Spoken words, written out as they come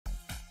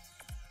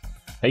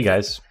Hey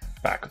guys,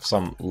 back with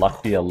some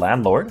luck via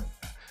Landlord.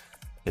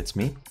 It's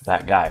me,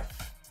 that guy.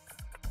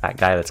 That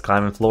guy that's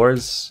climbing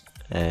floors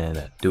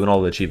and doing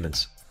all the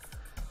achievements.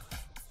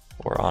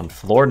 We're on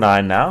floor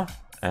 9 now,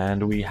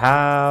 and we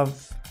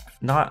have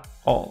not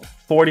all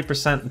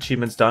 40%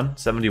 achievements done,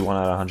 71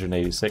 out of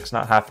 186,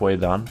 not halfway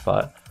done,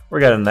 but we're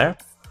getting there.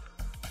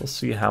 We'll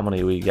see how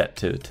many we get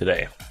to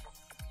today.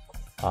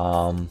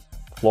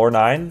 Floor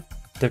 9,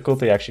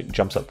 difficulty actually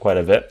jumps up quite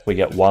a bit. We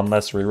get one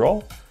less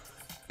reroll,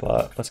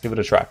 but let's give it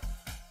a try.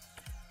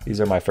 These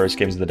are my first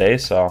games of the day,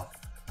 so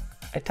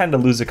I tend to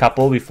lose a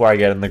couple before I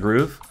get in the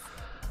groove.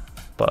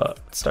 But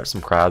let's start some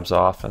crabs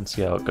off and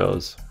see how it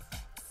goes.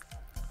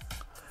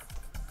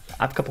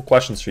 I have a couple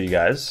questions for you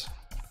guys.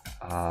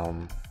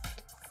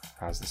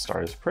 As the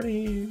start is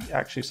pretty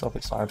actually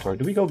self-explanatory.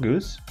 Do we go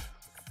goose?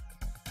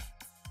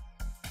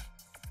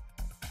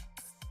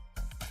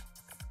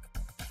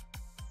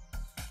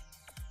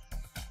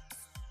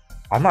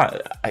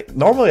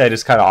 Normally I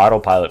just kind of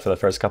autopilot for the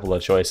first couple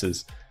of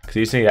choices because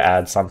you just need to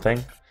add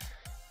something.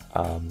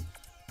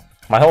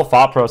 My whole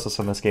thought process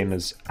on this game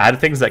is add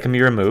things that can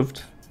be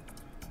removed.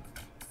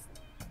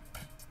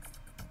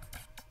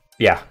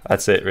 Yeah,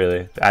 that's it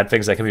really. Add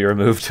things that can be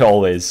removed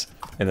always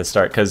in the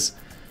start, because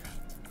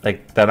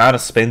like the amount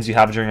of spins you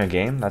have during a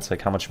game, that's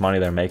like how much money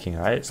they're making,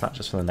 right? It's not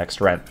just for the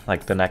next rent.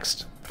 Like the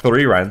next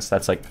 3 rents,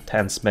 that's like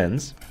 10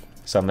 spins.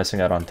 So I'm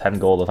missing out on 10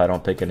 gold if I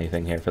don't pick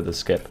anything here for the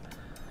skip.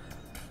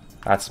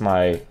 That's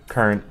my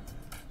current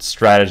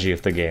strategy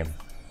of the game.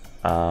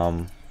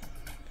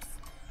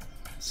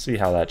 See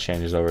how that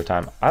changes over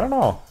time. I don't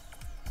know.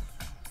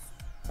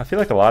 I feel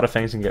like a lot of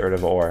things can get rid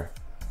of ore.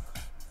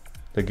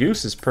 The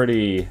goose is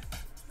pretty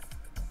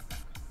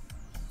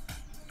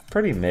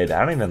mid. I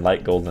don't even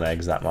like golden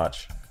eggs that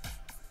much.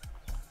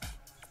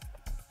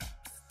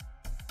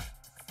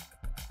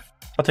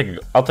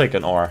 I'll take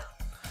an ore.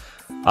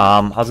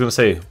 I was gonna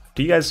say,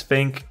 do you guys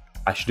think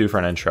I should do for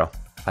an intro?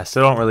 I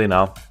still don't really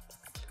know.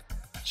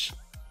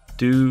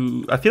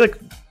 I feel like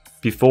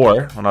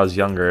before, when I was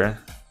younger,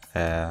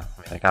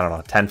 like I don't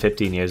know, 10,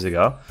 15 years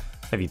ago,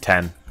 maybe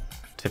 10,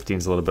 15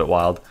 is a little bit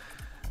wild.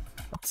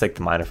 Let's take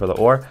the miner for the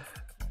ore.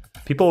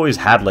 People always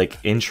had like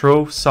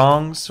intro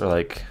songs, or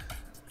like,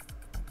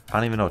 I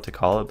don't even know what to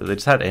call it, but they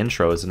just had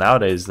intros. And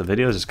nowadays the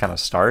videos just kind of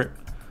start.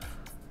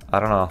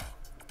 I don't know.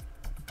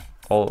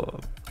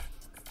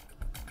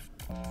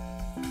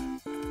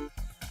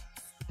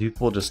 Do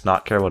people just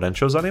not care about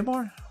intros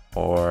anymore?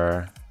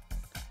 Or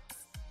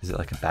is it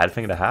like a bad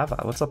thing to have?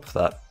 What's up with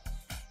that?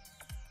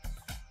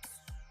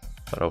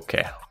 But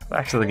okay,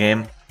 back to the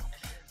game.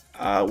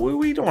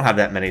 We don't have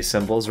that many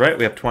symbols, right?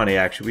 We have 20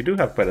 actually. We do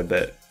have quite a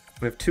bit.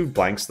 We have 2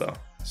 blanks though,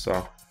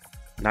 so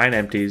 9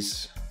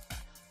 empties.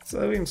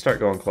 So we can start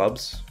going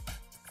clubs.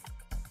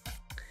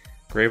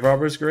 Grave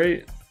robber's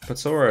great, but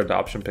so are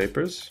adoption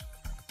papers.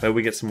 Maybe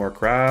we get some more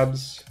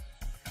crabs.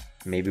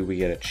 Maybe we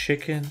get a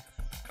chicken,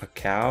 a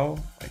cow.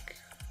 Like,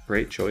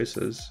 great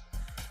choices.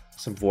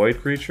 Some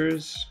void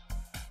creatures.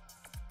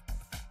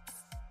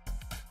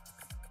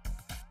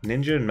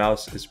 Ninja and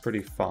mouse is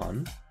pretty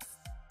fun,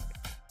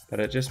 but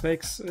it just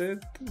makes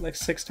it like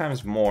 6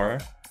 times more.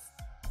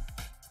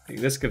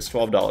 This gives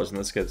 $12 and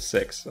this gives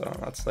 6, so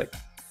that's like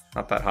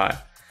not that high.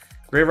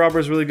 Grave robber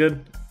is really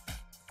good,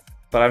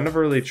 but I've never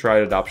really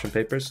tried adoption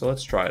papers, so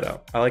let's try it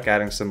out. I like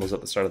adding symbols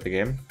at the start of the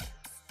game.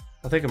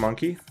 I'll take a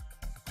monkey.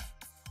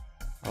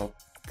 I'll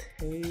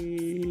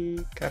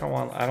take... I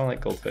don't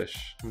like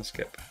goldfish. I'm gonna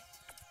skip.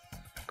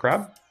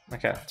 Crab?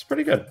 Okay, it's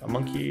pretty good. A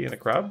monkey and a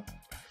crab.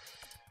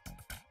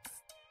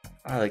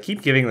 They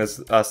keep giving us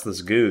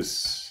this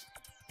goose,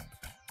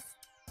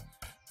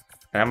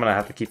 and I'm gonna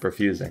have to keep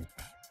refusing.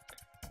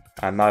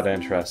 I'm not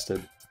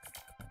interested.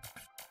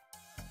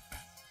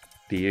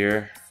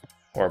 Beer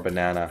or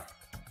banana?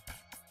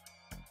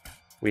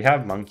 We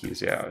have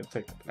monkeys, yeah, I'd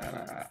take the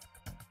banana.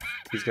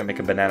 He's gonna make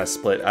a banana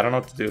split. I don't know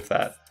what to do with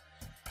that,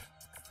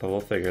 but we'll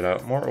figure it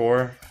out. More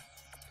ore.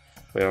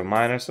 We have a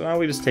miner, so now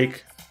we just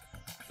take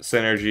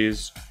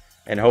synergies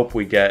and hope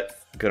we get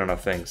good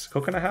enough things.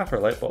 Coconut half or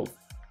light bulb?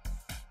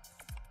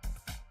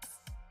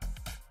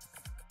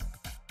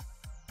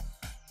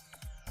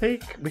 Do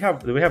we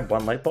have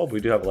 1 light bulb? We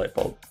do have a light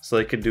bulb. So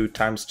they could do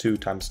times 2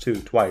 times 2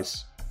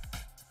 twice.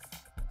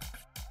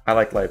 I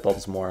like light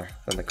bulbs more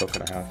than the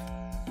coconut half.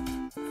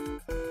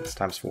 It's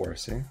times 4,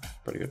 see?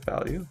 Pretty good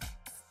value.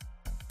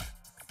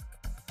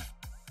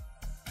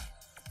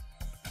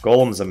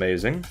 Golem's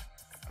amazing.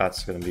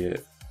 That's gonna be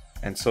it.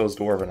 And so is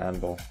Dwarven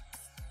Anvil.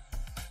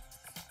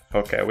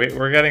 Okay,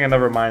 we're getting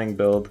another mining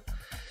build.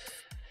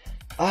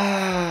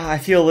 I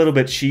feel a little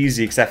bit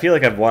cheesy because I feel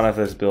like I've won at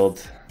this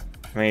build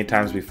many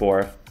times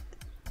before.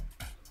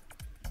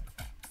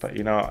 But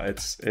you know,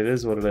 it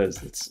is what it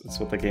is. It's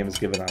what the game has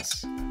given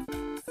us.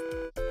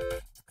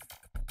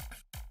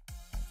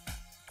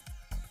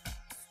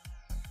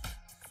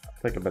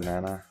 Like a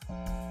banana.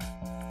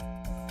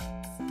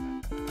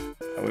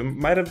 We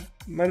might have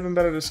been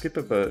better to skip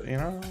it, but you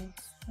know,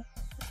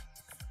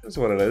 it's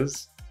what it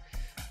is.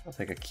 I'll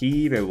take a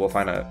key. Maybe we'll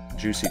find a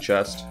juicy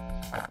chest.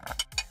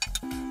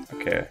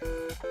 Okay.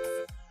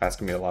 That's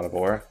gonna be a lot of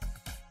ore.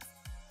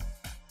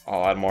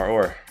 I'll add more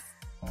ore.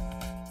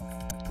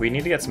 We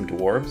need to get some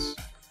dwarves.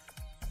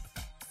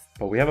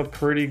 But we have a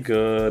pretty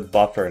good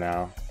buffer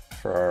now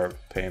for our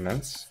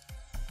payments.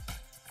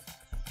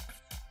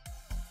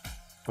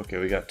 Okay,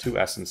 we got 2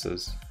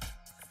 essences.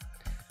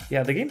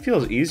 Yeah, the game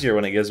feels easier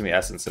when it gives me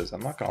essences.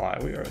 I'm not gonna lie,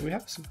 we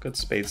have some good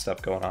spade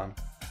stuff going on.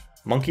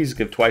 Monkeys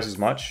give twice as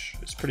much.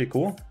 It's pretty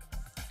cool.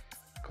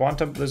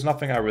 Quantum, there's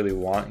nothing I really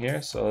want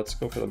here, so let's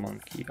go for the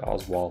monkey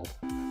Oswald.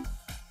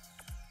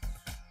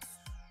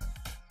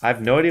 I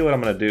have no idea what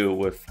I'm gonna do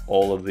with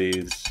all of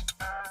these.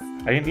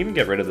 I can even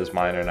get rid of this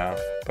miner now,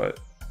 but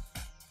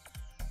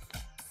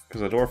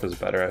because the dwarf is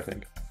better, I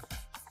think.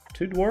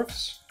 2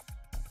 dwarfs?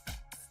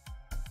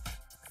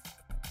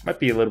 Might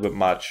be a little bit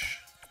much.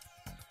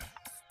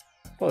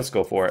 But let's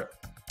go for it.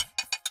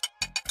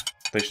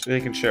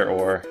 They can share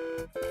ore.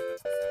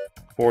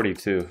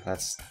 42.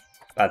 That's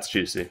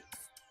juicy.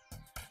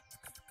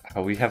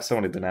 Oh, we have so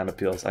many banana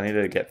peels. I need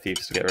to get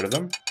thieves to get rid of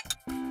them.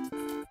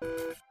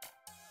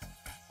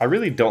 I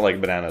really don't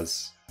like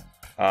bananas.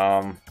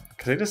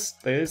 Because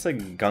they just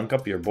like gunk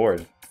up your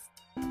board.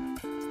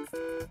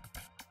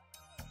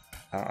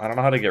 I don't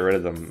know how to get rid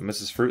of them.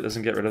 Mrs. Fruit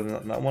doesn't get rid of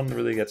them. No one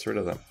really gets rid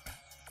of them.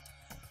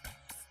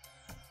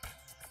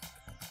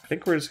 I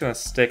think we're just going to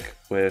stick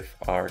with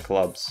our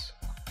clubs.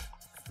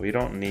 We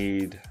don't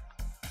need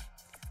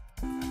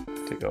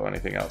to go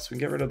anything else. We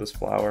can get rid of this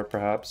flower,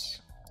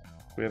 perhaps.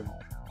 We have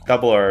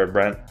double our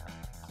Brent,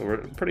 so we're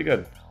pretty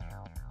good.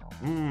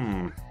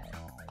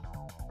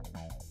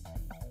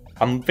 I'm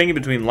thinking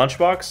between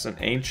Lunchbox and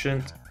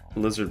Ancient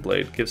Lizard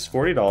Blade. Gives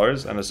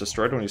 $40 and is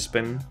destroyed when you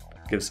spin.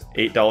 Gives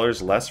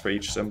 $8 less for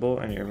each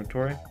symbol in your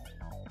inventory.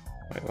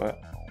 Wait,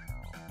 what?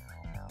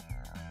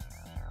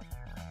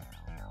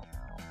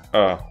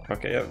 Oh,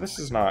 okay, yeah, this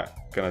is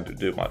not gonna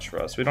do much for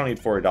us. We don't need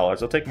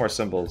 $40. I'll take more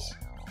symbols.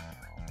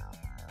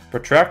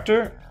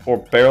 Protractor or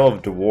Barrel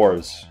of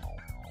Dwarves?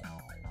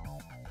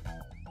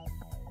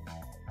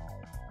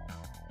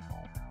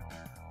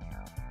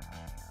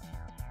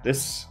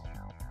 This...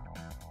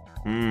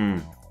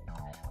 I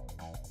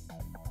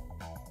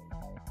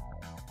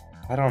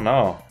don't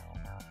know.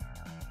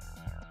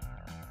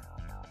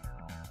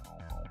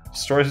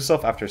 Destroys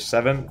itself after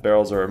 7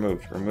 barrels are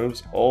removed.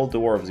 Removes all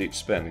dwarves each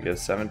spin.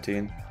 Gives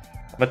 17.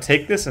 I'm gonna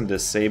take this and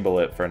disable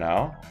it for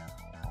now.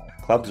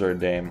 Clubs or a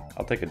dame?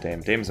 I'll take a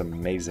dame. Dame's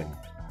amazing.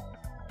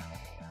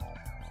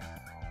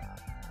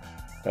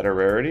 Better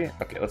rarity?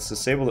 Okay, let's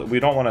disable it. We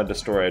don't want to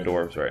destroy our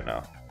dwarves right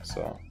now.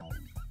 So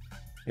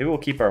maybe we'll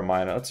keep our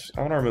mine. I want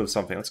to remove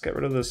something. Let's get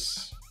rid of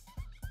this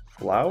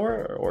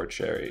flower or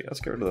cherry. Let's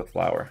get rid of the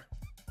flower.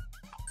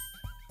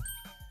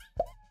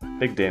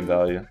 Big dame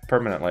value.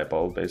 Permanent light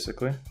bulb,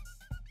 basically.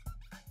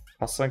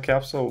 Hustling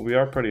capsule. We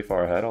are pretty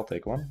far ahead. I'll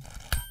take one.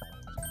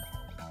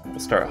 We'll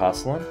start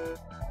hustling.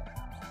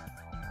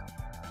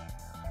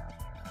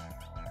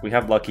 We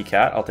have Lucky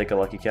Cat. I'll take a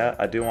Lucky Cat.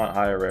 I do want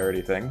higher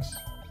rarity things.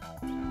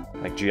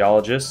 Like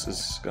Geologist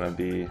is going to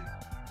be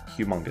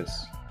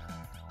humongous.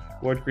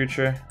 Void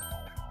Creature.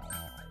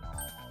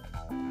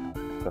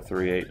 The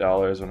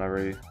 $3-8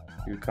 whenever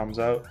he comes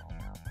out.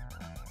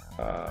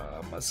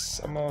 I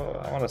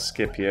want to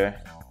skip here.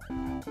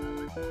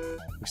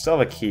 We still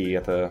have a key. You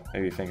have to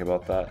maybe think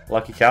about that.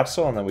 Lucky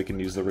Capsule, and then we can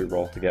use the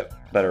reroll to get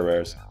better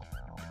rares.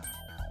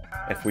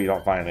 If we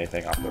don't find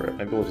anything off the rip.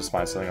 Maybe we'll just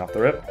find something off the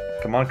rip.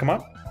 Come on, come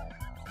on.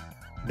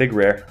 Big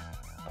rare.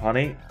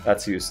 Honey,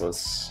 that's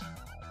useless.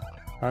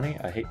 Honey,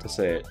 I hate to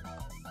say it,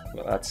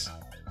 but that's...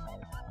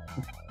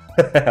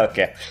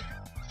 okay.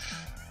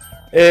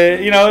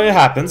 You know, it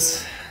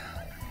happens.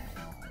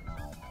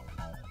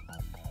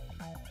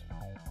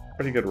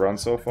 Pretty good run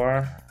so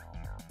far.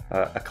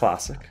 A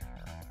classic.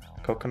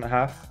 Coconut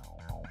half.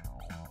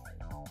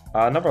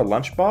 Another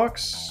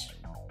lunchbox.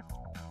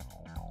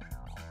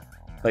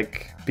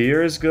 Like,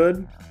 beer is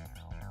good.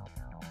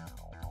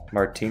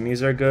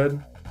 Martinis are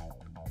good.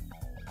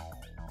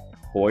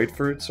 Void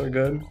fruits are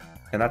good.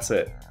 And that's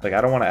it. Like,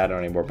 I don't want to add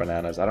any more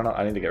bananas. I don't know.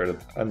 I need to get rid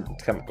of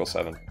Chemical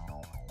 7.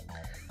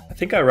 I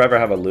think I'd rather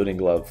have a looting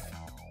glove.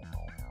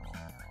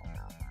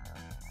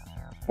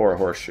 Or a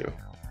horseshoe.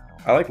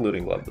 I like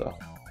looting glove, though.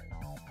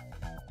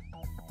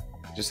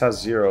 It just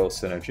has 0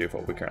 synergy of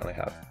what we currently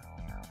have.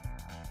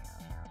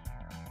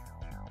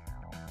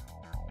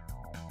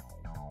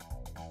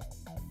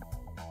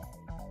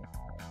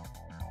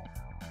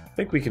 I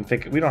think we can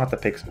pick... We don't have to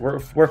pick...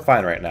 We're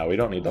fine right now. We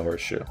don't need the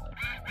horseshoe.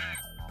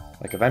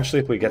 Like,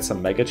 eventually, if we get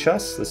some mega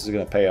chests, this is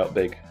going to pay out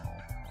big.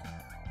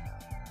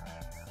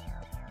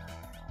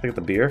 Pick up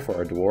the beer for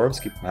our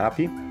dwarves. Keep them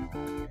happy.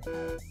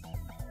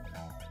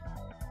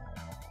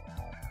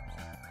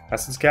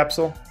 Essence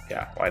capsule?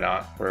 Yeah, why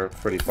not? We're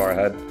pretty far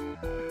ahead.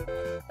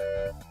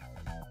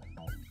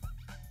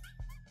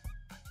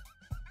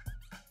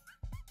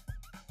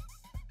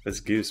 This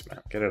goose, man.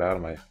 Get it out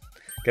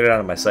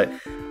of my sight.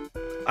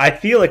 I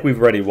feel like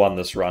we've already won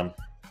this run.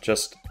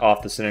 Just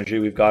off the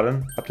synergy we've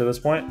gotten up to this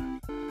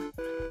point.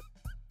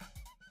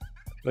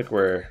 Like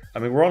we're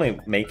only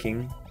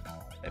making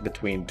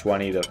between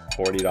 $20 to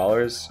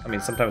 $40. I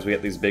mean, sometimes we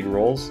get these big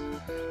rolls,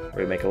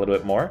 where we make a little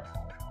bit more.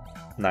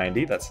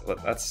 90,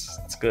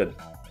 that's good.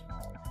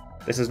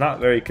 This is not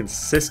very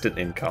consistent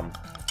income,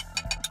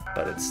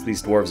 but it's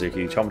these dwarves are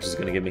huge. How much is it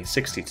going to give me?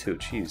 62,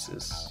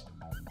 Jesus.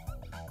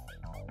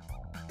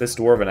 This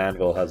dwarven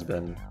anvil has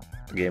been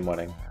game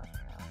winning.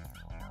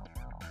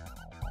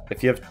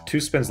 If you have 2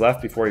 spins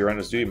left before your run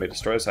is due, you may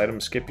destroy this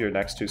item, skip your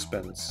next 2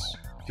 spins.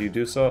 If you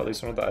do so, at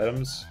least one of the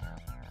items.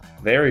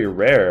 Very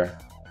rare.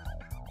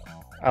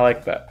 I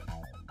like that.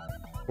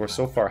 We're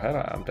so far ahead,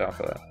 I'm down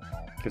for that.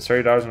 Gives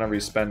 $30 whenever you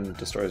spend and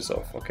destroy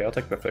yourself. Okay, I'll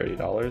take the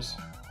 $30.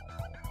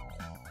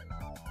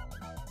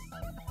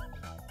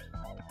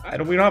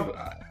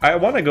 I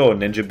want to go a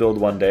ninja build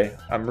one day.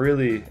 I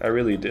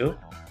really do.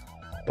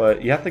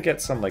 But you have to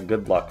get some like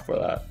good luck for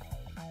that.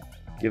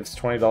 Gives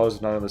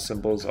 $20, none of the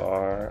symbols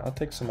are... I'll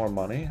take some more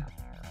money.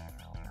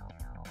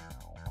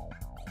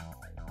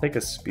 Take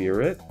a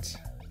spirit.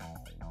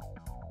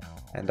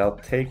 And I'll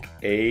take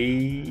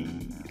a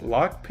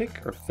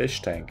lockpick or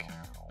fish tank.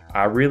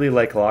 I really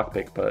like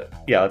lockpick, but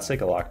yeah, let's take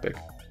a lockpick.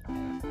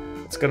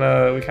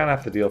 We kind of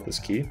have to deal with this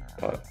key,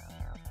 but...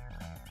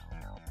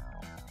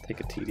 Take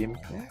a tedium...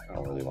 Yeah, I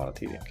don't really want a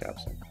tedium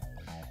capsule.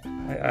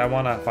 I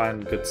want to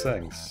find good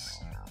things.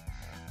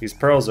 These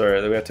pearls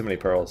are... We have too many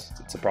pearls.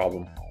 It's a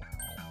problem.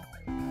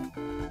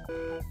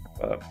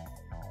 But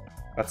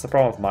that's the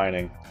problem with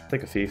mining.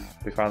 Take a thief.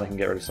 We finally can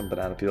get rid of some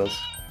banana peels.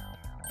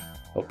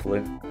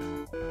 Hopefully.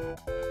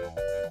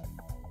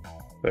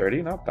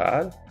 30, not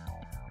bad.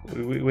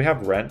 We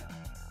have rent,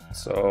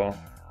 so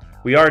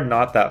we are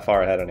not that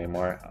far ahead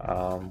anymore.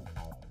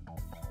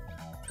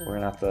 We're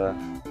gonna have to...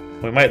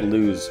 We might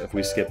lose if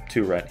we skip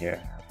 2 rent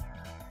here.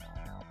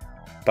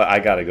 But I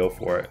gotta go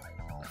for it.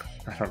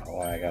 I don't know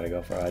why I gotta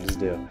go for it, I just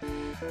do.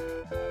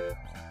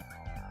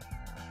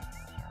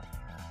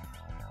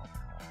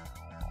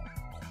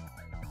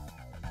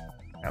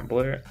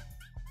 Gambler.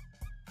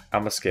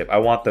 I'm gonna skip. I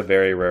want the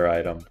very rare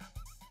item.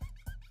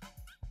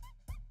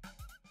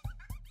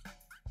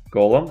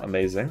 Golem,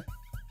 amazing.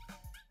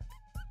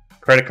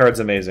 Credit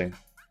card's amazing.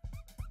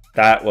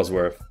 That was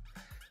worth.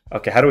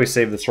 Okay, how do we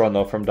save this run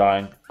though from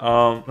dying?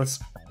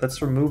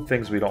 Let's remove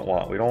things we don't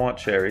want. We don't want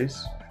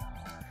cherries.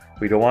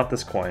 We don't want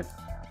this coin.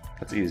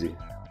 That's easy.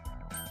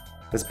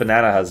 This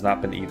banana has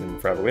not been eaten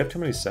forever. We have too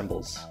many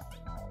symbols.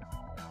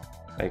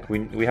 Like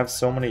we have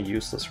so many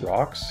useless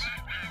rocks.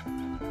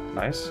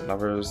 Nice.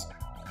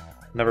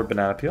 Never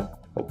banana peel.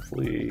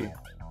 Hopefully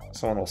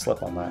someone will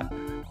slip on that.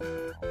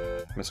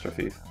 Mr.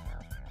 Thief.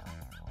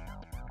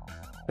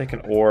 Take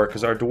an ore,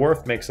 because our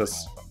dwarf makes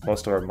us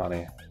most of our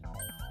money.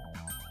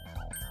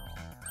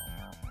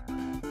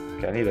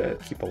 Okay, I need to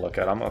keep a look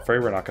at it. I'm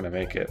afraid we're not going to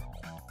make it.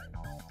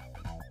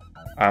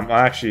 I'm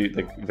actually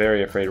like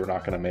very afraid we're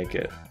not going to make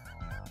it.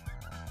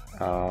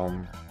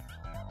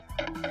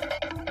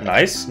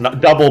 Nice.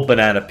 Double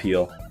banana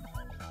peel.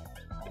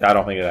 I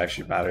don't think it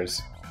actually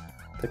matters.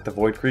 Take the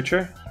void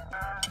creature.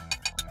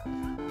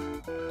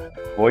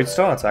 Void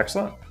stone, that's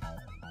excellent.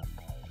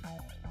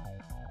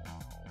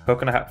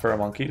 Coconut hat for our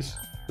monkeys.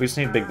 We just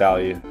need big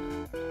value.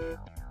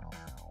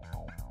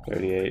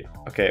 38.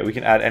 Okay, we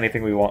can add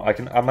anything we want.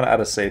 I'm gonna add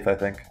a safe, I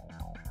think.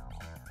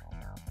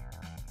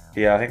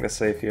 Yeah, I think the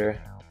safe here.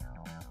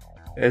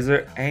 Is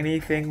there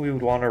anything we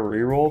would want to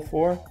reroll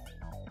for?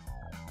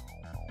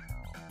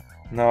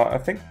 No, I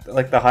think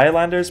like the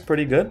Highlander is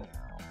pretty good.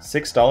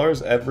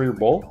 $6 every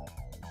roll.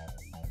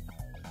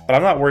 But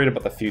I'm not worried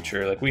about the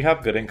future. Like we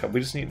have good income. We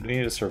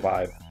need to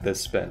survive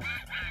this spin.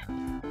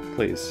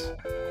 Please.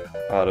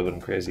 Oh, that would have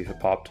been crazy if it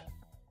popped.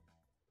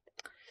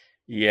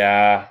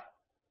 Yeah.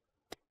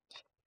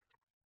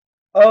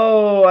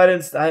 Oh,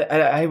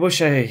 I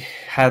wish I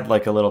had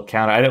like a little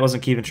counter. I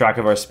wasn't keeping track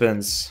of our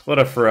spins. What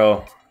a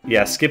throw.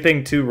 Yeah,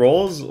 skipping 2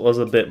 rolls was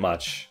a bit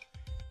much.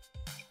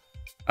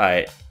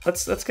 Alright,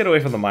 let's get away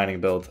from the mining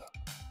build.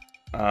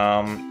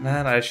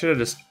 Man, I should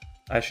have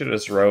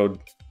just rode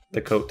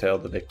the coattail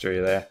of the victory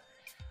there.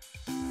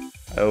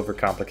 I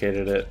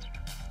overcomplicated it.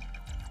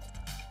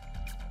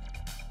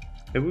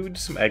 Maybe we do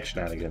some egg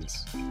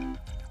shenanigans.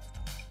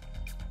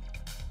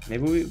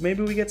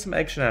 Maybe we get some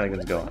egg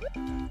shenanigans going.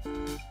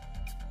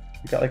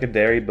 We got like a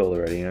dairy build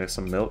already, you know,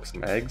 some milk,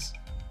 some eggs.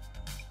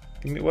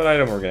 Give me what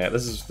item we're gonna get.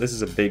 This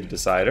is a big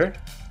decider.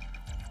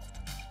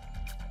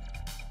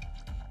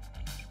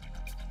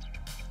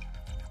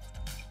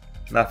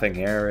 Nothing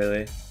here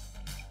really.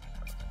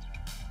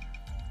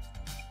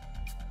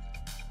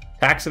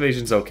 Tax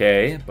evasion's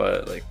okay,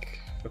 but like,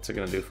 what's it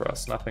gonna do for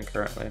us? Nothing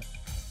currently.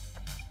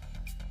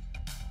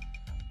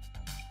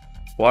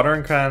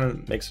 Watering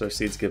can makes our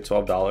seeds give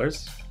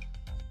 $12.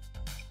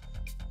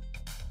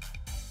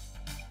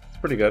 It's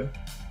pretty good.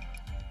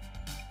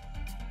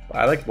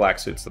 I like black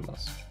suits the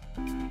most.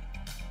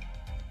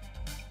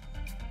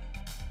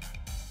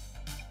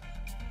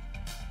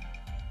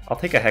 I'll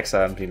take a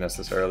Hexa emptiness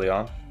this early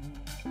on.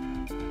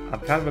 I'm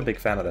kind of a big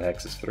fan of the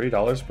hexes.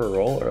 $3 per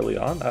roll early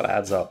on, that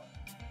adds up.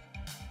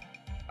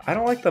 I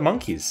don't like the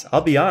monkeys,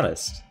 I'll be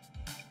honest.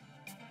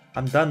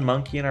 I'm done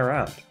monkeying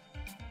around.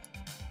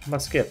 I'm gonna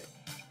skip.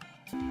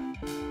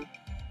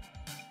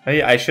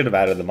 I should have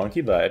added the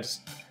monkey, but I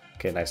just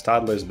Okay, nice.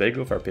 Toddler's big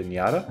with our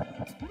pinata.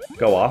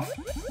 Go off.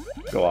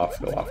 Go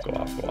off, go off, go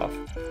off, go off.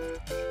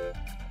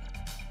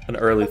 An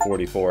early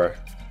 44.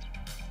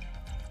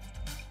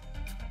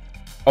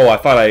 Oh, I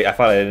thought I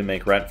didn't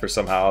make rent for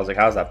somehow. I was like,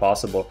 how is that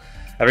possible?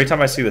 Every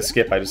time I see the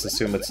skip, I just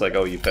assume it's like,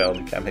 oh, you failed,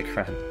 you can't make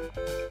rent.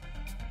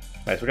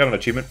 Nice, we got an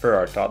achievement for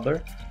our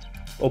toddler.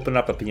 Open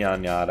up a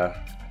pinata.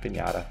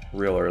 Pinata,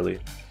 real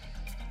early.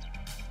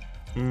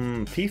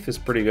 Peef is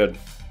pretty good,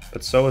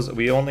 but so is,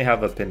 we only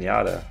have a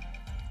pinata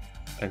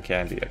and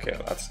candy. Okay,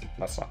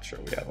 that's not true.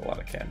 We have a lot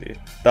of candy.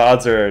 The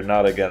odds are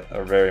not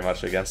are very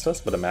much against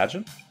us, but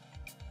imagine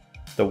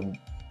the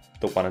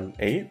 1 in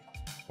 8,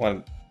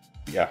 1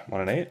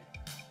 in 8.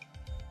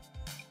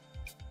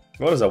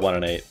 What is a 1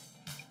 in 8?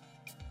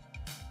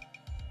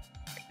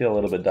 I feel a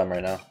little bit dumb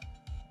right now.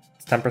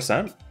 It's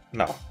 10%?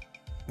 No.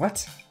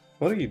 What?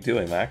 What are you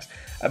doing, Max?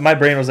 My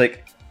brain was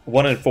like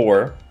 1 in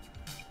 4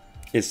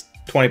 is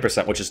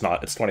 20%, which is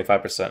not. It's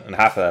 25%, and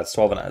half of that's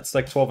 12 and a half. It's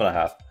like 12 and a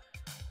half.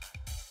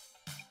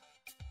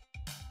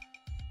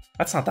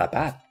 That's not that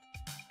bad.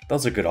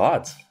 Those are good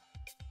odds.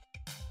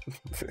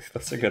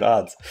 Those are good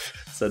odds.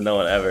 Said no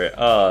one ever.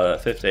 Oh,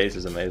 5th ace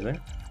is amazing.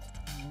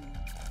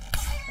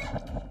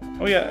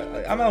 Oh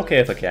yeah, I'm okay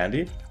with a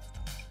candy.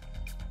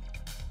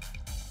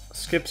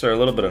 Skips are a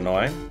little bit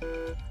annoying,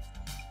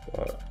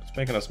 but it's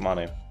making us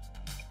money.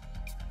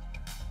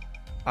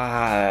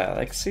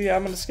 Like, see,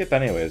 I'm gonna skip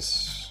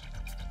anyways.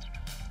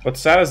 What's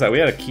sad is that we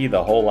had a key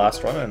the whole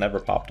last run and it never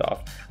popped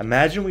off.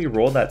 Imagine we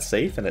rolled that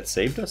safe and it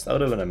saved us. That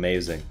would have been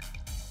amazing.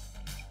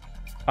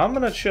 I'm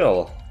gonna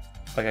chill.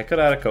 Like, I could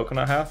add a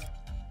coconut half.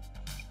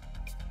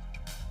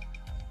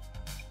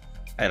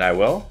 And I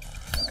will,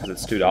 because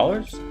it's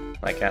 $2.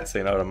 I can't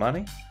say no to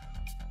money.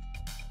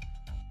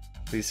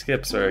 These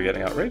skips are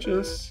getting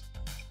outrageous.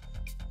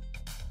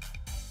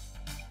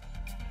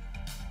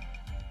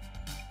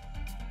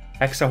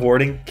 Hexa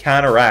hoarding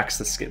counteracts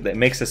the skip. It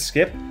makes a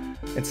skip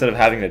instead of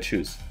having to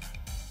choose.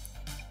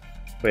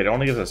 Wait, it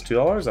only gives us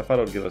 $2? I thought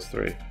it would give us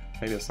 3.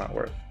 Maybe it's not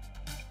worth.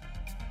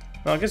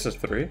 No, it gives us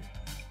 3.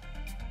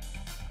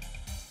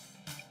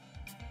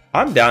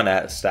 I'm down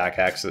at stack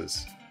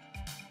hexes.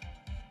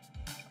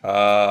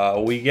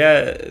 We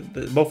get...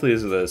 both of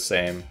these are the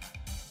same.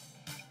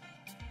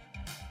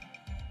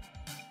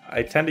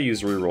 I tend to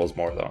use rerolls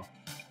more, though.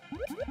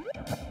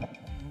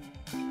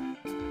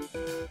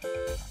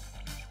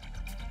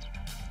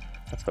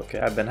 That's okay,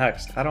 I've been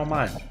hexed. I don't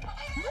mind.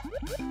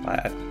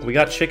 We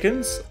got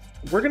chickens.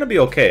 We're gonna be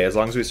okay as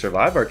long as we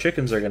survive. Our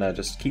chickens are gonna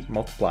just keep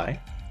multiplying.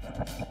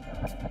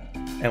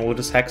 And we'll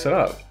just hex it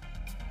up.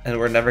 And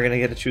we're never gonna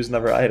get to choose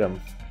another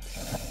item.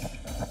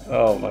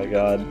 Oh my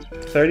god.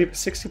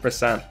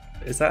 60%.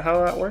 Is that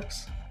how that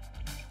works?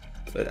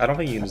 I don't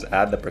think you can just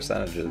add the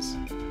percentages.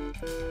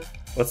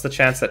 What's the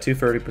chance that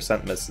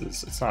 230%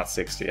 misses? It's not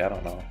 60, I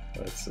don't know.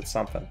 It's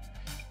something.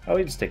 Oh,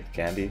 we just take the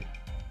candy.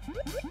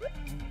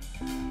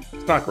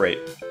 It's not great.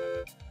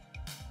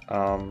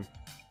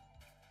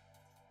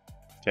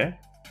 Okay.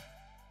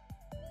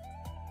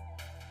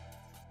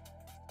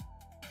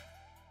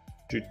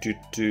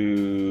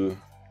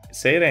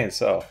 Say it ain't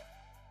so.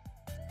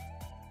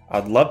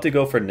 I'd love to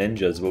go for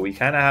ninjas, but we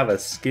kind of have a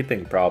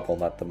skipping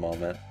problem at the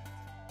moment.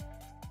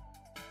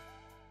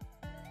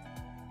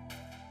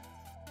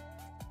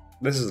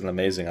 This is an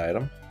amazing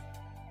item.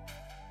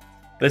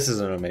 This is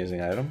an amazing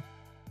item.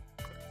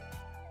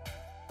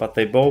 But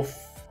they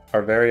both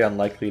are very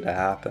unlikely to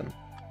happen.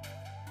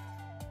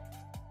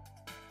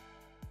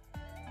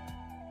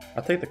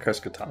 I'll take the Curse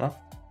Katana.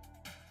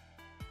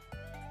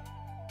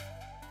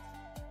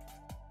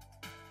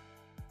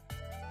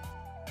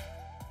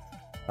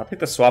 I'll take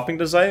the swapping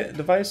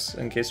device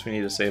in case we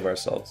need to save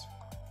ourselves.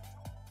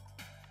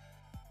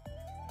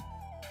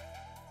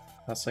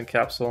 Hustling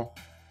capsule.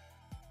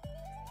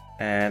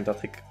 And I'll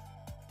take...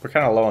 we're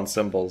kind of low on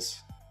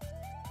symbols.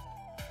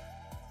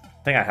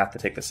 I think I have to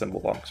take the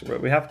symbol bomb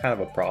because we have kind of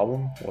a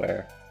problem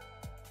where...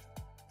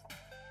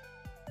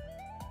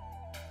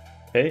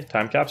 Okay,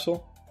 time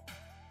capsule.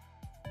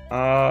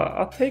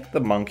 I'll take the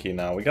monkey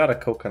now. We got a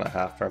coconut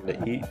half for him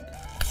to eat.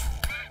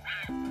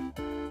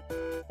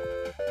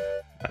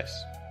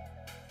 Nice.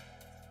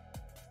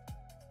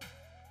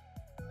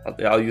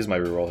 I'll use my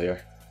reroll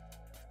here.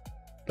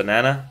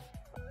 Banana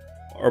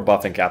or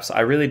buffing capsule.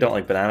 I really don't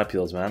like banana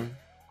peels, man.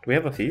 Do we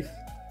have a thief?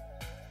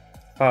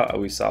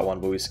 We saw one,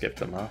 but we skipped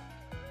him, huh?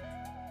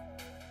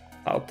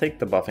 I'll take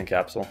the buffing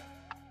capsule.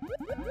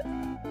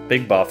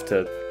 Big buff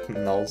to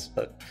nulls,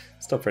 but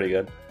still pretty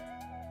good.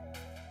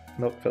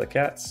 Milk for the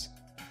cats.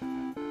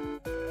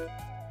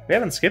 We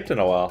haven't skipped in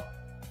a while,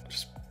 which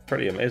is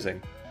pretty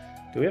amazing.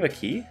 Do we have a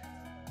key?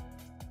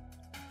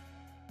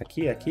 A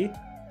key?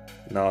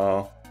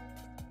 No.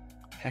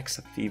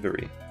 Hexa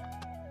thievery.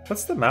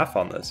 What's the math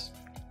on this?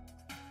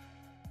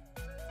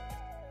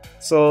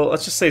 So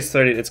let's just say it's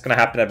 30. It's gonna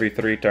happen every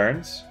 3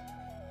 turns.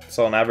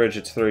 So on average,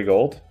 it's 3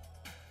 gold.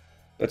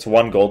 It's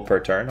 1 gold per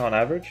turn on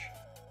average.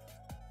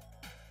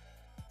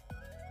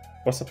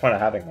 What's the point of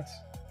having this?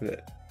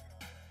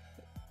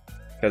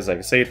 Because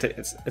like, say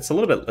it's a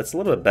little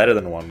bit better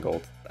than 1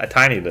 gold, a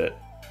tiny bit.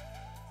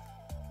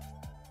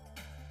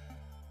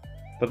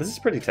 But this is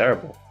pretty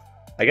terrible.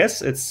 I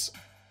guess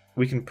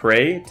we can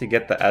pray to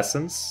get the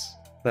essence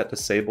that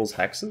disables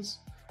hexes.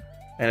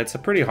 And it's a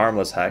pretty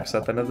harmless hex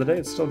at the end of the day.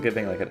 It's still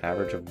giving like an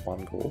average of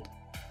 1 gold.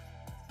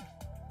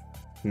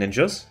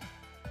 Ninjas?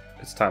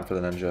 It's time for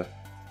the ninja.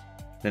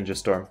 Ninja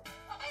storm.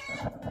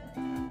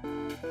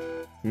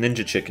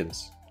 Ninja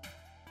chickens.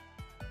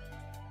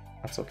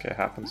 That's okay, it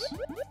happens.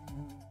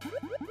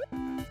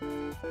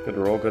 Good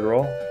roll, good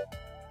roll.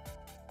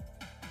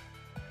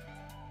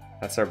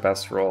 That's our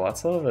best roll.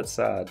 That's a little bit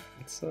sad.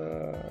 Let's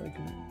we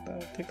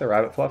can, take the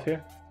rabbit fluff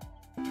here.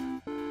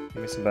 Give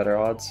me some better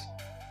odds.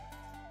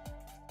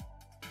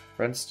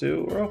 Friend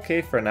stew, we're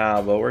okay for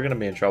now, but we're gonna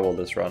be in trouble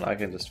this run. I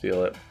can just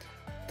feel it.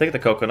 Take the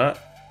coconut,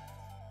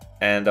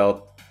 and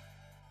I'll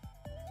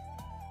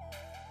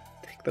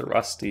take the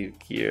rusty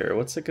gear.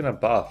 What's it gonna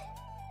buff?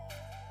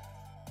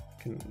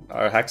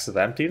 Our hex of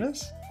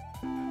emptiness?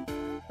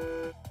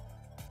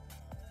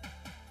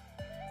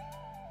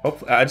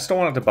 Hopefully, I just don't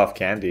want it to buff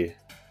candy.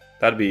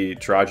 That'd be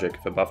tragic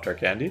if it buffed our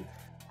candy.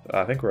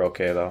 I think we're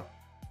okay though.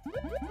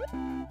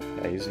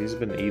 Yeah, he's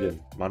been eating,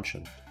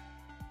 munching.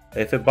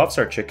 If it buffs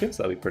our chickens,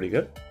 that'd be pretty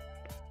good.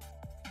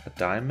 A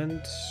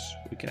diamond.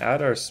 We can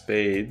add our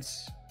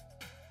spades.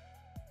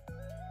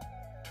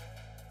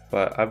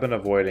 But I've been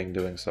avoiding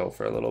doing so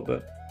for a little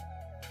bit.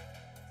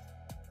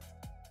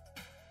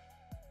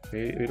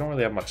 We don't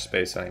really have much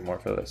space anymore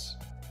for this.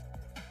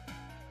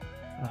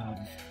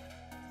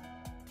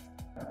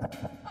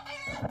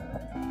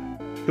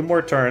 2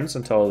 more turns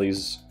until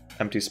these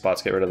empty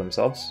spots get rid of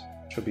themselves.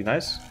 Should be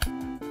nice.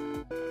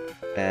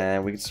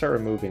 And we can start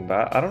removing,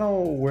 but I don't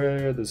know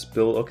where this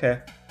build...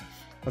 Okay.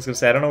 I was gonna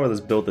say, I don't know where this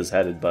build is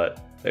headed, but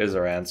there's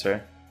our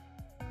answer.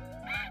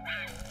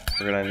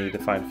 We're gonna need to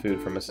find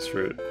food for Mrs.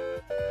 Fruit.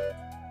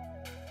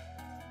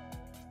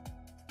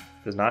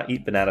 Does not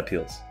eat banana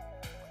peels.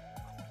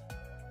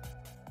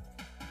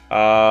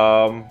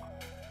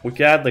 We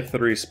could add like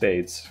 3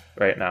 spades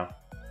right now.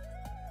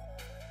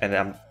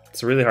 And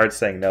it's really hard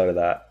saying no to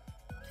that.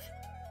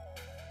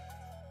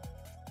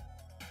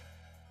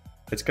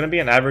 It's going to be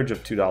an average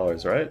of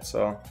 $2, right?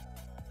 So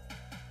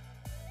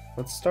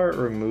let's start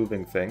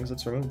removing things.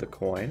 Let's remove the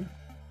coin.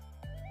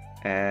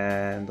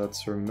 And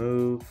let's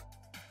remove...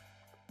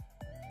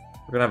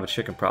 We're going to have a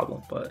chicken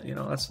problem, but you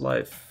know, that's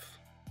life.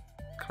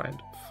 Kind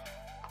of.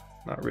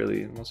 Not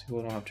really. Most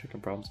people don't have chicken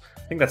problems.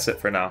 I think that's it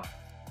for now.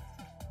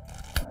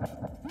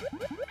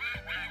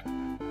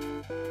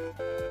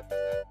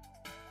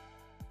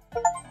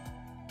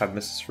 Have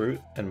Mrs.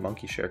 Fruit and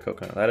Monkey share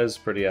coconut. That is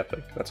pretty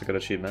epic. That's a good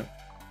achievement.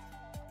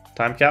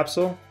 Time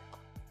capsule.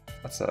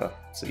 That's an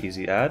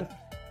easy add.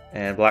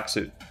 And black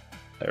suit.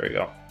 There we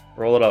go.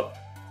 Roll it up.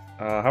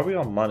 How are we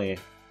on money?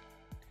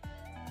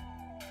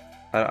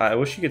 I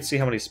wish you could see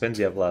how many spins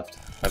you have left.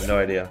 I have no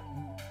idea.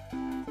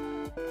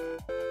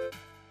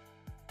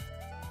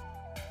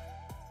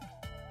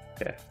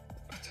 Okay.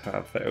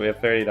 We have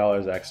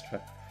 $30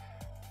 extra.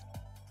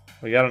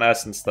 We got an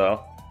essence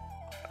though.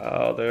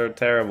 Oh, they're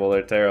terrible.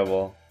 They're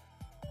terrible.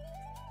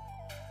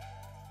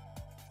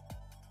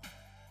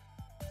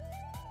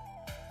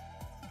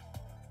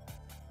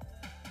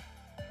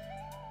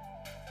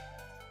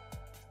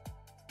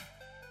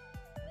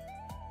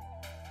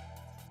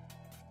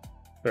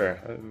 Sure,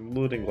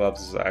 looting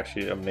gloves is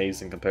actually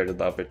amazing compared to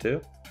the other two.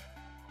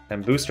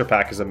 And booster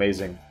pack is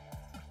amazing.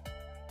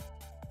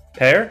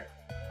 Pear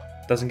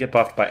doesn't get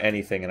buffed by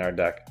anything in our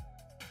deck.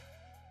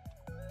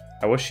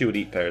 I wish she would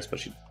eat pears, but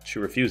she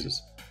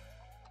refuses.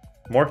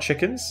 More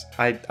chickens?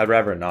 I'd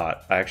rather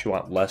not. I actually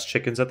want less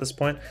chickens at this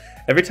point.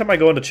 Every time I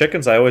go into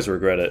chickens, I always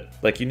regret it.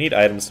 Like, you need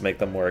items to make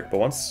them work, but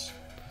once...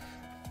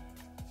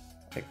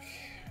 Like,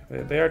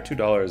 they are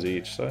 $2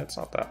 each, so it's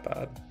not that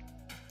bad.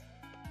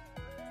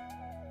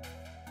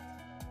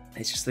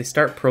 It's just they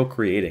start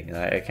procreating, and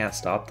I can't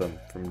stop them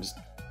from just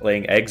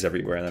laying eggs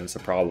everywhere, and then it's a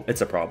problem.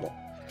 It's a problem.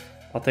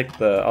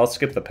 I'll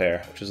skip the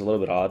pear, which is a little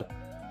bit odd.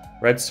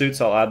 Red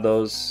suits, I'll add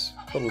those.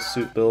 Little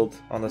suit build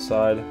on the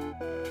side.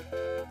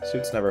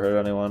 Suits never hurt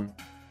anyone.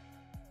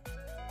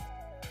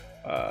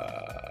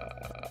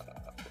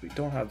 We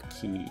don't have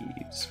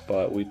keys,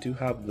 but we do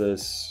have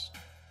this.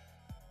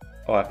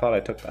 Oh, I thought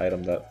I took the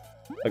item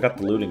that I got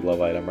the looting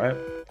glove item, right?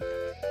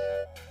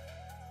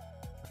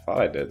 I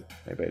thought I did.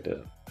 Maybe I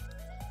did.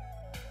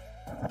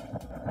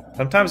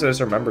 Sometimes I just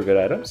remember good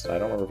items. I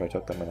don't remember if I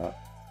took them or not.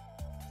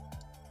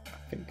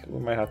 I think we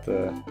might have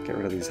to get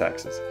rid of these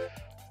hexes.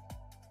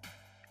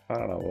 I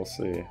don't know, we'll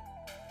see.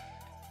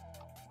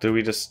 Do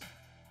we just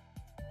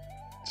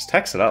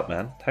hex it up,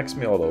 man? Hex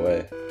me all the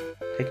way.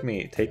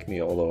 Take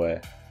me all the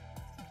way.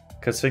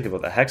 Because think about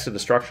it, the Hex of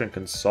Destruction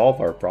can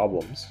solve our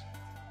problems.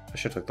 I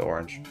should have took the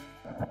orange.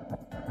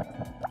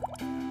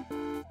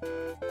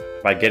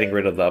 By getting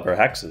rid of the other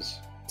hexes.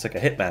 It's like a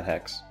Hitman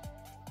hex.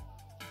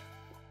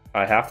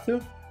 I have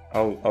to?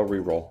 I'll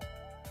re-roll.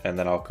 And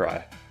then I'll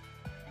cry.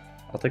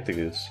 I'll take the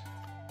goose.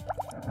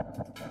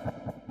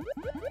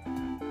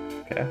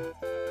 Okay.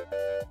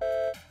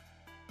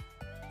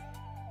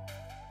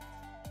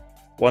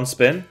 One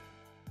spin.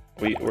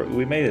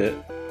 We made it.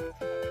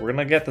 We're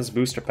gonna get this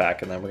booster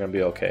pack and then we're gonna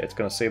be okay. It's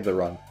gonna save the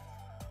run.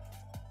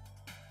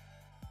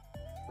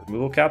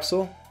 Removal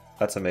capsule?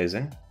 That's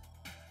amazing.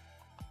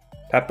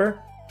 Pepper?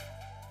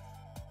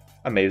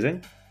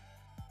 Amazing.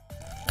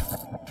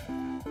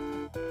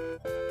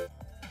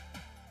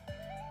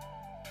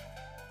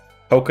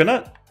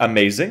 Coconut?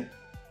 Amazing.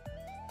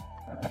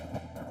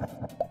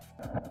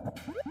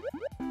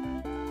 I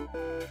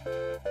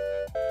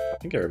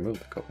think I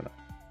removed the coconut.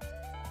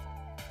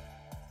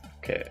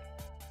 Okay.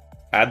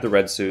 Add the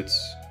red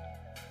suits.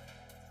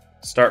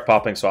 Start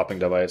popping swapping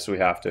device. We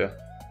have to.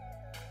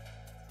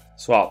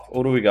 Swap.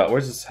 What do we got?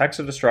 Where's this? Hex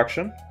of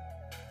Destruction.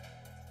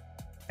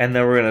 And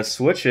then we're going to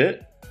switch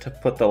it to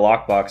put the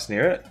lockbox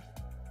near it.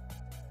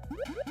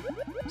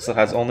 So it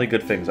has only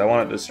good things. I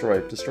want it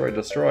destroyed. Destroy,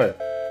 destroy.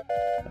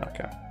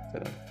 Okay.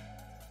 Didn't.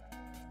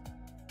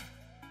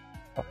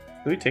 Oh,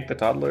 did we take the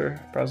toddler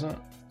present?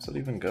 Is it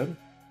even good?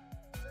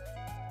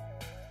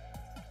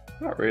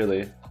 Not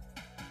really.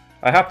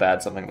 I have to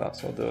add something though,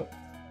 so I'll do it.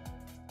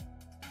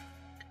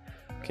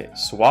 Okay,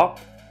 swap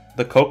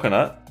the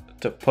coconut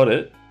to put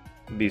it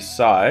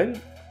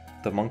beside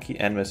the monkey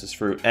and Mrs.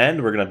 Fruit,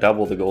 and we're gonna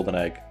double the golden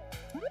egg.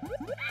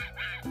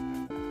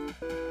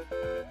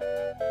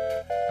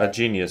 A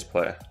genius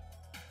play.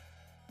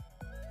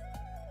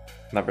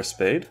 Another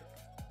spade.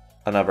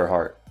 Another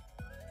heart.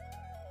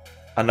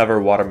 Another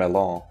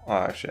watermelon. Oh,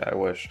 actually, I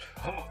wish.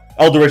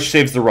 Eldritch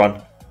saves the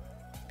run.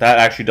 That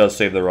actually does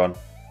save the run.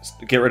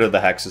 Get rid of the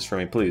hexes for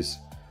me, please.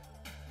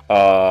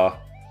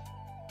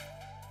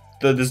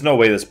 There's no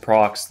way this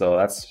procs, though.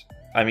 That's...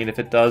 I mean, if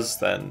it does,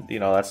 then, you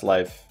know, that's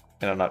life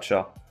in a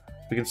nutshell.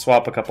 We can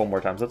swap a couple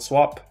more times. Let's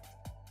swap.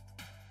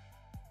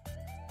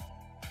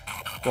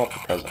 Swap the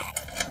present.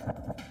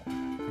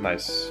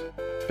 Nice.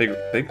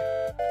 Big.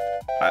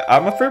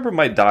 I'm afraid we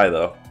might die,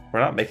 though. We're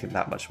not making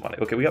that much money.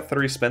 Okay, we got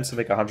 3 spins to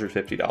make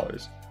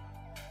 $150.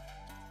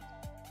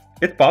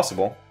 It's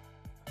possible.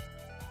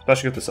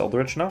 Especially with this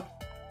Eldritch now.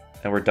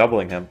 And we're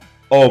doubling him.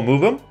 Oh,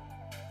 move him?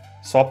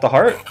 Swap the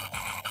heart?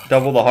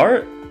 Double the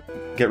heart?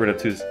 Get rid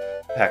of 2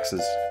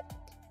 hexes.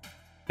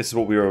 This is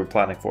what we were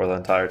planning for the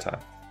entire time.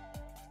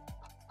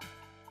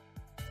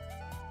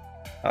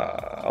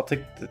 I'll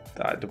take the...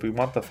 do we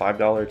want the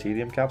 $5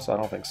 tedium capsule? I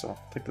don't think so.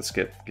 I'll take the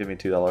skip. Give me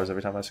 $2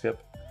 every time I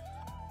skip.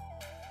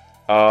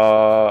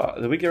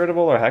 Did we get rid of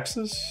all our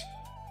hexes?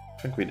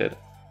 I think we did.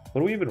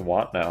 What do we even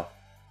want now?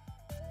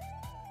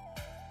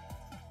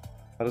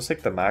 I'll just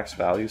take the max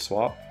value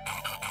swap.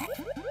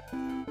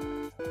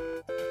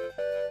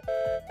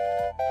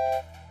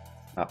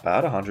 Not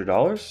bad,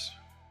 $100.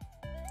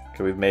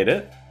 Okay, we've made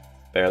it.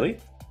 Barely.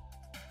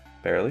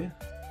 Barely.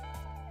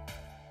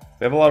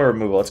 We have a lot of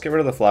removal. Let's get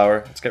rid of the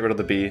flower. Let's get rid of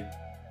the bee.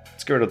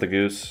 Let's get rid of the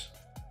goose.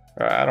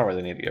 Alright, I don't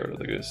really need to get rid of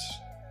the goose.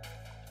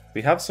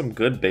 We have some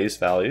good base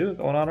value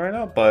going on right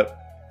now, but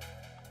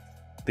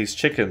these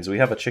chickens, we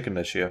have a chicken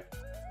issue.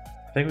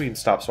 I think we can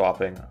stop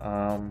swapping.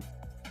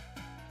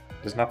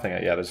 There's nothing,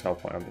 yeah, there's no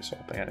point in me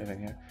swapping anything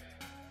here.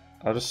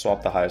 I'll just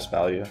swap the highest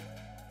value.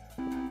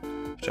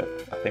 Which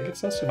I think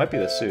it's this, it might be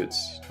the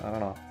suits. I don't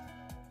know.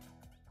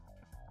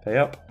 Pay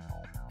up.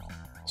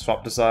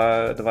 Swap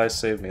device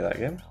saved me that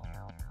game.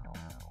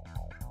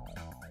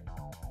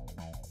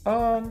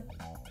 I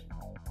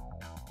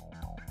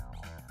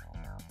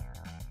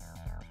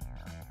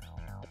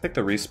think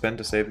the respin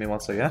to save me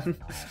once again.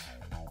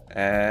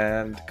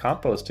 And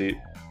compost heat.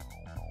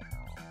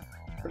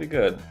 Pretty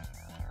good.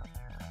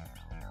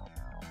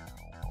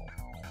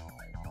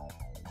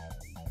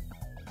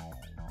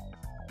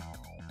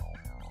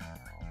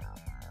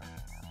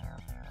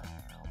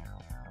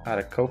 Add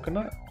a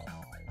coconut.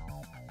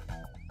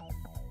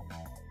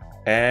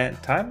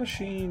 And time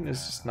machine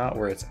is just not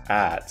where it's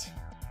at.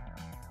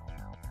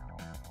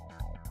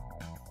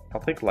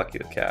 I'll take Lucky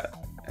the Cat.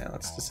 And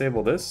let's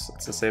disable this.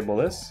 Let's disable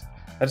this.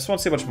 I just want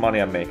to see how much money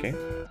I'm making.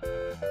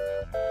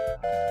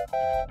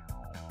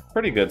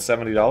 Pretty good,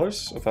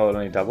 $70 without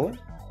any doubling.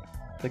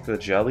 Take the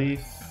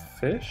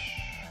jellyfish.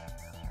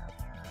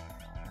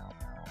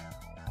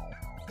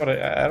 But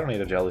I don't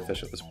need a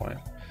jellyfish at this point.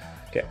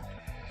 Okay.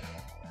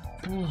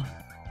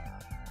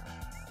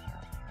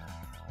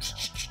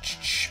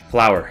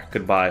 Flower,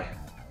 goodbye.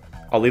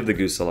 I'll leave the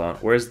goose alone.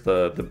 Where's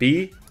the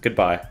bee?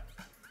 Goodbye.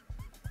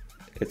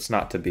 It's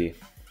not to be.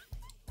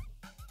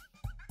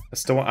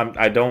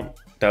 I don't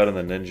doubt in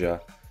the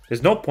ninja.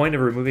 There's no point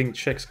of removing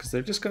chicks because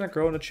they're just gonna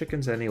grow into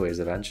chickens anyways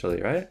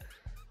eventually, right?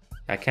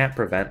 I can't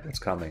prevent what's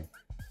coming.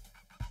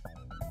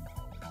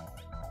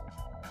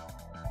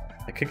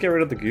 I could get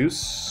rid of the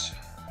goose,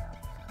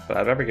 but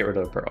I'd rather get rid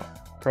of the pearl.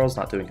 Pearl's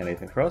not doing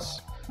anything for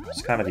us.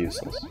 It's kind of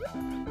useless.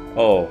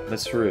 Oh,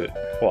 Miss Fruit.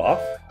 Quaff.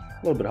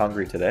 A little bit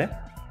hungry today.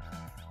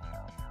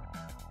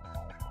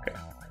 Okay.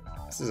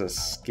 This is a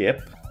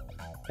skip.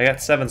 I got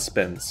 7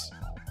 spins.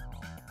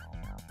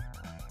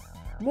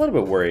 I'm a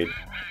little bit worried.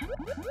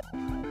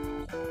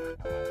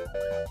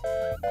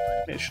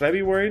 Hey, should I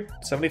be worried?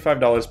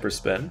 $75 per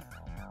spin.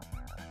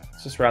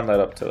 Let's just round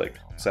that up to like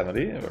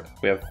 70.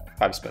 We have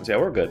 5 spins. Yeah,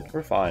 we're good.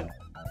 We're fine.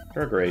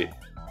 We're great.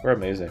 We're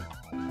amazing.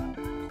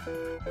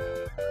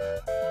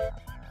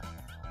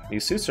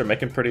 These suits are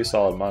making pretty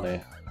solid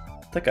money.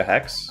 I'll take a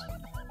Hex.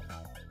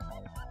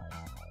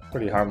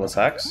 Pretty harmless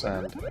Hex,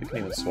 and we can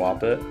even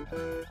swap it.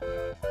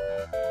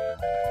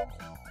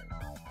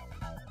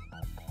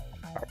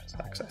 Harmless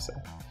Hex, I say.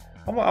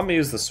 I'm gonna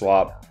use the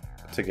swap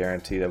to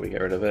guarantee that we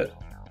get rid of it.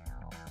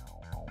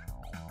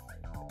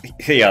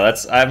 Yeah,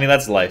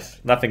 that's life.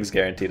 Nothing's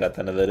guaranteed at the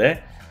end of the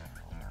day.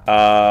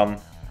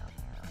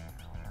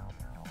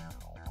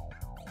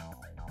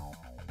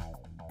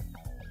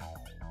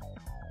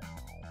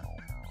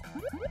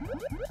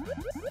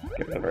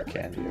 Get rid of our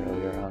candy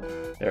earlier on.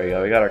 There we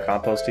go. We got our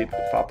compost heap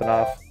popping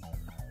off.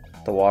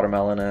 The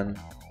watermelon in.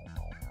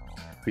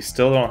 We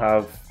still don't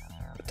have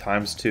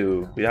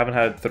 ×2. We haven't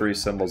had 3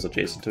 symbols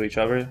adjacent to each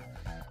other.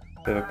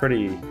 We have a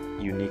pretty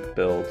unique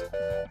build.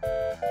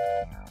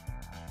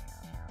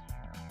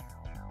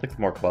 Like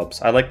more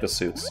clubs. I like the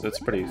suits. It's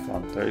pretty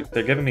fun.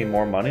 They're giving me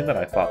more money than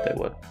I thought they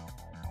would.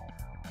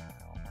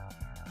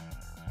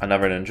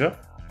 Another ninja.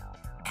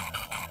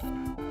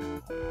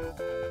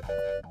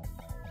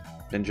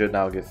 Ninja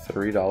now get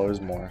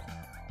 $3 more.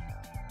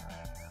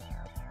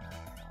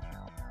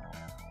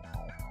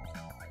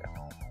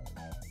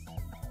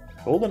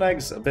 Golden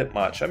egg's a bit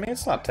much. I mean,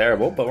 it's not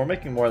terrible, but we're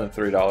making more than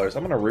 $3.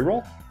 I'm gonna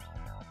reroll.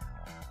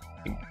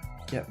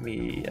 Get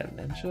me a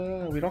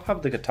ninja. We don't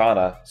have the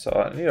katana, so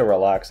I need to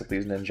relax with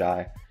these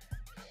ninja.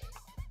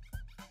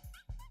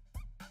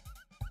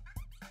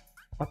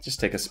 I'll just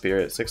take a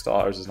spirit.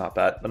 $6 is not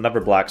bad. Another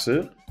black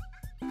suit.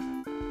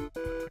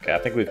 Okay, I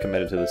think we've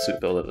committed to the suit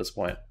build at this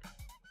point.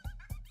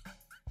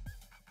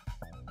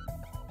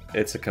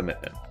 It's a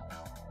commitment.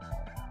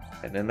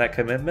 And in that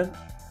commitment,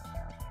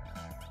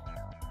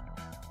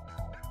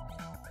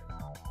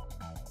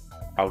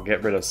 I'll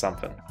get rid of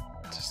something.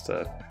 Just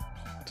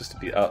to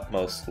be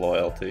utmost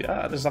loyalty.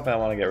 There's something I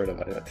want to get rid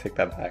of. I take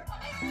that back.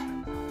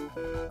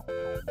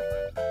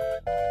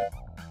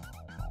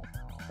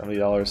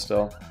 $70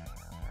 still.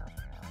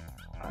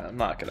 I'm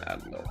not gonna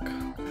add milk.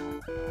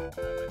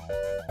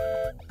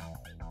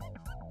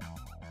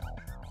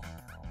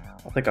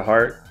 I'll take a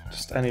heart.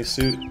 Just any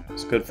suit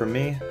is good for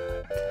me.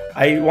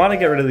 I want to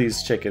get rid of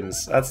these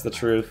chickens. That's the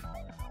truth.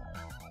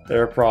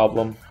 They're a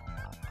problem.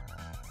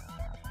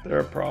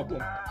 They're a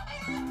problem.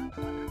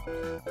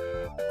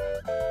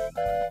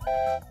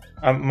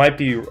 Am I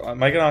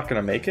not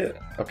gonna make it?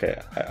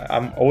 Okay,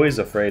 I'm always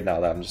afraid now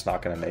that I'm just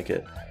not gonna make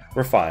it.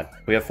 We're fine.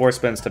 We have 4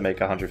 spins to make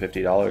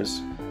 $150,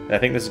 and I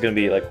think this is gonna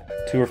be like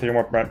 2 or 3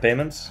 more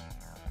payments.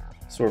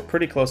 So we're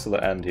pretty close to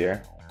the end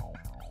here.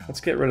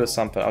 Let's get rid of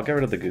something. I'll get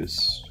rid of the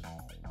goose.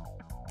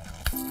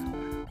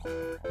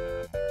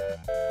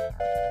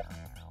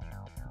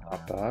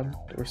 Not bad.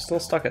 We're still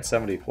stuck at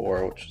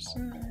 74, which is...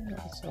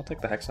 I'll take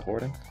the Hexa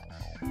hoarding.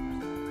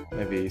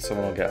 Maybe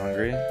someone will get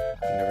hungry.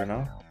 You never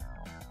know.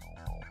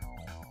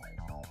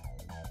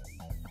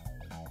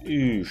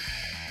 Eesh.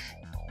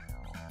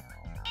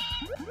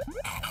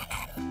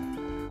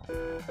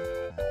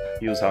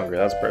 He was hungry.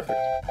 That's perfect.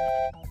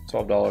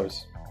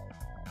 $12.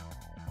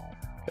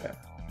 Okay.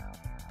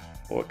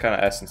 Well, what kind of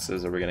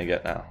essences are we gonna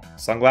get now?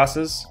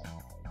 Sunglasses?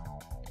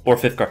 Or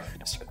 5th card?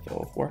 Just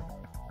 4.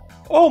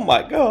 Oh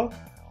my god!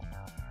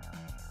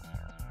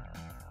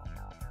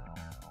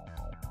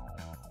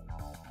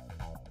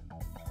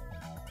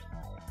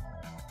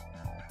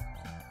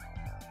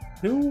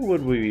 Who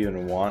would we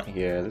even want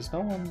here? There's no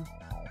one...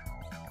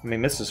 I mean,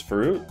 Mrs.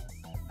 Fruit?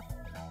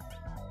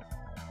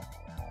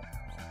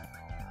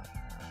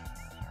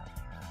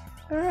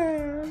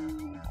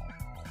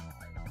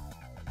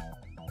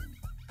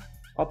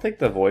 I'll take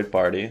the Void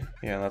Party.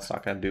 Yeah, that's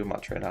not gonna do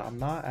much right now. I'm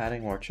not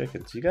adding more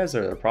chickens. You guys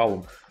are the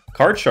problem.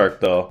 Card Shark,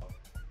 though.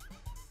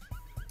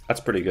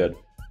 That's pretty good.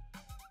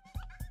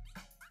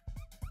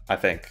 I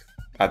think.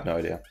 I have no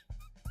idea.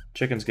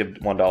 Chickens give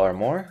 $1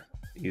 more.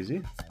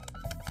 Easy.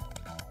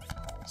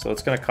 So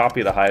it's gonna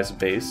copy the highest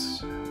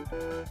base.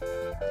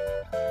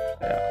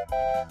 Yeah,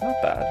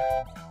 not bad.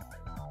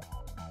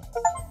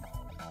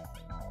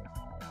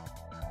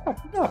 Oh,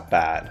 not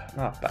bad,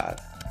 not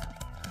bad.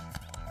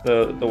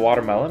 The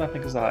watermelon, I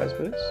think, is the highest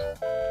base.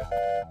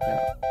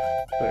 Yeah,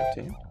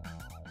 13.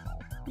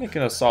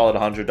 Making a solid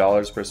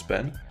 $100 per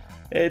spin.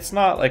 It's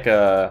not like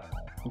a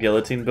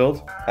guillotine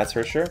build, that's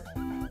for sure.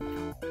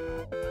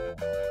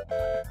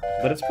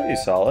 But it's pretty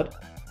solid.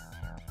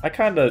 I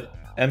kind of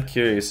am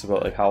curious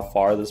about like how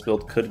far this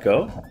build could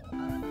go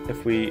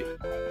if we...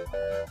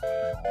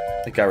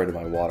 I got rid of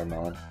my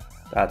watermelon.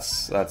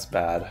 That's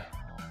bad.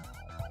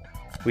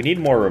 We need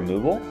more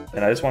removal,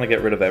 and I just want to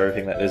get rid of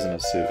everything that isn't a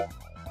suit.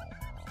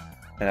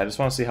 And I just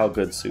want to see how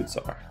good suits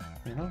are,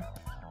 you know?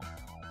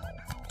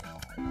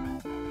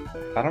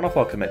 I don't know if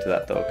I'll commit to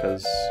that though,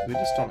 because we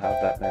just don't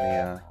have that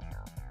many,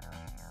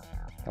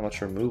 that much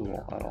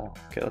removal at all.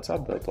 Okay, let's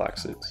add the black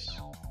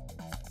suits.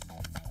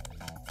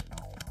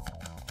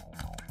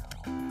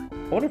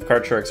 I wonder if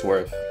Card Shark's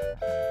worth.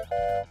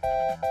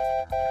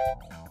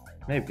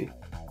 Maybe.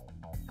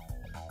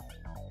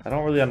 I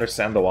don't really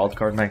understand the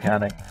wildcard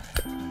mechanic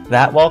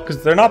that well,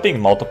 because they're not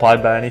being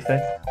multiplied by anything,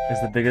 is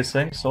the biggest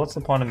thing. So what's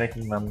the point of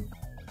making them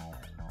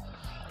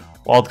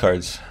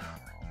wildcards?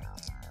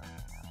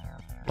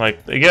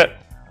 Like, they get...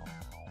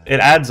 It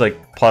adds,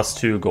 like,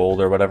 +2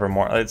 gold or whatever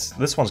more.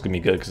 This one's gonna be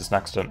good because it's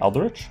next to an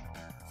Eldritch.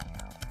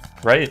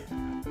 Right?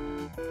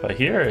 But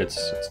here,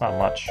 it's not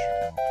much.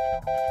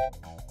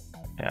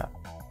 Yeah.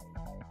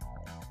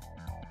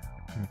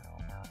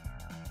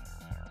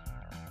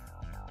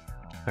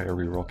 Like a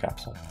reroll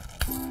capsule.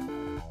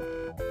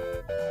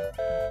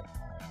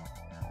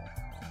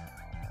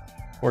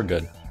 We're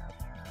good.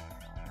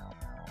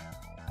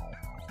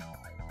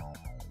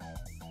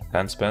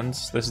 10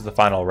 spins. This is the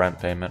final rent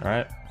payment,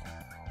 right?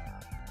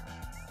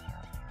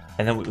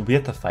 And then we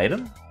have to fight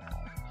him?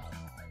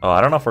 Oh,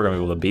 I don't know if we're gonna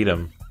be able to beat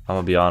him. I'm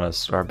gonna be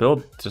honest. Our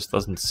build just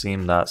doesn't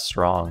seem that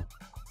strong.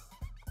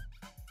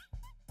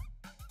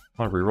 I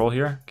want to reroll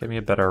here. Give me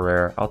a better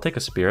rare. I'll take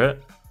a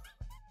spirit.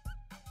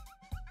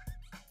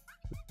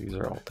 These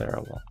are all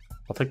terrible.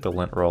 I'll take the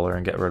lint roller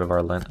and get rid of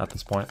our lint at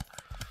this point.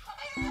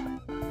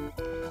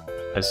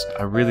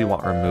 I really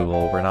want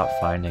removal. We're not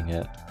finding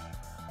it.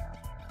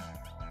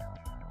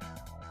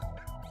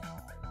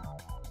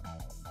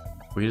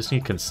 We just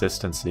need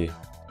consistency.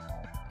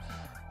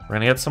 We're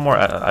gonna get some more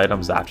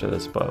items after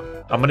this, but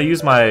I'm gonna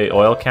use my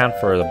oil can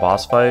for the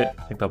boss fight.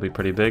 I think that'll be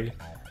pretty big.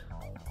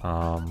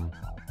 The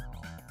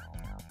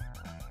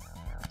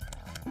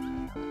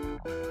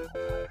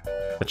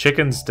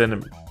chickens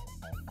didn't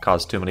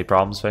cause too many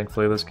problems,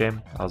 thankfully, this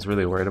game. I was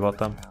really worried about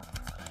them.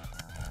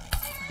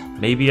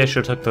 Maybe I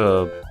should have took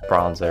the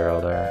bronze arrow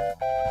there.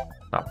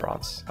 Not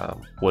bronze,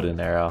 wooden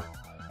arrow.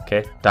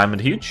 Okay,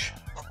 diamond huge.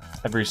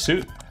 Every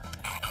suit.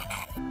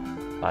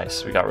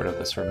 Nice, we got rid of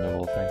this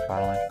removal thing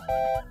finally.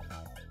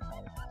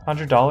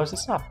 $100,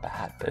 that's not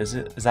bad, but is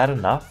that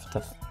enough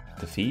to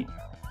defeat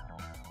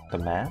the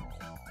man?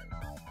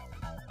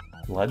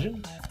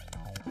 Legend?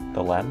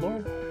 The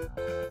landlord?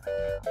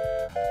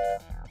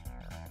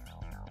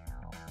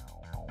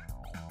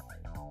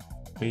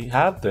 We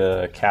have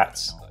the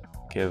cats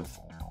give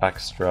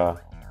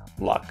extra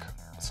luck,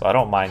 so I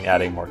don't mind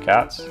adding more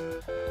cats.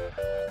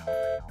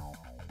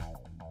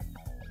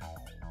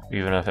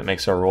 Even if it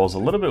makes our rolls a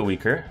little bit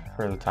weaker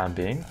for the time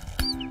being.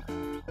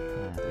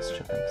 These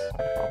chickens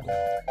are a problem.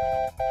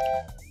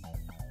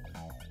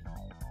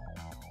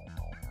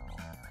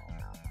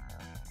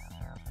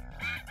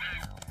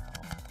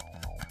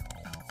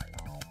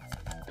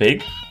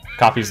 Big?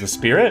 Copies the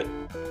spirit?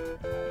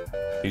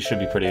 These should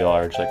be pretty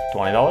large, like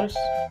 $20?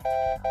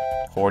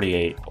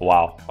 48.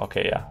 Wow.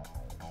 Okay, yeah.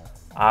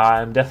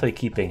 I'm definitely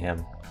keeping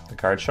him. The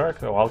card shark,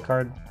 the wild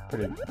card,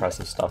 pretty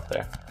impressive stuff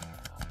there.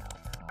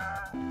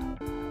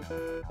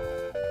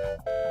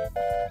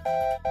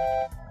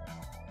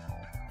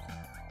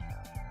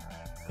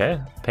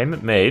 Okay,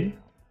 payment made.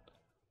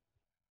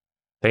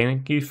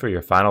 Thank you for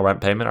your final rent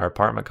payment. Our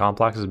apartment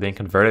complex is being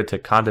converted to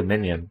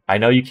condominium. I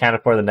know you can't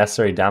afford the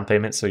necessary down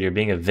payment, so you're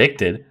being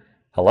evicted.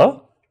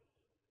 Hello?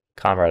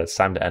 Comrade, it's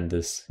time to end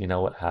this. You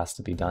know what has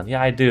to be done.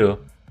 Yeah, I do.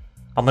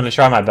 I'm gonna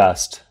try my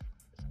best.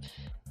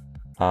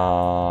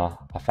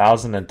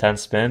 1,010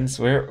 spins.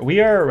 We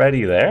are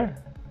already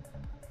there.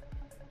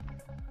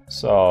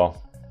 So,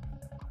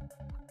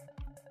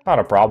 not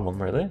a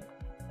problem, really.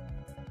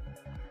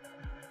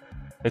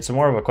 It's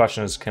more of a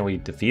question is, can we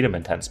defeat him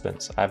in 10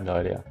 spins? I have no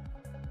idea.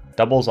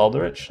 Doubles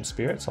Eldritch and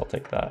Spirits, I'll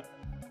take that.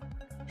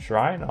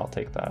 Shrine, I'll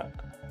take that.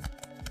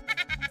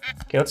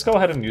 Okay, let's go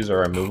ahead and use our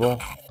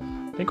removal.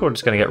 I think we're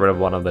just gonna get rid of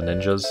one of the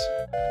ninjas.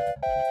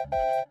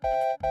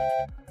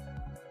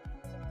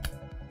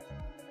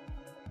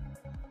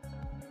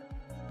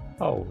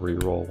 I'll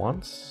reroll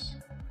once.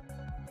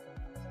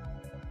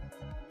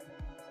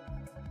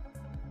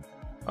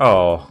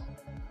 Oh.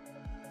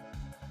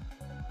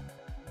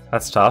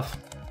 That's tough.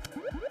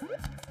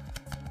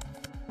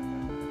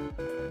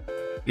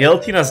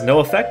 Guillotine has no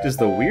effect is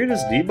the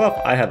weirdest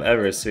debuff I have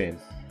ever seen.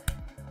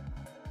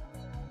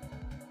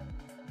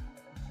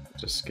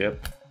 Just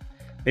skip.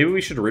 Maybe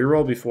we should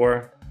reroll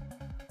before.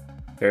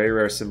 Very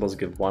rare symbols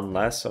give one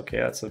less. Okay,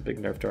 that's a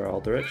big nerf to our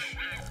Eldritch.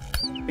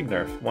 Big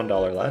nerf.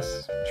 $1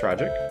 less.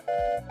 Tragic.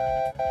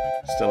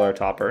 Still our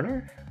top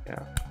earner?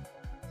 Yeah.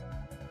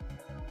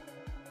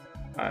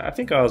 I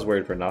think I was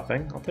worried for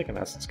nothing. I'll take an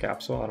Essence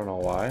Capsule. I don't know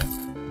why. I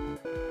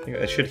think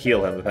it should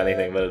heal him if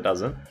anything, but it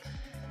doesn't.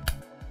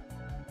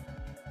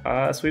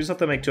 So we just have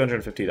to make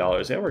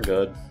 $250. Yeah, we're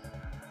good.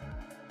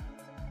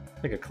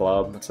 Like a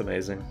club. That's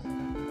amazing.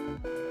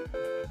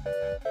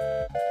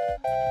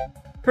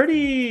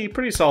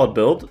 Pretty solid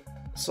build.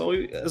 So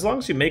as long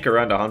as you make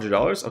around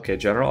 $100, okay,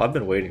 General, I've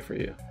been waiting for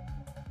you.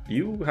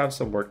 You have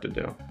some work to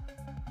do.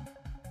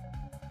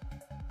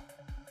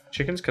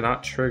 Chickens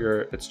cannot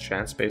trigger its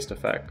chance-based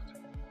effect.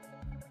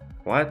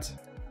 What?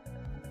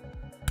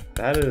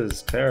 That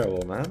is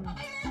terrible, man.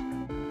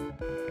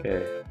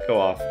 Okay, go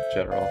off,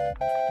 General.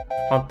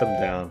 Hunt them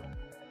down.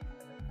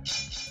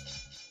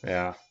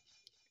 Yeah.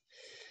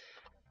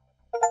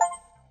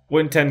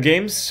 Win 10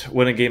 games,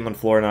 win a game on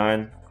floor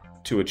 9,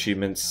 2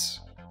 achievements,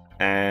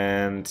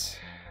 and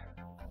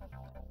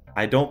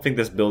I don't think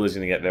this build is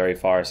going to get very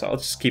far, so I'll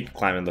just keep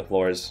climbing the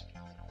floors.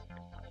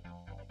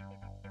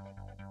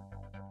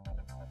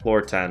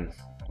 Floor 10.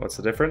 What's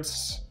the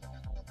difference?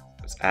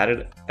 It's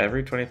added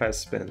every 25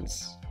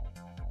 spins.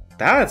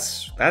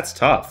 That's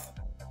tough.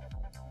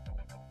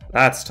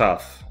 That's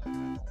tough.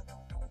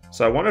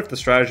 So I wonder if the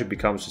strategy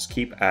becomes just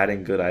keep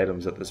adding good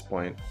items at this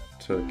point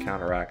to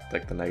counteract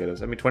like the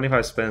negatives. I mean,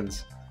 25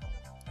 spins,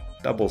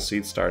 double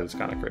seed start is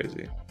kind of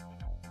crazy.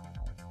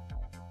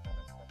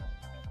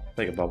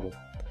 Take a bubble.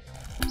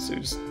 So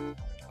just,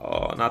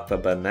 oh, not the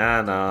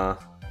banana.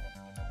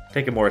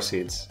 Taking more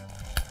seeds.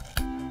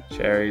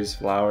 Cherries,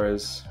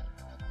 flowers.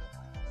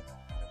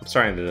 I'm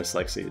starting to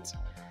dislike seeds.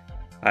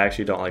 I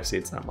actually don't like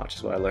seeds that much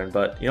is what I learned.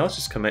 But, you know, let's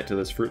just commit to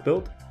this fruit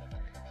build.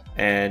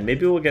 And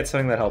maybe we'll get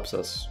something that helps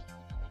us.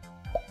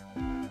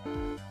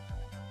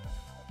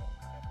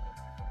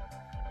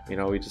 You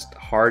know, we just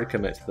hard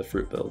commit to the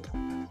fruit build.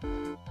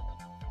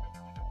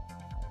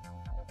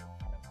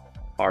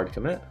 Hard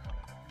commit.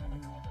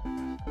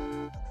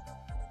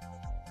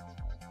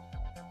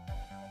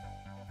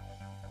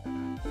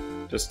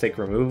 Just take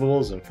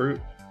removables and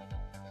fruit.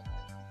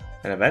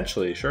 And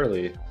eventually,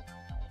 surely,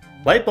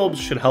 light bulbs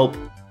should help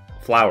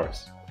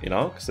flowers, you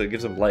know, because it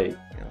gives them light,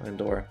 you know,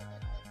 indoor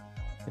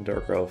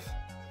growth.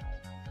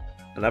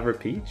 Another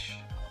peach?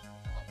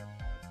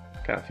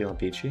 Kind of feeling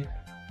peachy.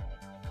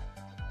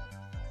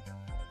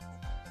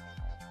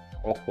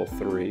 Multiple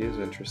 3 is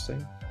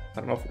interesting. I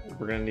don't know if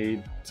we're gonna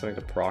need something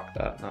to proc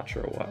that, not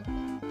sure what.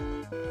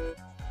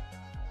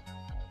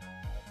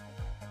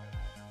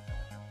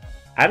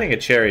 Adding a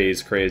cherry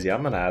is crazy.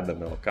 I'm gonna add the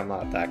milk. I'm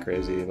not that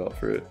crazy about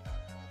fruit.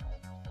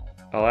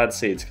 I'll add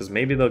seeds, because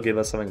maybe they'll give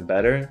us something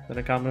better than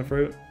a common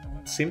fruit.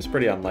 Seems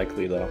pretty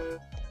unlikely, though.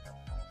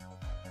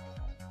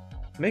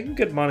 Making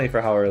good money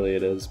for how early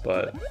it is,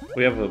 but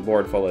we have a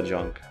board full of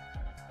junk.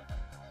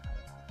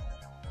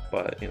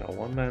 But, you know,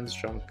 one man's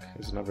junk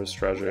is another's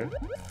treasure.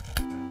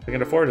 We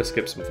can afford to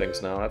skip some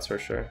things now, that's for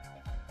sure.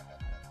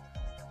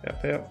 Yeah,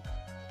 pay up.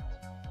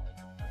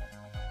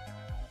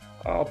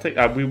 I'll take...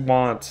 we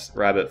want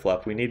rabbit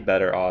fluff. We need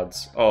better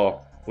odds.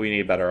 Oh, we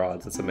need better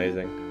odds. That's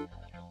amazing.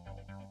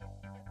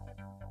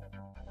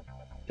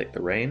 Take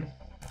the rain.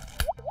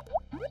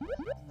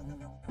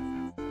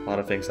 A lot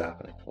of things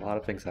happening. A lot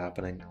of things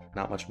happening.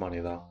 Not much money,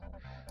 though.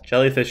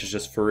 Jellyfish is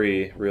just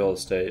free real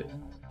estate.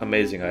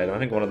 Amazing item. I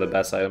think one of the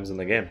best items in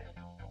the game.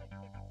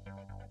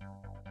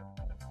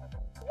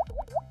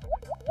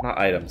 Not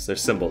items. They're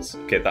symbols.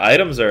 Okay, the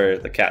items are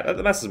the cat. That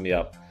messes me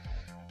up.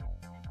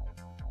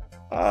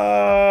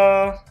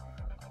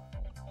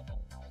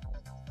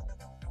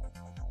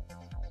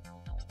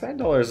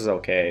 $10 is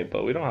okay,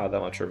 but we don't have that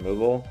much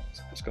removal,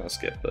 so I'm just gonna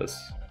skip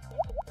this.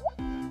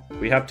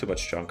 We have too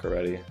much junk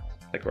already.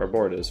 Like, our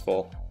board is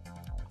full.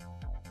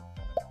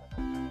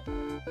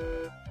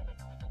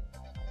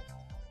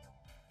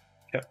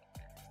 Yep.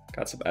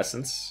 Got some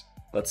essence.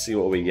 Let's see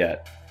what we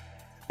get.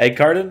 Egg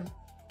carton?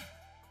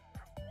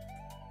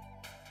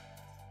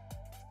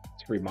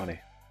 It's free money.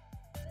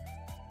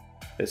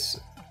 This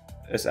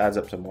adds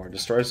up to more.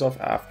 Destroy yourself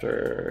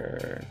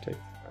after...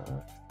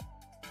 I'll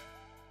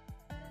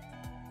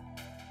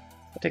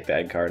take the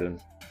egg carton.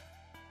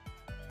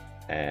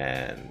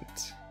 And...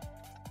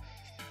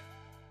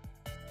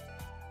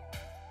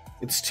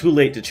 it's too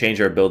late to change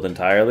our build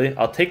entirely.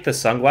 I'll take the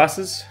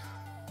sunglasses.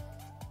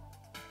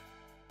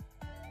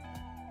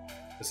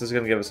 This is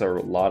going to give us a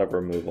lot of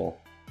removal.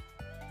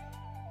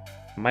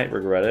 Might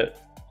regret it.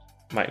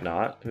 Might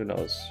not. Who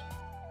knows?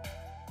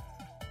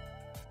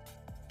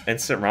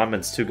 Instant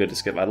ramen's too good to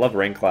skip. I love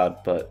Rain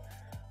Cloud, but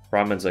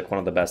ramen's like one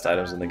of the best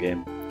items in the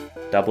game.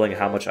 Doubling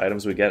how much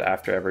items we get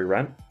after every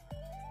rent.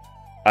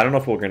 I don't know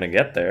if we're going to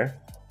get there,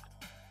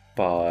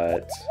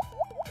 but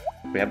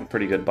we have a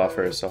pretty good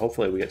buffer, so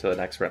hopefully we get to the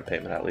next rent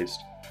payment at least.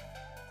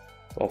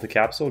 Wealthy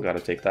capsule, gotta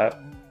take that.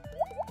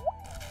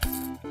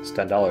 It's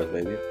 $10,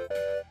 baby.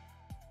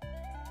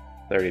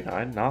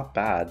 39, not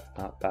bad,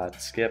 not bad.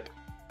 Skip.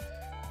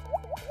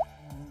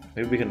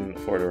 Maybe we can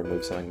afford to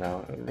remove something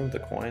now. Remove the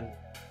coin.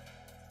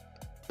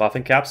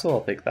 Buffing capsule,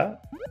 I'll take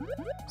that.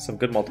 Some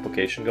good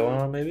multiplication going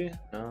on, maybe?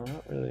 No,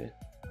 not really.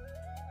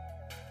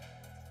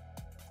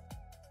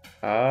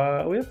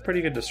 We have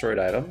pretty good destroyed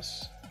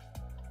items.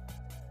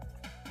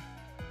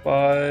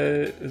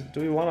 But do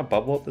we want a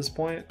bubble at this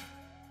point?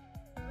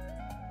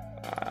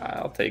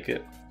 I'll take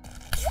it.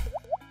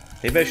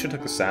 Maybe I should have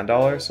took the sand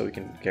dollar so we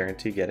can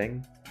guarantee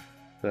getting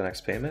the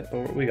next payment.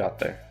 But what we got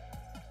there?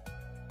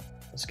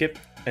 Let's skip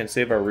and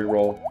save our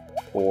reroll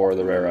for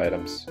the rare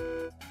items.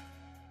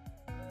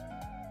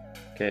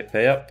 Okay,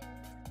 pay up.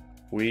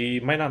 We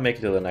might not make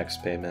it to the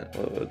next payment.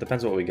 It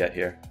depends on what we get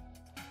here.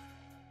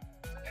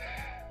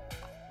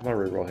 I'm gonna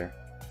reroll here.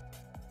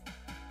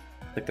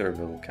 Take the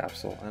removal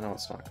capsule. I know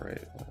it's not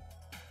great, but...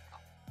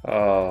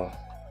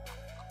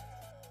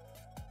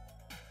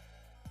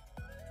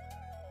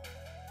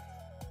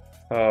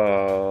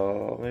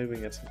 oh, maybe we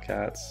can get some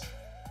cats.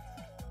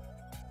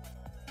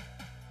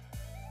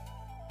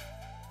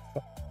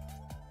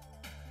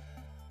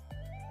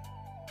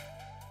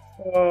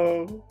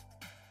 Oh.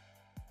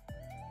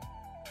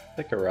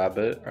 Take a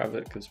rabbit.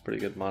 Rabbit gives pretty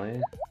good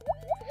money.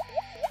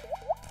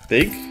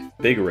 Big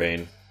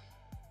rain.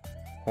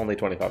 Only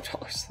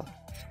 $25 though.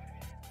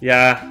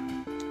 Yeah,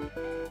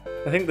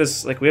 I think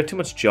this, like, we have too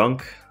much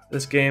junk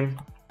this game.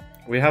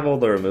 We have all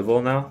the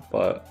removal now,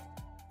 but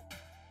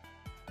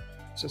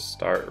let's just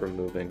start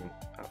removing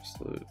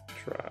absolute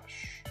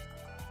trash.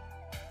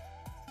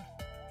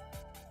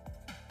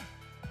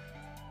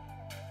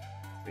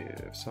 We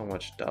have so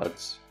much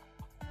duds.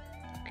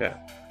 Okay,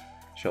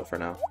 chill for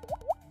now.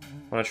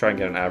 I'm gonna try and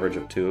get an average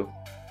of 2.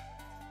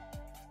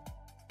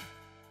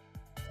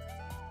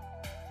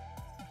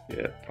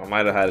 Yeah, I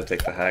might have had to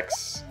take the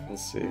hex. We'll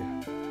see.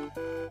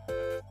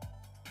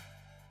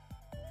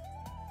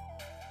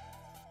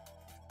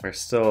 We're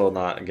still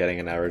not getting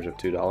an average of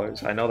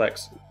 $2. I know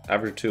that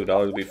average of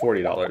 $2 would be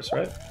 $40,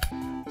 right?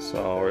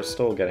 So we're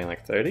still getting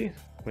like 30.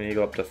 We need to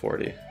go up to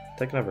 40.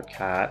 Take another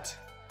cat.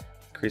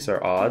 Increase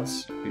our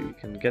odds. We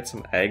can get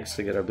some eggs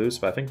to get our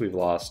boost, but I think we've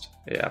lost.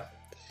 Yeah.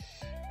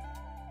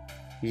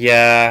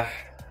 Yeah.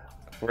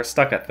 We're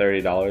stuck at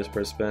 $30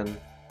 per spin.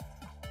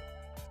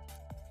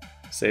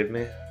 Save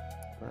me.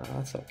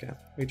 That's okay.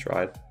 We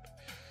tried.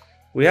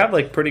 We have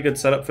like pretty good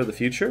setup for the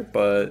future,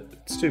 but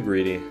it's too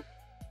greedy.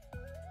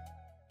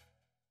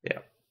 Yeah,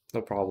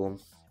 no problem.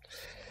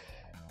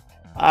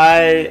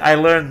 I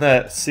learned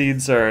that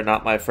seeds are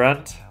not my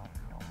friend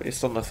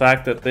based on the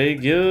fact that they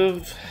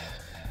give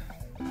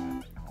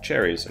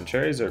cherries, and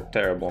cherries are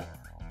terrible.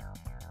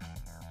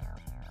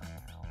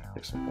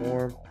 Take some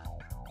more.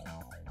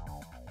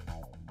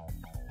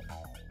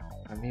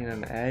 I mean,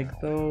 an egg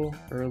though,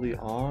 early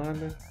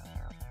on.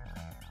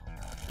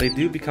 They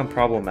do become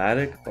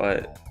problematic,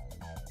 but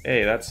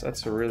hey, that's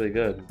really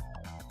good.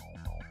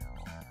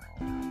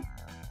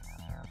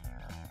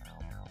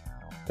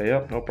 But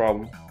yep, no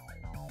problem.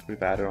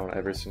 We've added on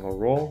every single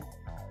roll.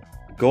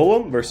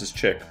 Golem versus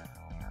Chick.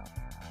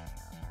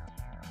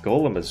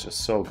 Golem is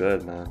just so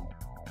good, man.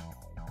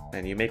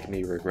 And you make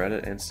me regret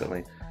it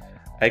instantly.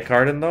 Egg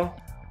Carden though.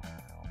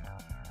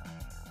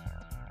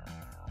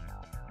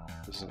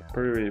 This is a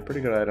pretty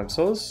good item.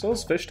 So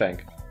is Fish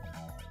Tank.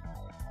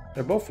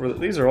 They're both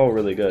these are all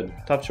really good.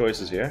 Tough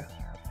choices here.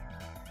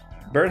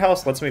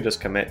 Birdhouse lets me just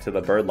commit to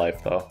the bird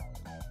life though.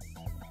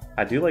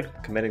 I do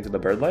like committing to the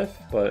bird life,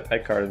 but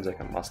Egg Carden's like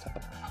a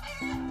must-have.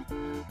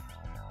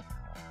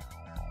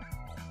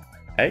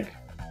 Egg?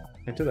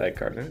 Into the Egg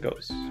Carden it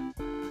goes.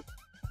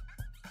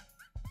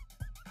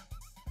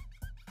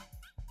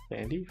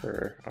 Candy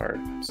for our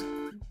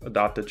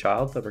adopted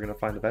child that we're gonna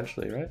find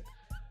eventually, right?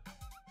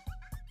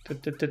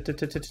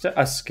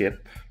 A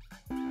skip.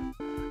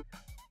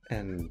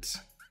 And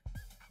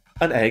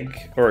an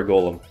egg or a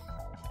golem.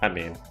 I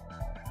mean,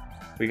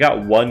 we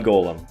got one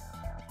golem,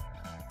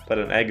 but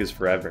an egg is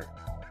forever.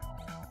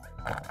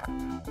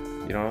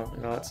 You know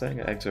that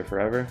saying? Eggs are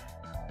forever.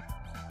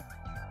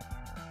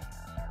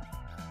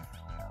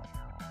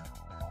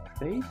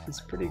 Faith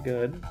is pretty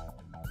good.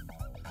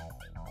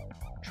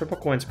 Triple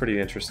coin's pretty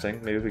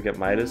interesting. Maybe we get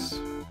Midas.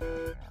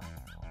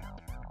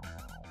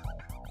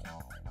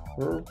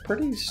 We're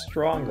pretty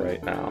strong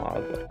right now, I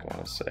would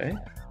want to say.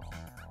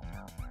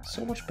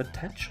 So much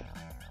potential.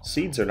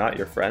 Seeds are not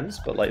your friends,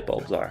 but light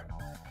bulbs are.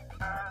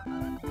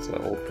 It's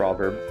an old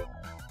proverb.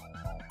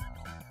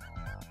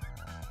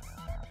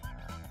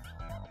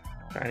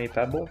 Shiny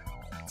Pebble?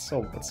 It's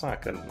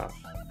not good enough.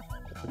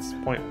 It's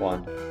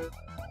 0.1.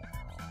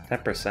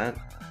 10%?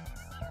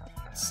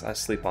 I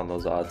sleep on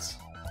those odds.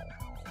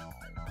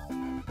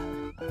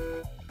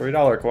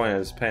 $3 coin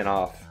is paying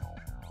off.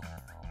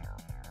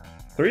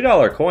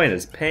 $3 coin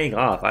is paying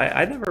off.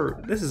 I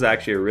never... This is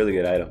actually a really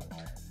good item.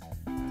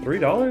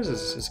 $3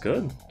 is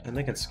good, and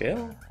they can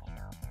scale.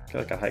 Get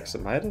like a Hikes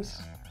of Midas.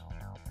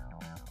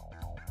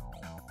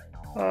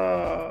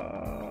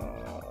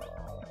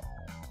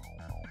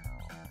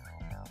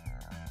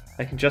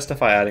 I can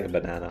justify adding a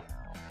banana.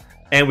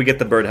 And we get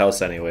the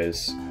birdhouse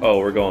anyways. Oh,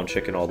 we're going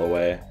chicken all the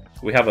way.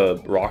 We have a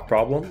rock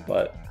problem,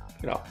 but,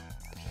 you know.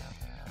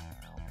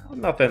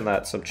 Nothing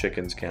that some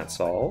chickens can't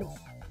solve.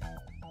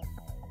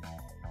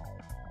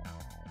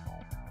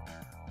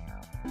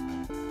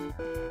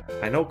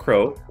 I know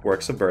Crow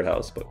works a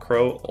birdhouse, but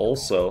Crow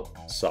also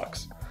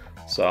sucks.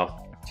 So,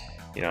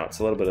 you know, it's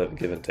a little bit of a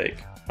give and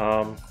take.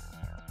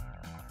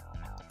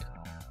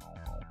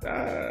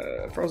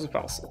 Frozen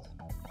Fossil.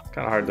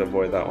 Kind of hard to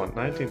avoid that one.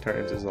 19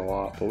 turns is a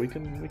lot, but we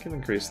can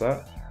increase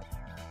that.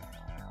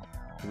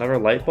 Another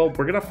light bulb.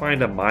 We're gonna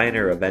find a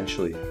miner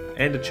eventually,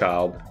 and a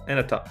child, and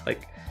a top.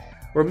 Like,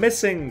 we're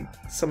missing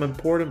some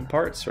important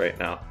parts right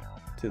now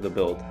to the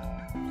build.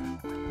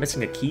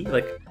 Missing a key.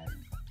 Like,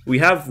 we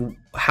have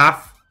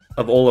half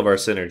of all of our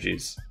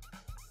synergies,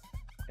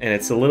 and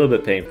it's a little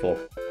bit painful,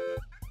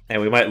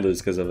 and we might lose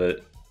because of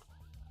it.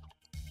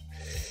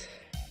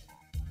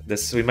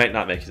 We might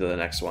not make it to the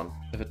next one.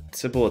 If a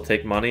symbol will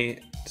take money,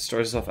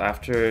 destroys itself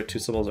after 2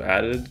 symbols are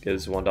added,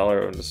 gives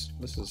 $1, and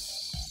this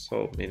is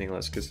so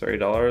meaningless. Gives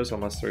 $30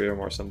 unless 3 or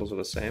more symbols are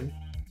the same.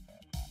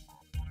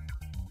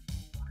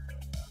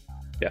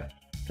 Yeah,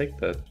 take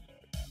the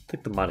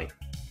money.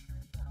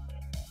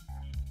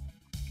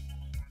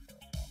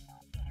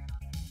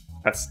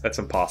 That's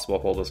impossible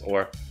to hold this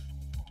ore.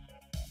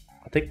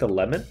 I'll take the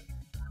lemon.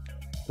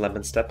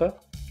 Lemon Steppa.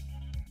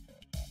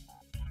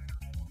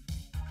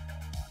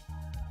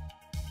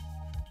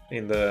 I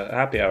mean, the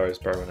happy hour is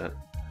permanent.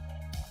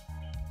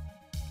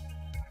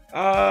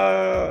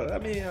 I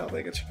mean, I'll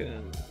make a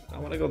chicken. I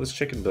want to go this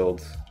chicken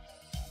build.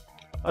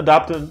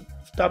 Adopting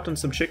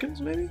some chickens,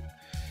 maybe?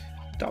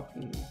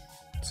 Adopting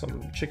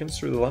some chickens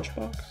through the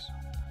lunchbox.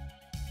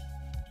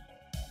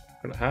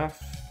 1.5.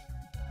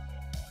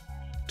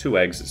 2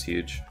 eggs is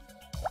huge.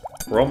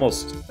 We're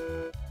almost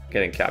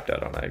getting capped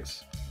out on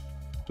eggs.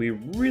 We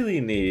really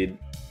need...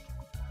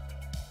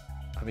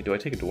 I mean, do I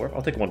take a dwarf?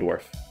 I'll take 1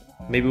 dwarf.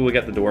 Maybe we'll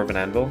get the dwarven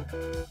anvil.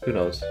 Who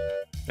knows?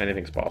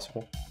 Anything's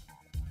possible.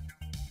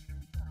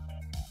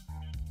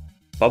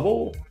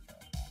 Bubble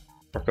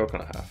or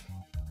coconut half?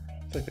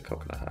 I'll take the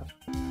coconut half.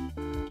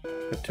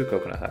 I have 2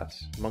 coconut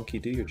halves. Monkey,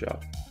 do your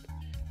job.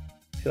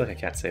 I feel like I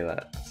can't say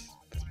that.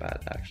 That's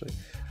bad, actually.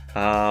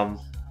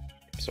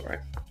 Sorry.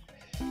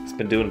 It's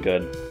been doing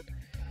good.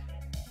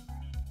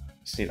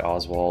 Just need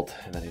Oswald,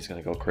 and then he's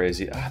gonna go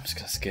crazy. I'm just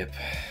gonna skip.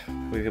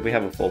 We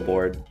have a full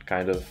board,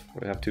 kind of.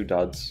 We have 2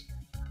 duds.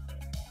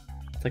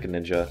 I'll take a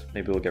ninja.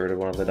 Maybe we'll get rid of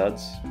one of the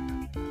duds.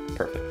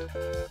 Perfect.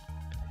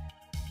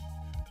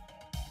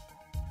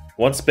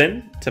 1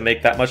 spin to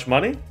make that much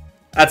money?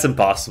 That's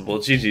impossible.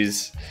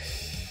 GG's.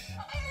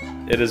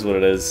 It is what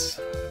it is.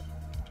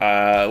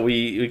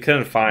 We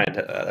couldn't find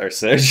our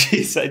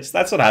synergies.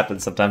 That's what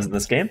happens sometimes in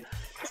this game,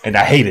 and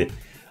I hate it.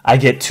 I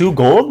get 2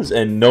 golds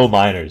and no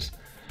miners.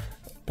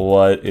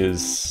 What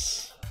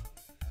is...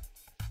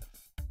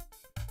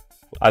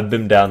 I've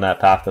been down that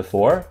path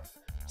before.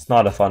 It's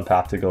not a fun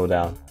path to go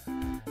down.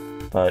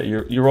 But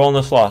you're rolling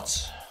the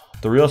slots.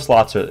 The real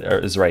slots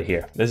is right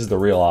here. This is the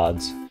real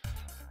odds.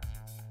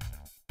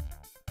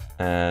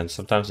 And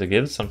sometimes it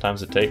gives,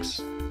 sometimes it takes.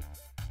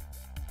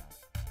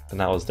 And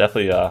that was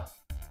definitely a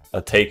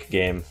take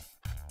game.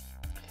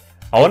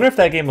 I wonder if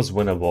that game was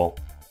winnable.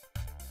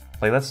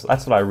 Like that's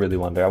what I really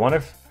wonder. I wonder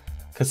if,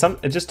 because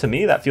it just, to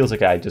me, that feels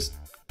like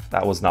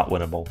that was not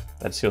winnable.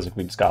 That just feels like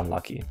we just got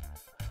unlucky.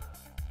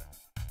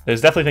 There's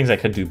definitely things I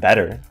could do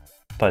better,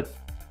 but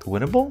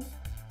winnable?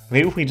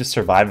 Maybe if we just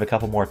survived a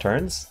couple more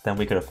turns, then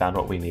we could have found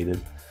what we needed.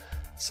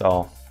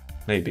 So,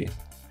 maybe.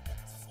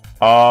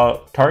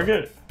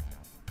 Target?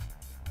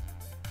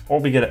 Or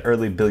we get an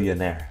early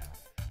billionaire.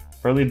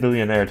 Early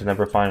billionaire to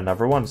never find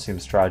another one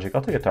seems tragic.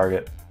 I'll take a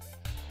target.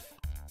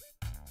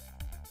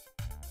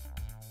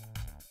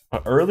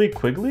 An early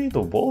Quigley,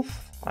 the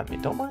wolf? I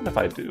mean, don't mind if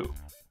I do.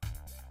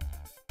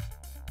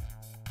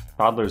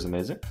 Toddler's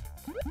amazing.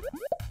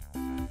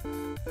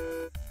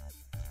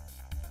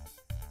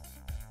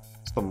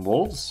 Some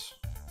wolves.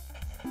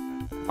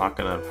 Not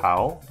gonna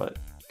howl, but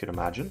you can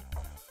imagine.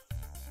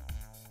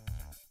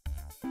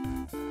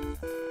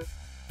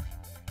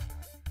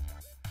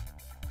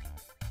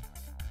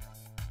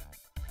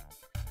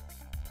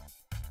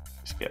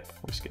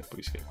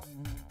 We skip.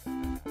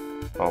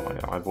 Oh my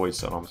god, my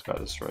voice almost got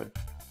destroyed.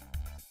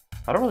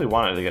 I don't really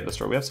want it to get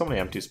destroyed. We have so many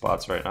empty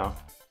spots right now.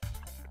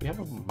 Do we have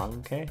a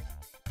monkey?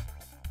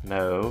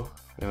 No.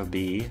 We have a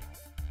bee.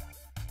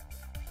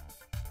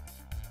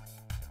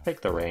 Take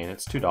the rain,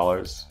 it's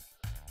 $2.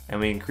 And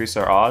we increase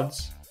our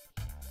odds.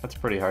 That's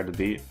pretty hard to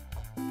beat.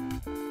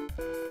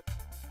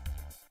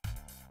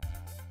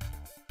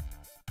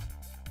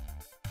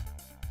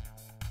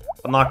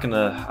 I'm not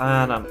gonna...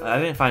 I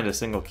didn't find a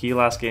single key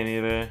last game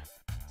either.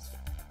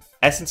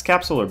 Essence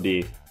capsule or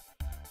B?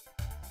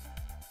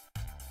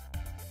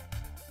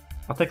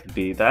 I'll take the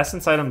B. The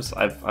essence items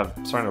I'm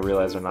starting to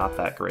realize are not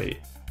that great.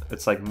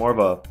 It's like more of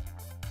a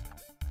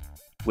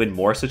win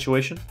more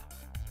situation.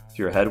 If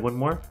you're ahead, win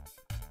more.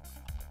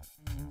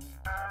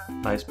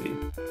 Nice B.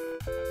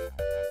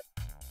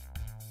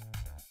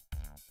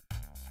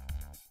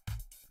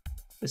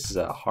 This is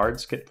a hard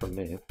skip for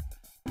me.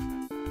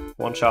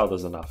 1 child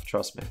is enough,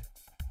 trust me.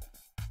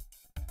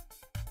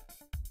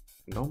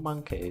 No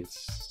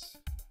monkeys.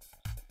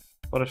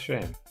 What a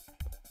shame.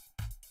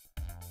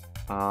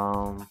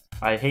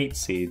 I hate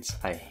seeds.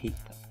 I hate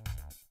them.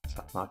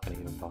 So I'm not gonna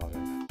even bother.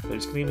 They're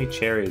just gonna give me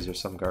cherries or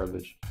some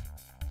garbage.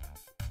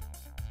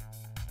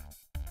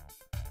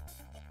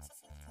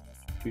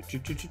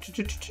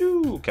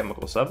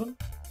 Chemical 7.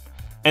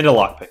 And a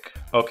lockpick.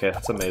 Okay,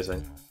 that's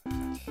amazing.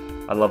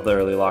 I love the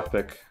early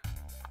lockpick.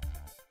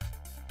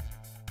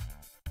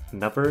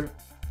 Never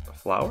a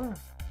flower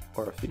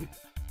or a thief?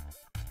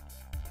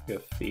 A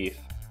thief.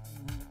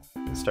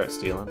 And start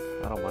stealing.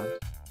 I don't mind.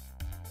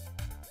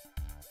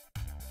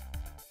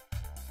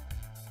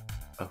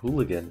 A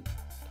hooligan.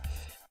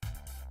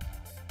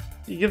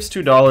 He gives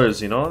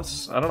 $2, you know?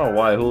 I don't know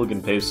why a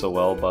hooligan pays so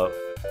well, but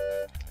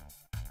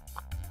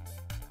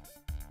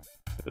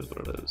it is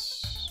what it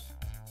is.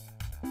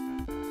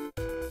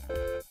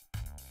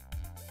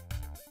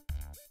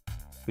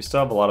 We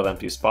still have a lot of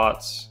empty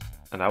spots,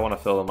 and I want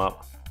to fill them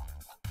up.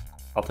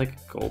 I'll take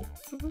gold.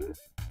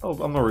 Oh,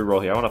 I'm gonna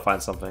reroll here. I want to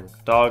find something.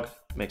 Dog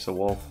makes a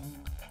wolf.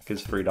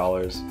 Gives $3.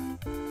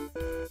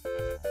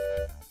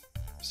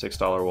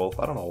 $6 wolf.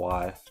 I don't know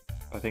why.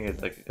 I think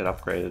it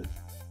upgraded.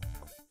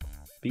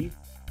 B?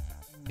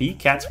 B?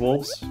 Cats,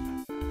 wolves?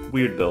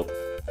 Weird build.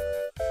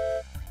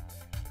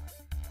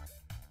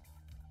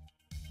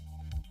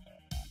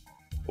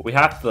 But we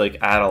have to like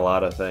add a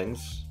lot of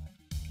things.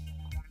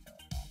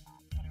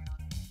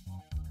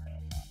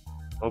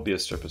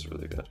 Mobius Strip is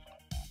really good.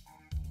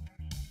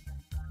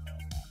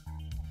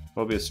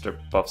 Mobius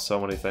Strip buffs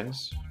so many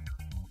things.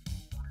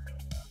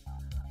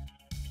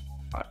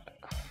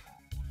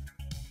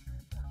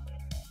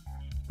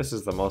 This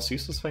is the most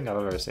useless thing I've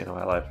ever seen in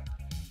my life.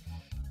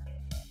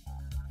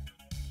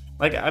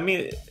 Like, I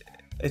mean,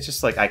 it's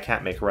just like I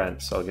can't make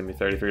rent, so give me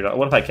 $33.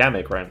 What if I can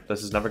make rent?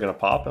 This is never gonna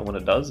pop, and when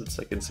it does, it's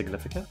like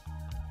insignificant.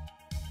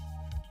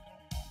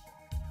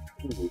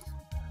 Ooh.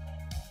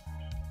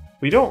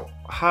 We don't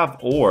have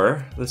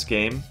ore this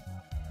game.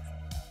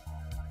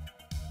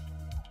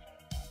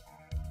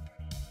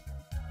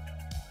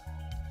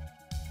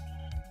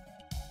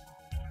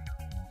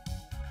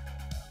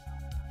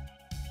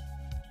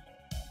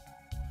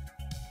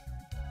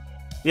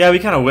 Yeah, we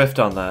kind of whiffed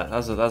on that.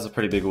 That was a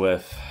pretty big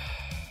whiff.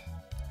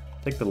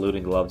 Take the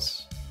looting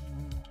gloves.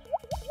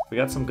 We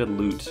got some good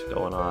loot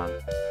going on.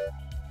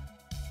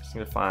 Just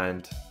need to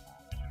find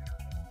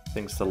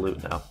things to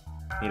loot now.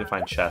 Need to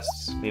find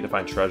chests. Need to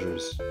find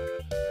treasures.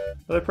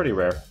 But they're pretty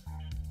rare.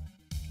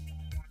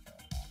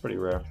 It's pretty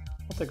rare.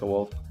 I'll take a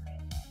wolf.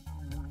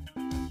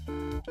 I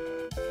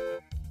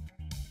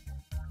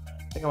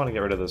think I want to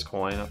get rid of this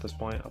coin at this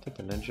point. I'll take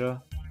the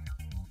ninja.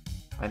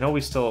 I know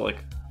we still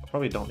like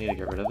probably don't need to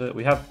get rid of it.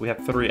 We have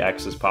 3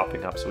 X's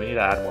popping up, so we need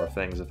to add more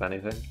things if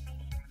anything.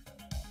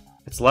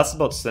 It's less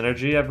about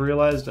synergy, I've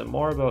realized, and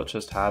more about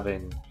just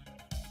having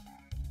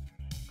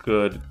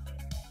good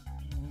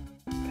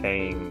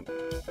paying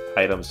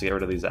items to get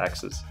rid of these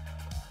X's.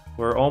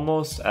 We're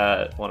almost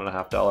at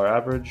 $1.50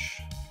 average.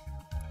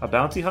 A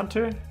bounty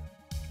hunter?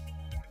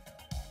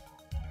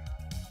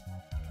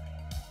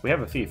 We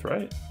have a thief,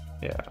 right?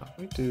 Yeah,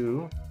 we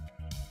do.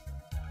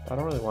 I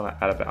don't really want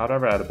to add a... I'll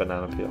never add a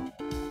banana peel.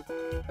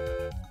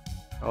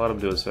 I'll let him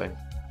do his thing.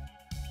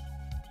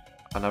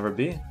 I'll never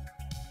be.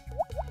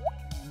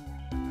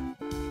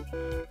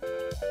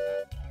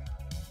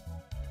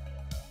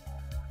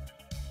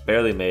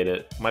 Barely made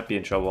it. Might be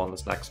in trouble on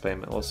this next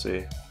payment. We'll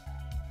see.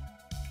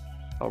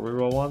 I'll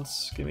reroll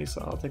once. Give me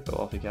some. I'll take the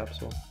wealthy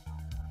capsule.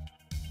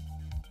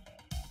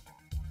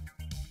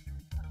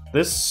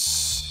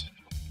 This...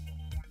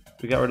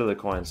 We got rid of the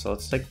coin, so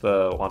let's take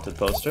the wanted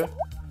poster.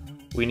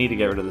 We need to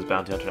get rid of this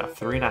bounty hunter now.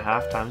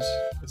 3.5 times.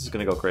 This is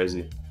gonna go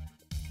crazy.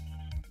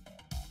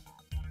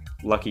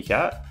 Lucky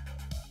cat.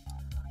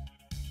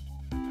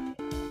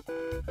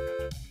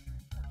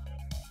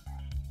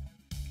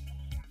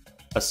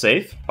 A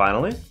safe,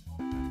 finally.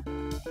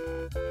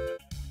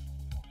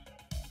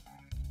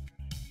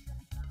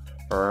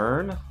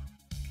 Burn.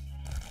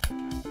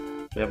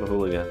 We have a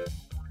hooligan.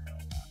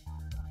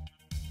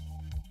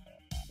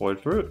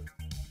 Void fruit.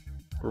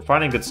 We're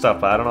finding good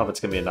stuff, but I don't know if it's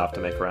gonna be enough to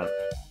make rent.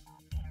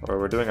 Or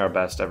we're doing our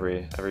best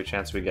every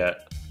chance we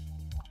get.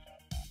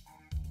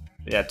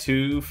 Yeah,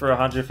 2 for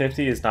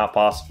 150 is not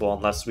possible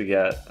unless we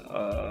get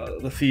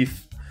the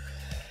thief.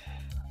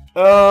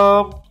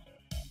 I'll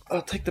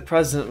take the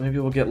present. Maybe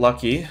we'll get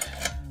lucky.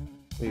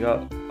 We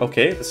got...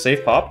 Okay, the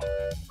safe popped.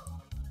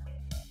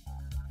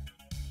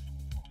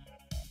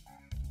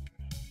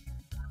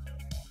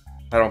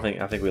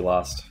 I think we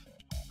lost.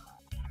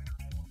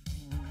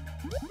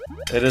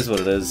 It is what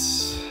it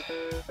is.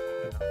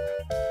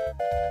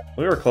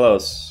 We were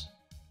close.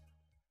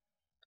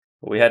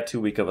 But we had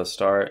too weak of a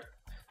start.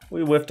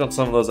 We whiffed on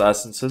some of those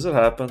essences. It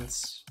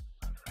happens.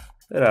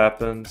 It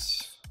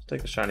happens.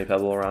 Take a shiny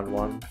pebble around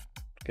 1.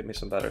 Give me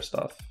some better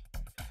stuff.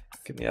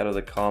 Get me out of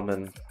the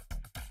common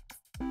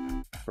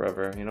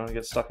forever. You know, I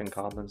get stuck in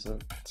commons.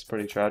 It's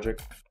pretty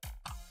tragic.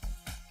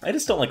 I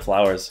just don't like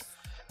flowers.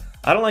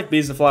 I don't like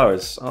bees and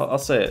flowers. I'll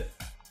say it.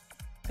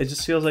 It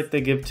just feels like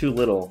they give too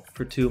little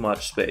for too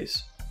much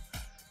space.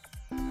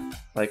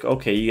 Like,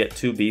 okay, you get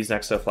 2 bees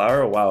next to a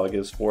flower. Wow, it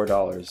gives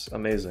 $4.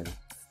 Amazing.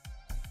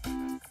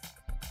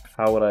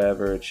 How would I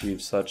ever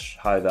achieve such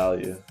high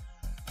value?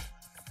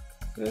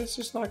 It's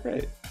just not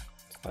great.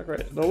 It's not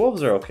great. The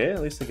wolves are okay.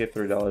 At least they get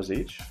 $3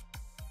 each.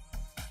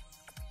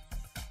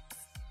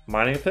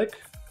 Mining a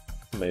pick?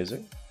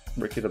 Amazing.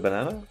 Ricky the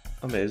banana?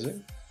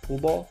 Amazing. Pool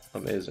ball?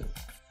 Amazing.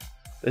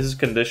 This is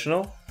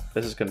conditional.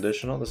 This is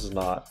conditional. This is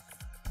not.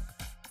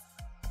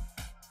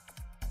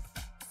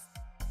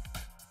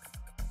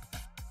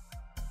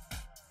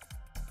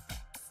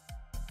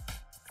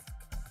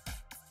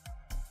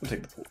 I'll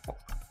take the pool ball.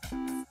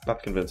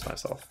 Not convinced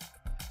myself.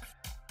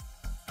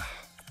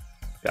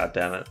 God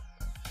damn it.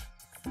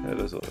 It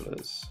is what it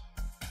is.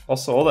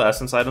 Also, all the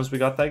essence items we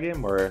got that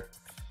game were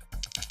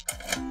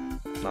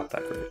not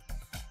that great.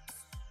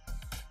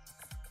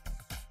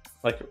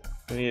 Like,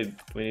 we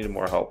needed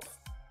more help.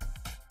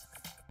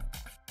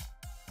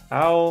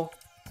 How?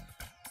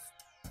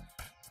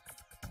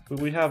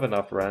 We have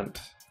enough rent.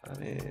 I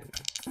mean,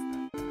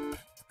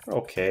 we're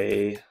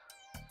okay.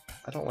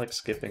 I don't like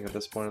skipping at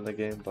this point in the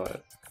game,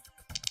 but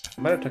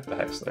I might have took the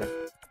hex there.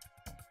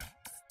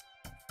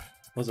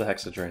 What was the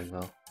hex drain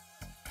though?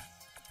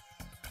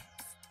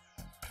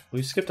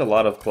 We skipped a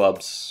lot of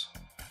clubs.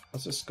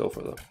 Let's just go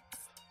for them.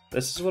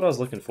 This is what I was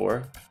looking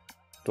for.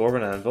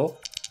 Dwarven Anvil.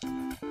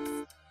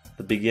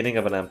 beginning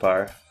of an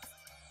empire.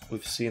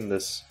 We've seen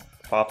this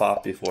pop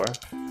up before.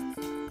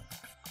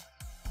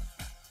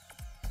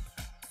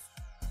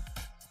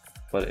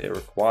 But it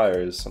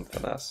requires some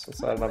finesse.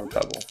 Let's add another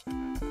pebble.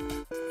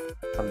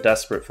 I'm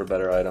desperate for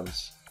better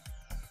items.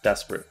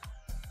 Desperate.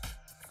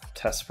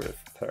 Desperate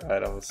for better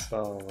items.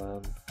 Oh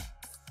man.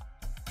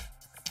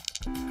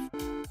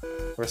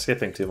 We're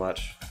skipping too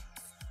much.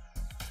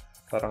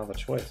 I don't have a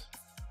choice.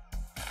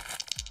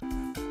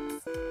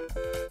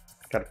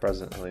 Got a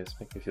present at least.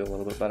 Make me feel a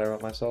little bit better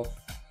about myself.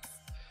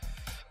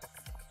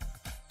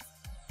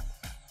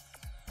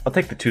 I'll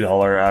take the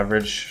 $2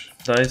 average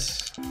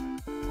dice.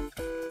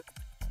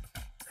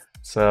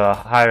 It's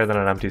higher than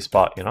an empty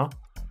spot, you know?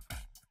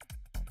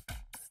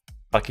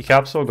 Lucky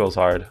capsule goes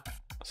hard.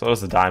 So does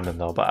the diamond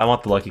though, but I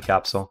want the lucky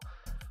capsule.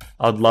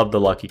 I'd love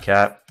the lucky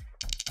cat.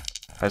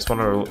 I just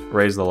want to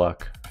raise the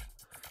luck.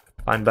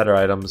 Find better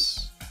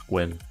items,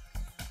 win.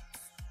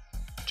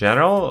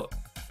 General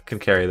can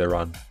carry the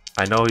run.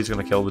 I know he's going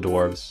to kill the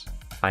dwarves.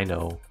 I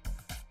know.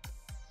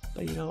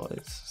 But you know,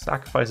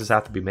 sacrifices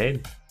have to be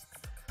made.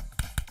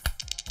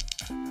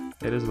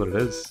 It is what it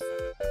is.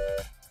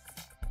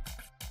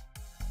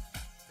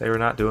 They were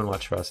not doing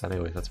much for us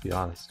anyway, let's be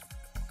honest.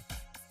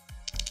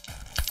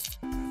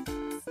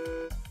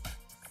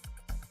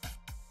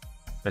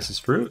 Misses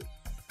fruit.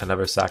 I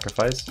never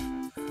sacrifice. I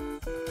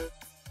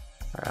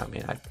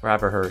mean, I'd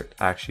rather her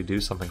actually do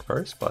something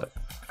first, but...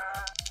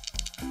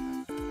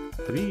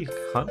 Did he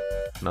hunt?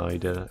 No, he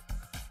didn't.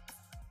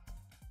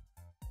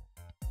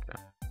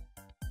 Okay.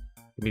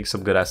 Give me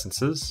some good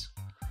essences.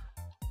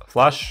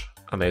 Flush.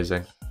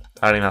 Amazing.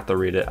 I don't even have to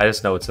read it. I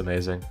just know it's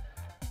amazing.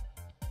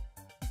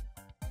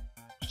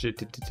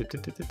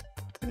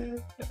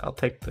 I'll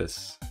take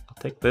this. I'll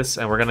take this,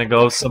 and we're gonna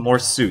go some more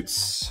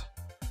suits.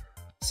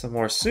 Some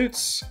more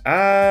suits.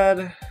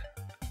 Add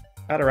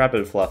a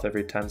rapid fluff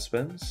every 10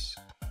 spins.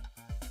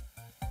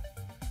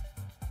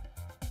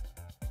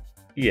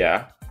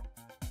 Yeah.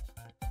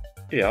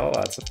 Yeah, I'll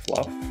add some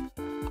fluff.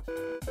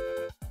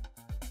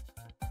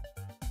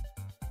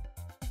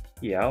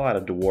 Yeah, I'll add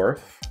a dwarf.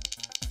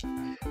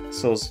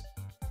 So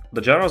the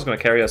general's going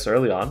to carry us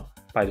early on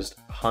by just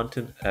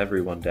hunting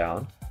everyone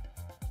down.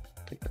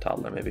 Take the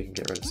toddler, maybe he can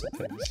get rid of some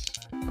things.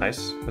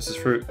 Nice. Mrs.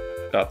 Fruit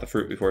got the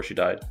fruit before she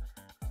died.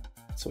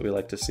 That's what we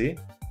like to see.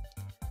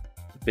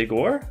 Big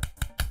ore?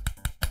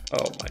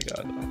 Oh my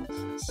god, oh,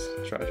 it's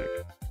tragic.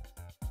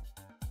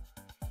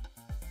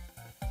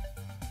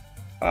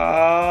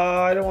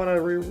 I don't want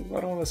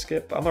to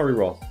skip. I'm gonna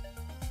reroll.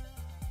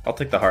 I'll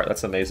take the heart.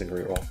 That's an amazing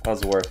reroll. That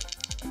was worth.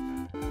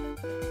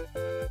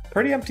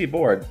 Pretty empty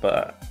board,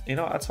 but you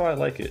know that's how I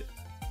like it.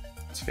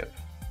 Skip.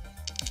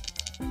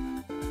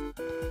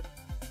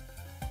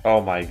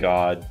 Oh my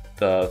god,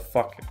 the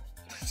fuck.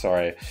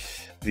 Sorry,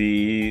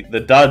 the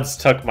duds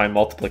took my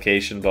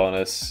multiplication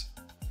bonus.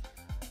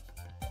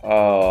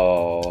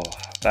 Oh,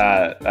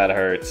 that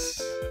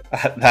hurts.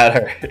 That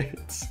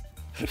hurts.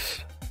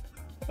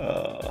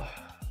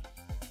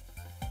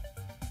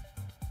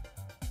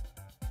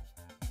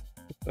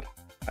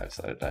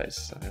 5-sided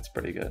dice. I mean, it's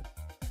pretty good.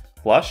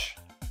 Flush?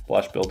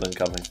 Flush build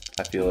incoming.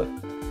 I feel it.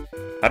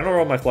 I don't know where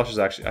all my flushes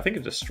actually... I think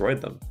it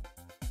destroyed them.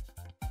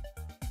 I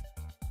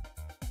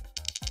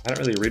didn't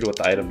really read what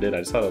the item did. I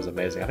just thought it was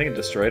amazing. I think it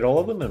destroyed all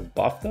of them and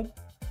buffed them.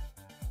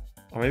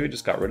 Or maybe it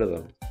just got rid of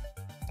them.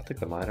 I'll take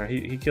the miner.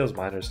 He kills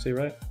miners too,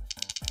 right?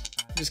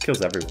 He just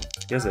kills everyone.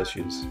 He has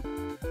issues.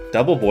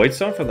 Double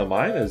Voidstone from the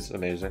mine is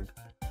amazing.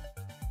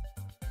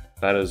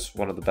 That is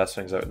one of the best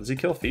things ever. Does he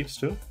kill thieves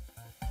too?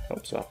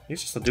 Hope so.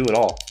 He's just a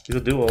do-it-all. He's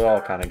a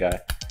do-it-all kind of guy.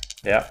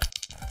 Yeah.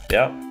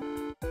 Yep.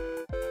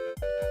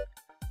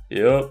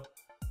 Yep.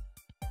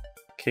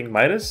 King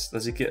Midas?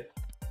 Does he get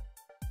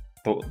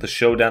the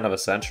showdown of a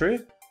century?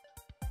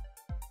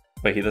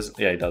 Wait, he doesn't.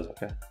 Yeah, he does.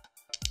 Okay.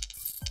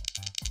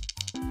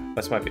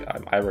 This might be.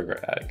 I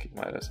regret adding King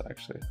Midas.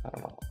 Actually, I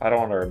don't know. I don't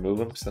want to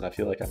remove him because then I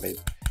feel like I made.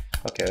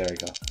 Okay, there we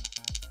go.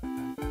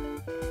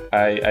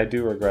 I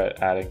do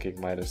regret adding King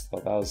Midas though.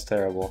 That was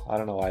terrible. I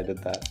don't know why I did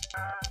that.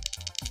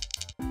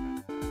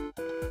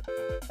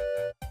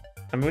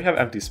 I mean, we have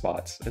empty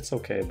spots. It's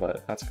okay,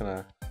 but that's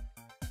gonna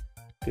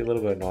be a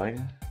little bit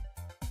annoying.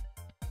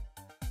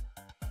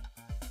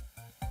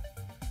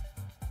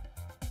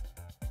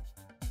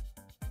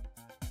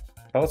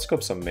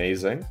 Telescope's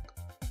amazing.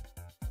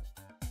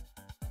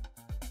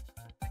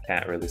 I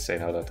can't really say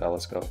no to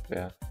telescope,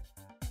 yeah.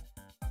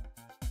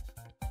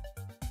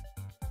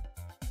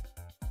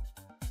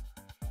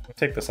 I'll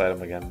take this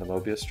item again, the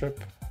Mobius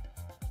strip.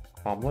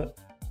 Omelet.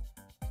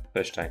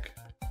 Fish tank.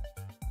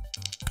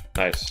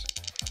 Nice.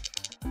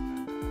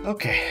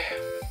 Okay.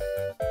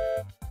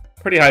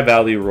 Pretty high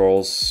value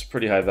rolls.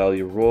 Pretty high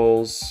value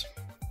rolls.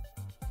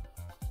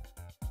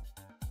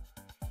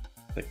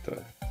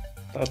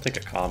 I'll take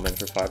a common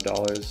for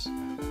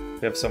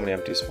 $5. We have so many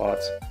empty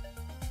spots.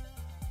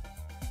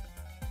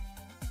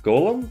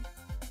 Golem?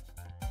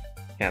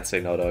 Can't say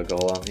no to a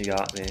golem. You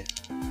got me.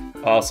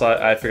 Also,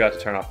 I forgot to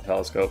turn off the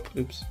telescope.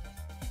 Oops.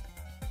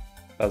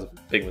 That was a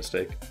big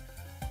mistake.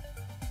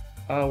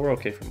 We're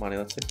okay for money.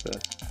 Let's take the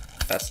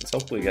Let's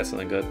hopefully get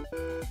something good.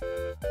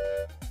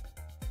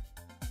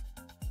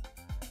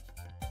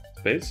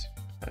 Spades?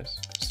 Nice.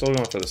 Still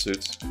going for the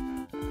suits.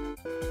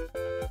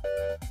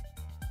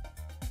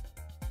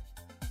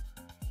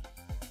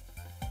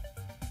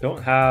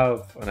 Don't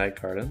have an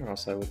egg garden, or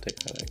else I would take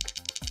that egg.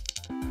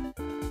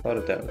 Without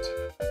a doubt.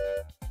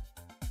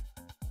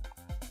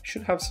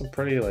 Should have some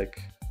pretty,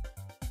 like...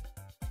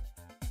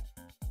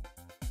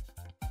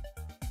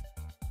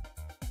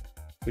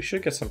 We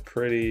should get some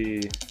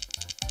pretty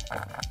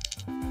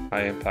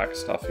high impact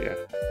stuff here.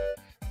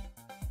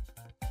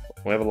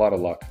 We have a lot of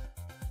luck.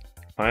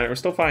 Alright, we're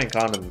still finding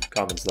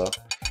commons though.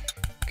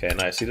 Okay,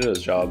 nice. He did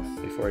his job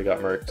before he got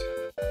murked.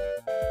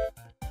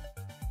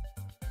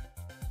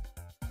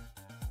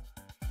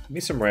 Give me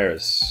some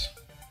rares.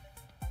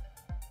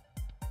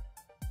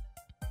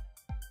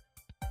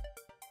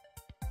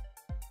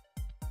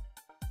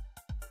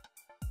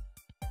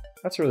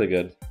 That's really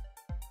good.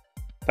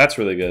 That's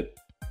really good.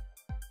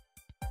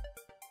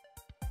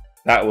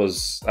 That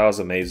was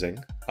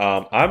amazing.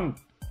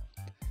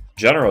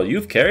 General,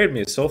 you've carried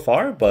me so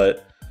far,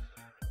 but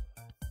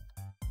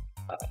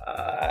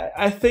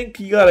I think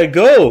you gotta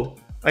go.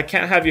 I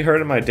can't have you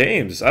hurting my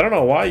dames. I don't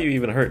know why you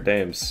even hurt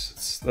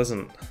dames. It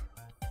doesn't.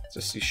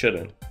 Just you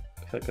shouldn't.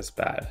 I feel like that's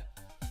bad.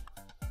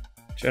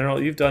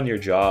 General, you've done your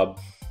job.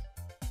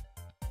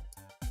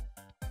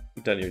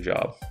 You've done your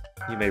job.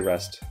 You may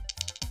rest.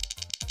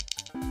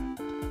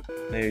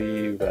 May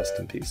you rest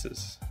in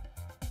pieces.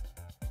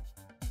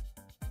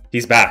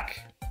 He's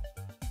back.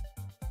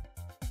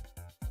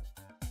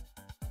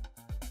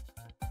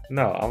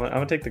 No, I'm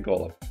gonna take the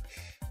golem.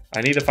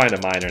 I need to find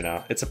a miner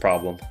now. It's a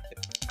problem.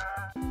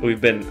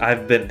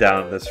 I've been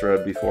down this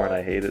road before and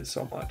I hate it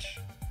so much.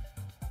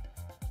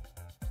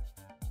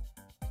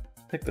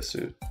 Pick the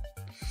suit.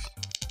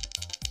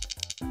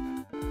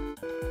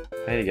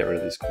 I need to get rid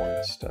of these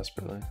coins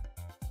desperately.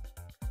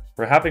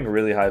 We're having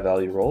really high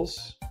value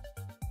rolls.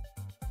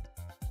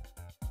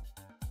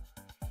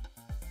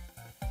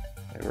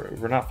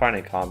 We're not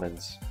finding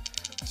commons,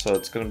 so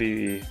it's gonna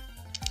be.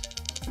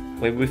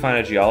 Maybe we find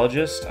a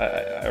geologist.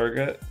 I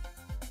regret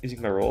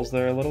using my rolls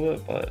there a little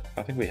bit, but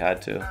I think we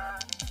had to.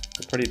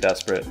 We're pretty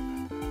desperate.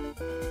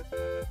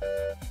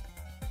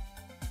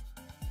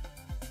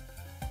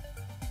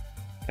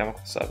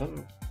 Chemical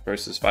 7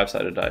 versus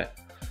 5-sided die.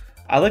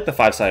 I like the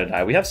 5-sided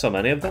die. We have so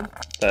many of them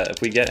that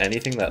if we get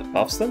anything that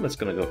buffs them, it's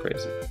gonna go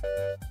crazy.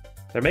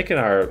 They're making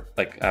our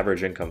like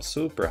average income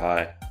super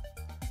high.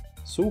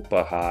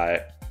 Super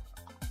high.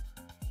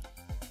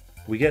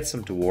 We get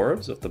some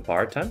dwarves with the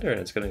bartender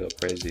and it's gonna go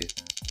crazy.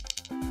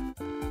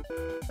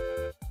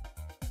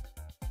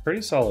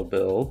 Pretty solid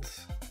build.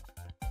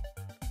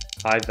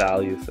 High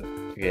value for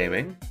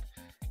gaming.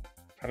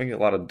 Having a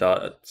lot of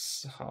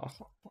duds. Oh,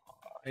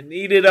 I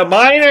needed a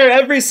miner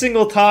every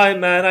single time,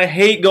 man. I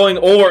hate going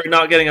over and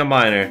not getting a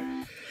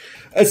miner.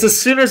 As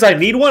soon as I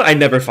need one, I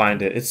never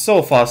find it. It's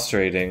so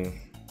frustrating.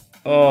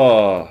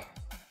 Oh.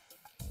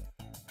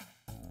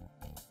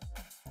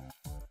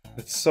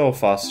 It's so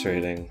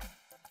frustrating.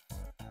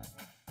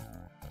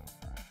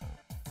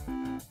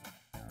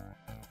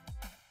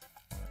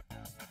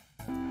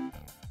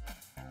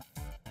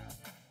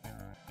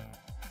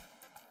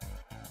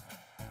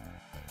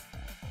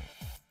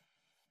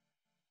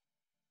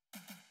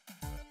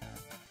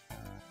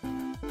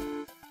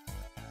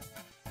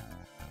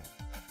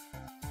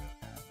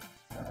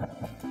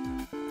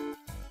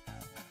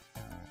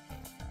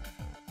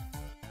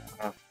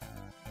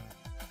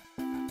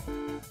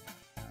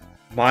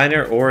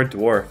 Miner or a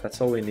dwarf. That's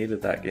all we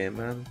needed that game,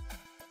 man.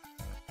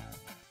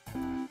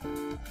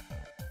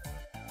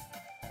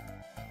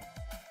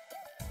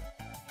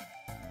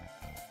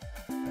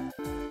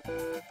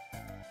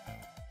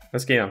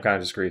 This game I'm kind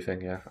of just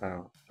griefing, yeah.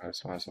 I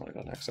just want to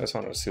go next. I just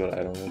want to see what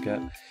item we'll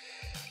get.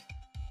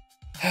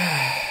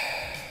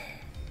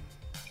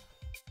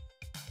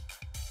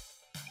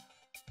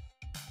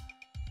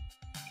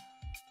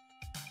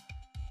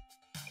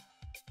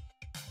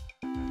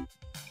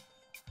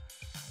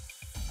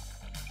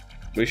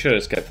 We should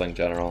have just kept playing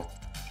General.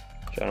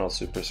 General's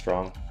super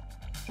strong.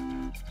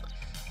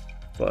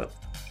 But,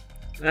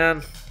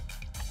 man,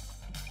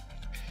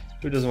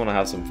 who doesn't want to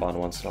have some fun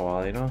once in a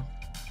while, you know?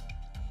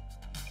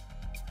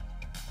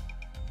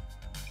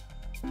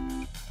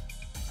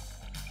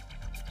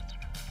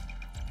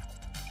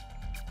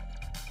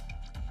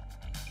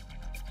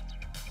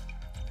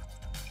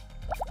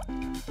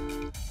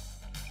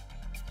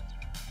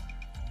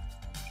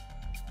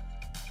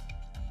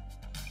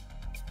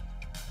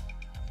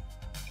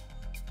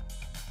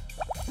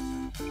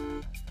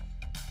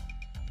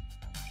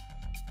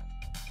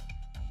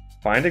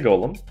 Find a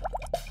golem.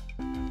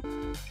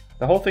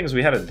 The whole thing is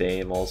we had a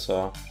dame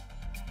also.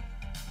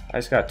 I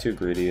just got too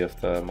greedy of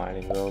the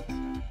mining build.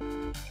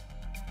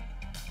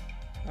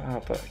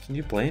 Oh, but can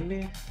you blame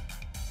me?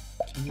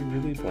 Can you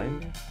really blame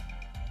me?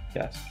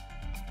 Yes.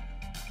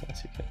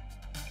 Yes, you can.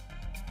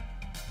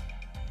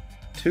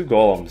 2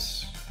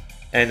 golems.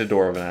 And a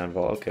door of an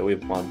anvil. Okay,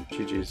 we've won.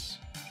 GG's.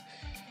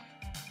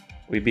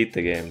 We beat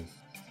the game.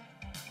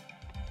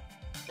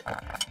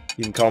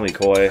 You can call me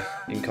coy,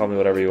 you can call me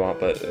whatever you want,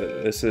 but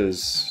this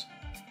is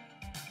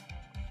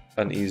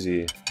an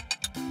easy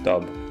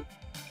dub.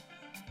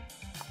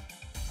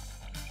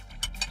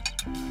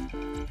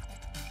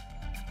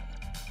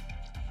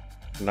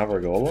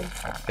 Another golem?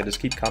 Okay, just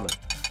keep coming.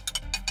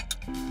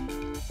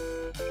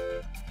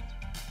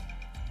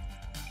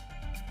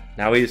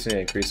 Now we just need to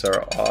increase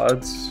our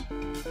odds,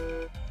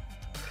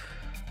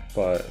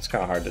 but it's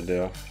kind of hard to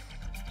do.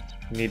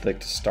 You need like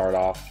to start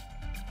off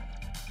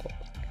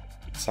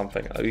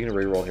something. You can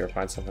reroll here,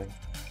 find something.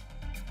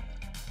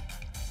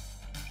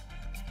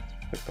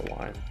 Pick the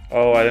line.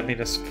 Oh, I didn't mean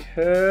to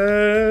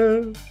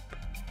skip.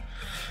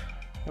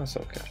 That's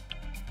okay.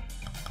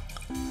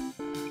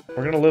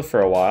 We're gonna live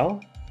for a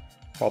while,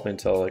 probably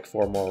until like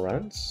 4 more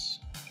rents,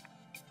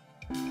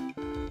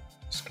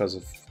 just because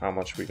of how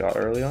much we got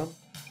early on.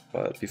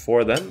 But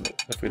before then,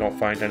 if we don't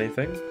find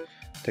anything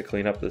to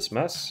clean up this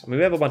mess, I mean,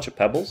 we have a bunch of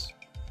pebbles.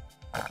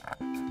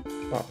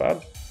 Not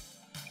bad.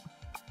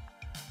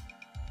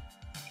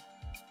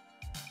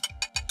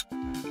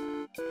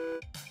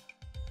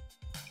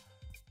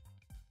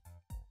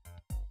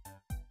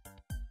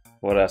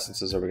 What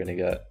essences are we gonna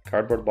get?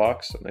 Cardboard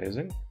box,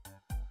 amazing.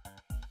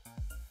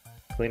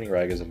 Cleaning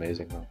rag is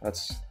amazing though.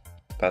 That's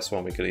the best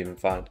one we could even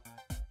find.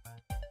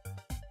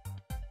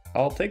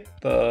 I'll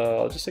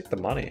just take the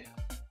money.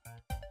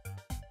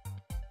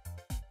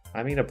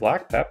 I mean, a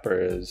black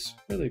pepper is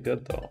really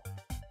good though.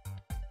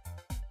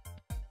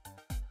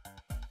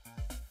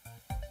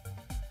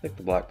 Take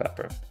the black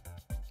pepper.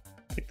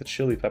 Take the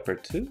chili pepper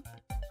too.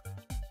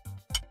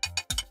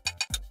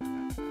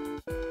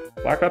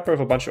 Black pepper with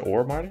a bunch of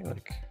ore mining,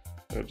 like,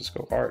 it would just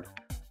go hard.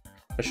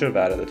 I should have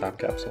added the time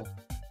capsule.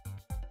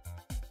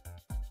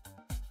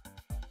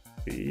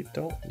 We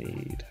don't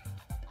need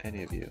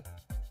any of you.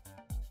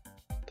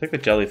 Take the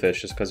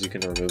jellyfish just because you can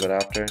remove it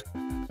after.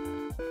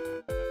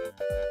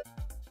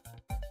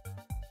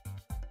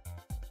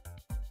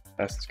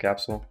 Essence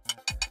capsule.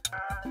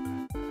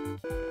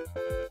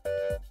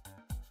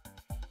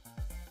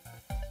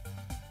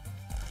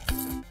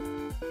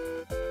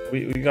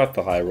 We got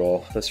the high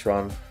roll this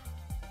run.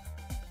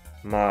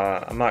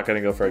 I'm not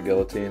gonna go for a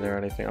guillotine or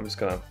anything. I'm just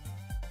gonna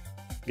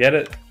get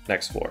it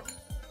next floor.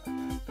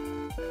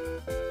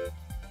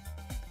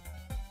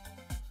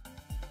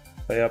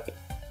 Pay up,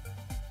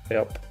 pay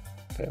up,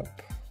 pay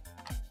up.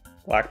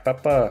 Black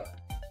pepper.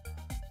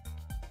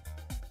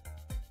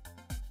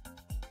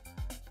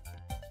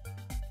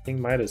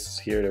 King Midas is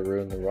here to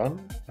ruin the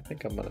run. I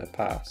think I'm gonna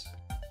pass.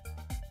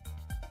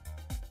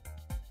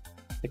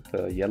 Take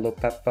the yellow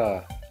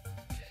pepper.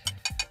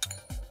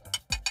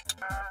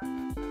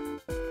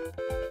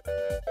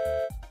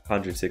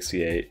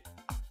 $168.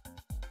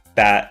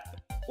 That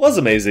was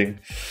amazing.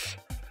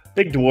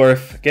 Big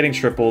dwarf getting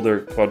tripled or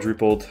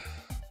quadrupled.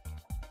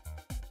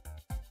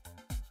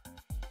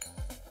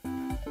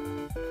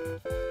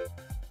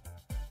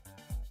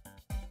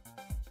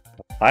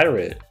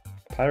 Pirate.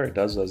 Pirate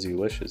does as he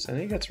wishes, and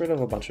he gets rid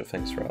of a bunch of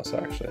things for us,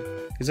 actually.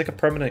 He's like a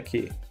permanent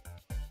key.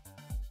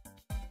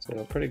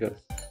 So, pretty good.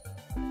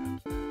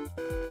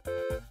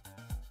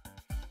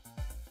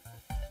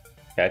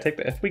 Yeah,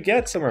 if we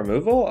get some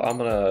removal, I'm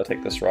gonna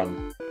take this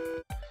run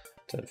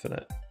to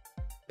infinite.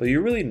 But you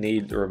really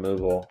need the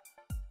removal.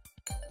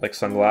 Like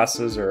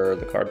sunglasses or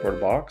the cardboard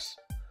box.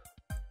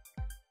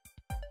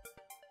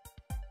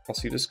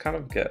 Also, you just kind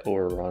of get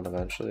overrun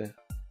eventually.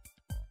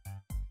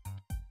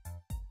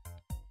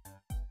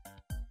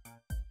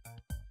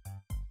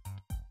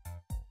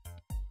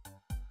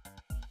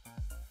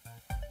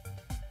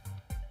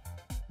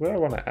 What do I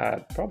want to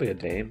add? Probably a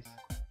dame.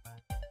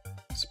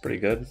 It's pretty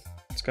good.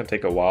 It's going to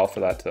take a while for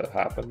that to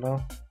happen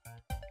though.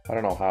 I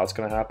don't know how it's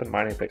going to happen.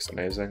 Mining pick's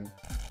amazing.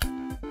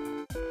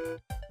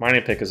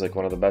 Mining pick is like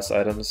one of the best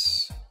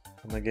items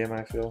in the game,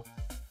 I feel.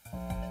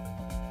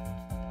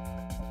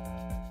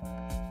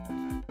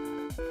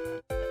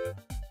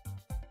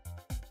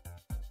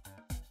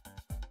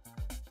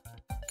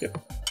 Yep.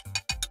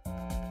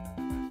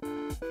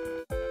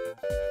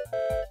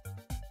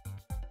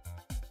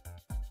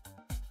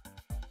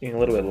 Getting a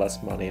little bit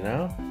less money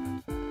now.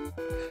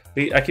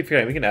 I keep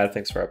forgetting we can add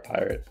things for our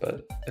pirate,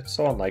 but it's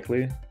so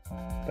unlikely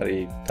that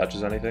he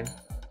touches anything.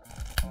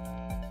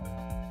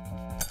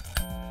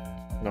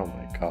 Oh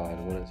my god,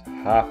 what is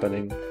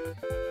happening?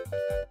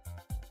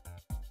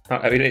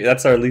 I mean,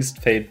 that's our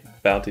least paid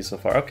bounty so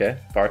far. Okay,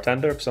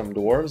 bartender, some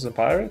dwarves and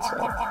pirates.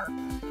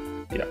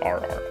 Yeah,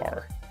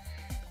 R.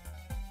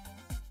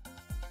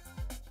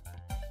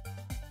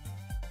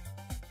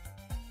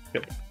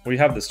 Yep, we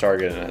have this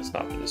target and it's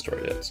not been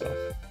destroyed yet,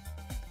 so.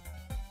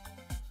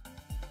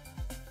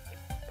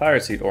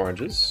 Pirates eat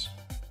oranges.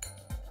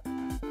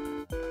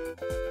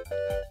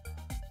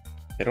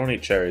 They don't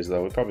eat cherries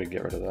though, we'd probably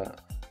get rid of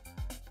that.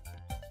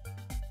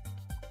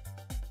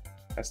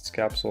 Essence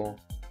capsule.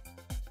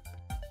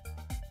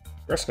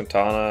 First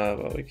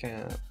katana, but we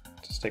can't.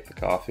 Just take the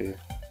coffee.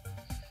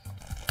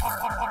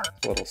 A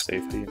little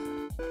safety.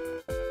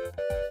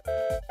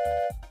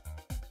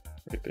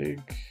 Pretty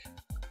big.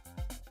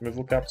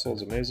 Removal capsule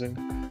is amazing.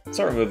 Let's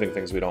start removing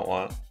things we don't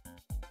want.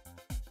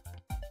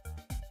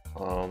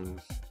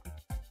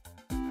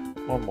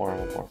 One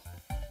more.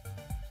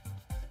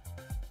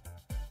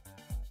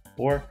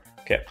 Four.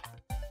 Okay.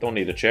 Don't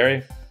need a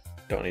cherry.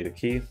 Don't need a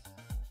key.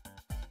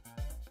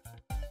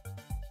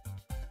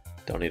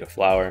 Don't need a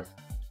flower.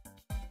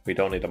 We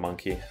don't need a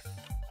monkey.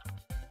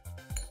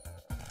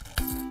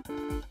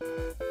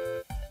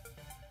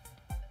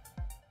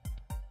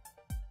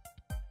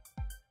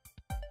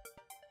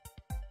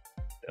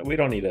 We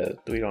don't need a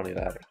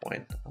added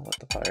coin. I'll let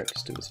the pirate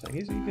just do his thing.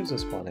 He gives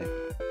us money.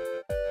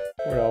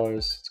 $4.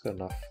 It's good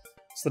enough.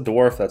 It's the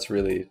dwarf that's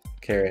really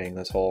carrying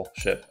this whole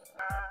ship.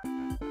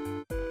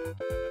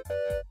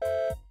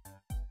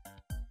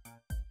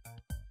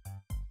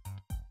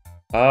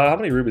 How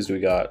many rubies do we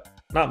got?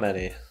 Not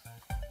many.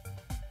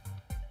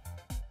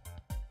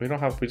 We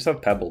just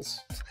have pebbles.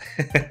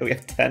 We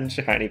have 10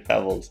 shiny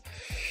pebbles.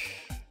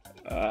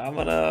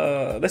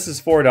 This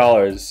is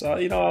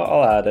 $4. You know,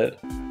 I'll add it.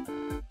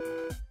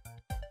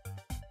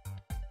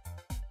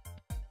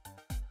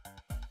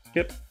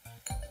 Skip.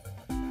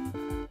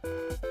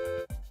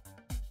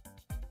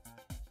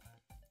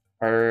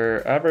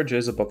 Our average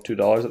is above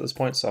 $2 at this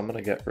point, so I'm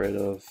gonna get rid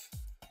of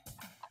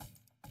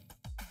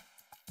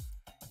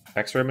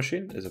X-ray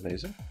machine is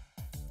amazing.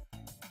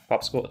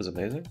 Popsicle is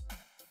amazing.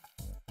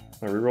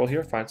 I'm gonna reroll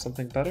here, find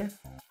something better.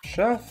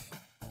 Chef?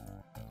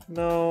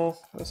 No,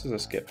 this is a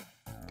skip.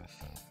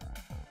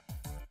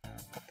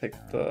 I'll take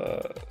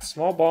the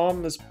small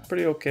bomb is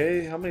pretty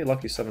okay. How many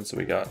lucky 7s do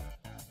we got?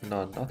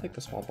 None. I'll take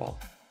the small bomb.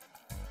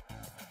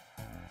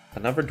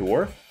 Another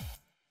dwarf?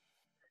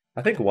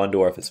 I think 1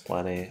 dwarf is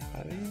plenty.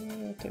 I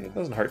mean, it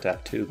doesn't hurt to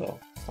have 2 though.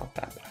 It's not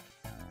that bad.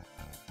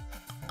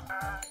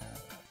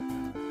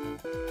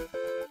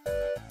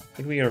 I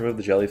think we can remove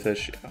the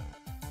jellyfish. Yeah.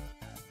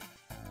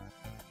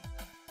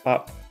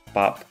 Pop,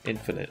 pop,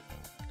 infinite.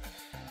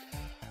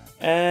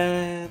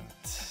 And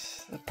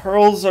the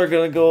pearls are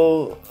gonna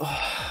go,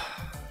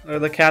 or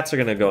the cats are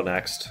gonna go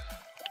next.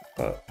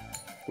 But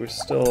we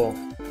still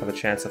have a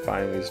chance of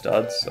finding these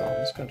duds, so I'm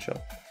just gonna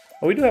chill.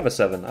 Oh, we do have a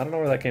 7. I don't know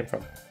where that came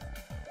from.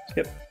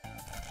 Skip.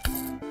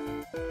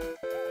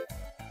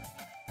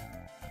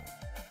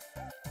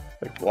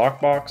 Like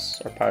block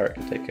box, our pirate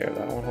can take care of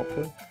that one,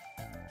 hopefully.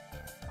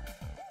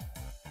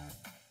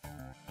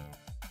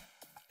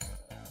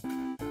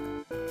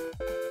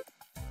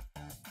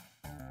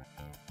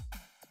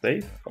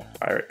 Safe? Oh,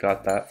 pirate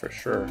got that for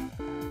sure.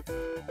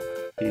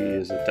 He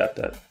is adept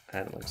at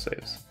handling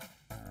saves,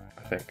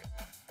 I think.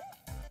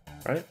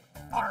 Right?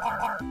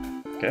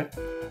 Okay.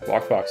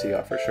 Block box he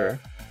got for sure.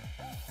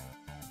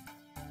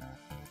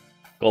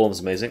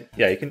 Golem's amazing.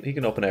 Yeah, he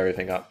can open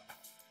everything up.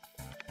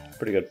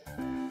 Pretty good.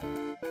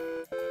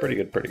 Pretty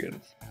good.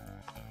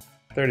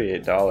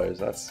 $38.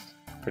 That's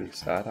pretty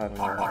sad. I don't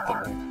know what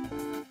happened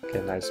there.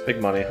 Okay, nice.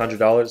 Big money.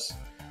 $100.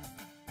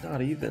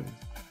 Not even.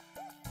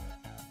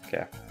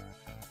 Okay.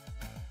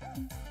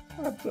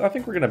 I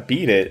think we're gonna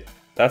beat it.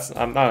 That's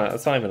not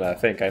even I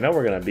think. I know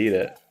we're gonna beat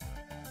it.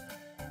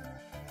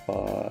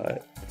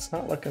 But it's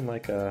not looking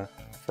like a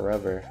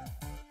forever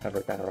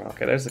ever kind of run.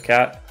 Okay, there's the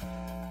cat.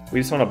 We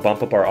just want to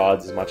bump up our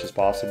odds as much as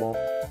possible.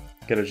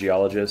 Get a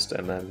geologist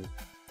and then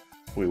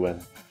we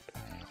win.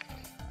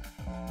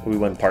 We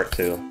win part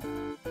 2.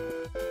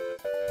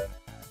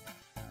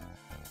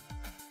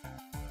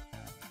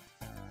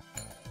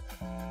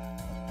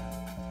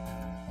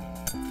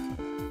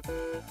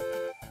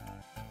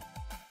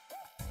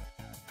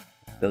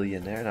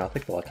 Billionaire? No, I'll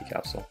take the lucky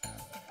capsule.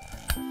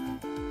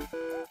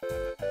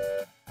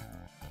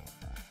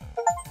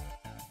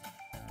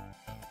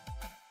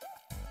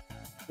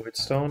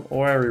 Voidstone,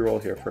 or I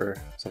reroll here for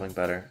something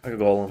better. Like a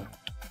golem.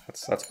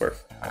 That's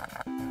worth.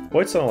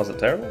 Voidstone wasn't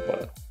terrible,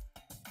 but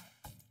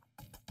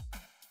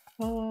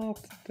oh,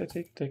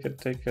 take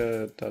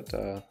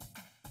a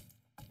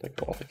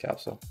lucky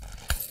capsule.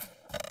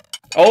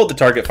 Oh, the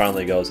target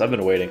finally goes. I've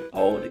been waiting.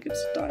 Oh, and it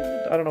gets a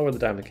diamond. I don't know where the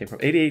diamond came from.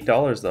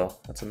 $88 though.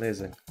 That's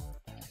amazing.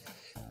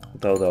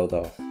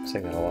 Though. I'm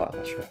saying that a lot. I'm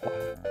not sure why.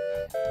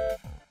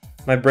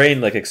 My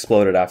brain like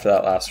exploded after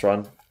that last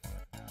run.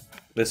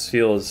 This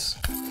feels...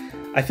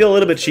 I feel a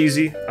little bit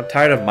cheesy. I'm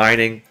tired of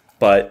mining,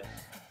 but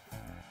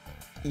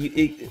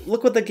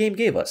look what the game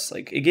gave us.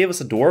 Like, it gave us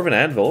a dwarven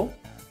anvil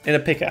and a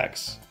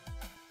pickaxe.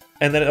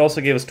 And then it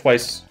also gave us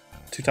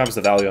 2 times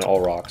the value on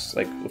all rocks,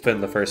 like within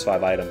the first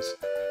 5 items.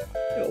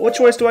 What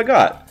choice do I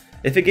got?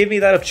 If it gave me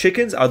that of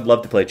chickens, I'd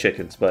love to play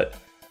chickens, but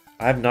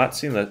I have not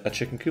seen a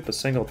chicken coop a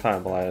single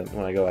time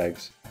when I go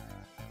eggs.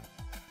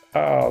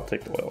 I'll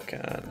take the oil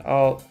can.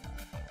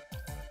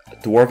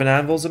 Dwarven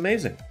anvil is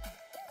amazing.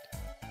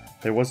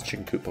 There was a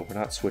chicken coop, but we're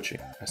not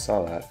switching. I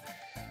saw that.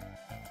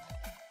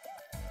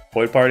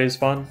 Void party is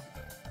fun.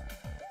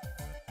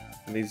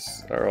 And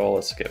these are all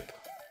a skip.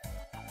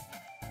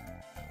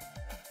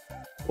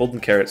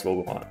 Golden carrots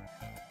will go on.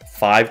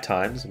 5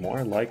 times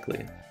more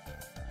likely.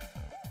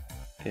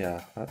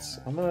 Yeah, I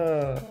don't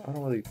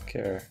really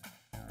care.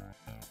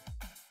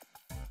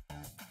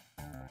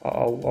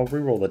 I'll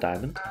reroll the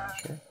diamond.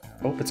 Sure.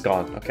 Oh, it's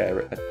gone. Okay, I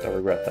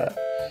regret that.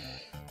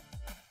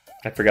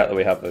 I forgot that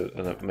we have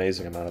an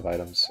amazing amount of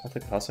items. I'll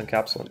take the Hustling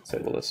Capsule and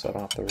disable this so I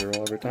don't have to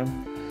reroll every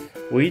time.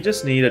 We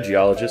just need a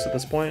Geologist at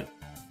this point,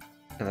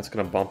 and that's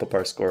going to bump up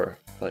our score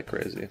like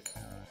crazy.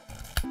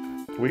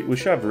 We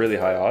should have really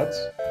high odds.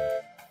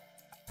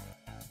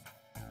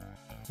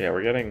 Yeah,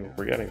 we're getting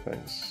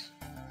things.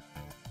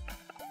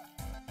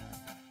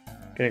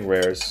 Getting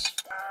rares.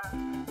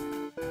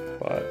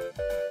 But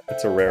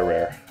it's a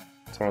rare.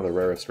 It's one of the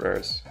rarest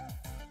rares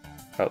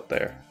out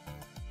there.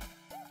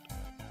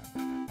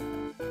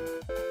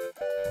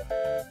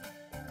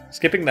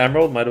 Skipping the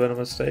Emerald might have been a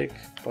mistake,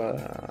 but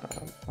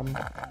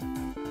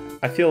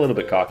I feel a little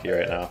bit cocky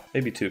right now.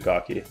 Maybe too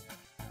cocky.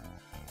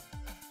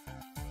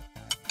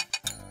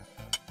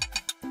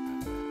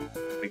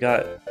 We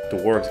got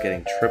Dwarves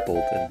getting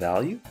tripled in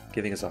value,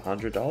 giving us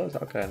 $100.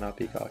 How can I not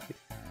be cocky?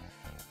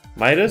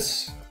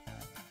 Midas?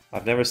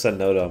 I've never said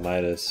no to a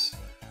Midas.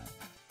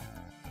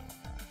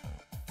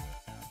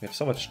 We have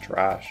so much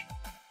trash.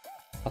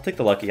 I'll take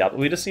the Lucky Capsule.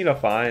 We just need to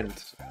find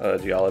a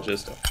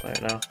Geologist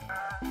right now.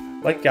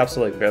 Lucky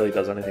Capsule like barely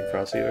does anything for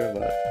us either,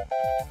 but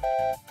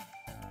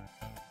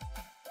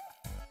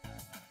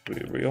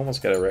we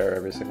almost get a rare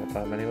every single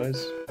time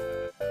anyways.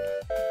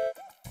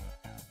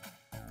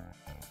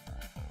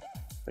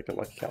 Like a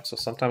Lucky Capsule.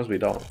 Sometimes we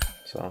don't,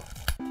 so.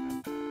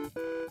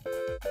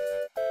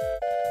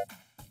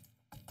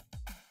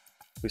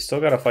 We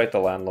still gotta fight the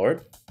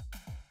Landlord.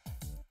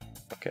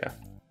 Okay.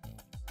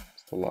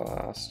 It's the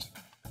last.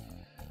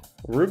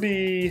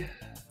 Ruby.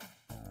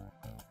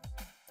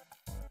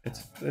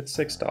 It's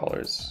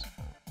 $6.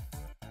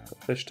 The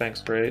fish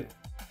tank's great.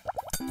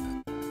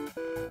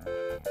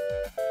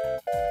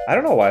 I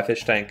don't know why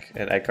fish tank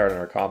and egg carton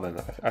are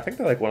common. I think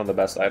they're like one of the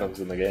best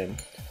items in the game.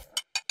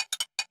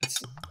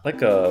 It's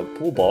like a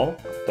pool ball,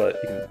 but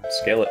you can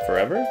scale it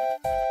forever.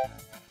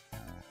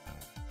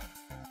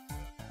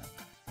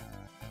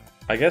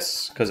 I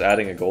guess because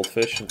adding a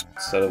goldfish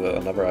instead of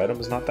another item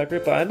is not that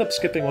great, but I end up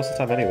skipping most of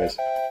the time anyways.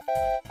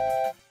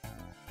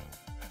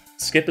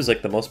 Skip is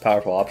like the most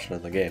powerful option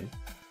in the game.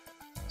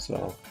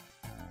 So.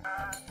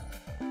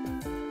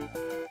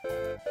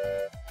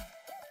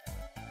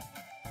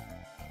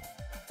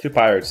 Two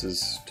pirates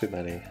is too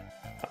many.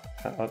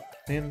 I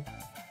mean,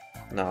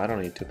 no, I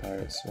don't need two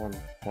pirates. One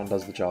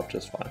does the job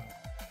just fine.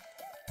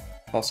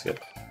 I'll skip.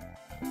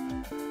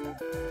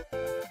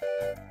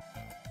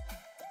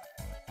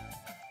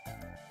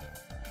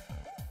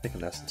 Take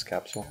an essence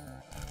capsule.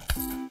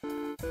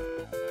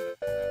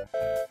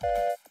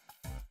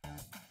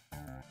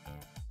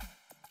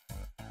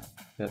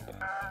 Yep.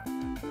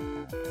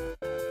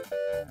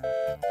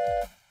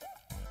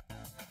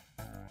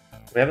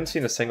 We haven't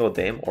seen a single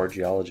Dame or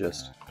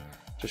Geologist.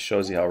 Just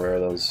shows you how rare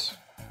those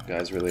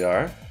guys really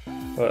are.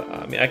 But,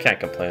 I mean, I can't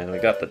complain. We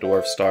got the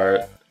Dwarf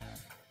start.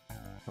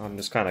 I'm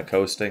just kind of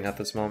coasting at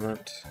this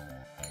moment.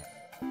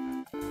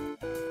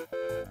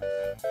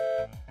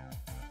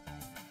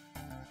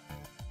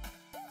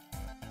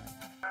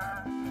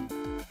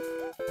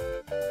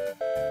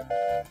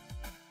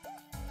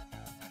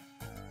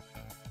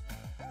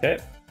 Okay.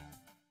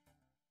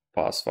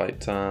 Boss fight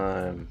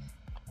time.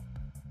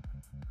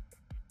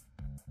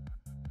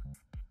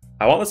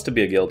 I want this to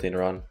be a guillotine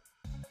run.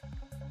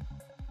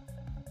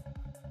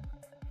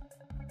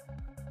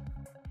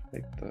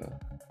 Take the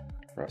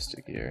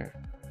rusty gear.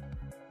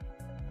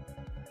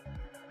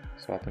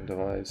 Swapping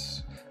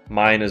device.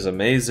 Mine is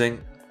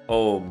amazing.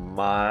 Oh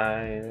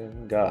my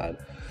god.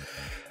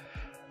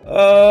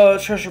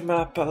 Treasure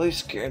map at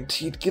least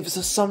guaranteed gives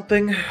us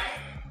something.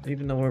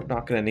 Even though we're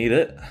not gonna need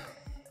it.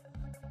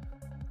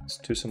 It's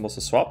 2 symbols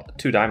to swap.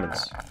 2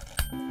 diamonds.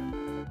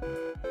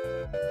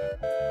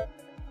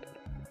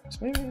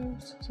 Maybe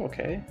it's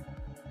okay.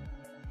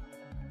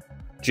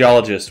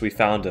 Geologist, we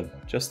found him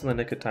just in the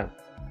nick of time.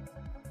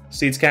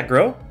 Seeds can't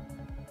grow?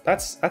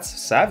 That's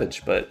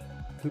savage, but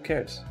who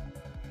cares?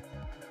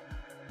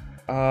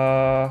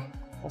 I'll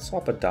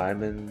swap a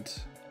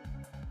diamond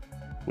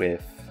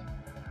with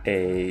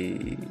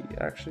a.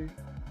 Actually,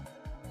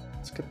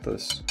 let's get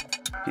this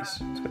piece.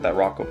 Let's get that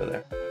rock over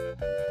there.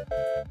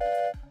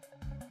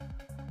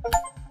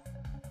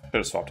 Should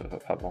have swapped it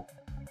with a pebble.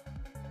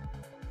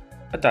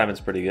 That diamond's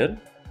pretty good.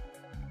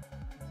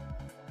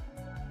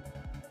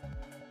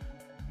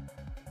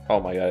 Oh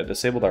my god, it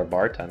disabled our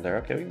bartender.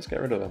 Okay, we can just get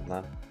rid of him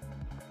then.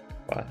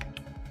 Bye.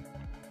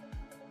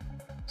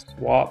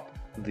 Swap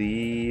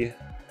the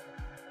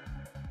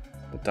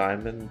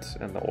diamond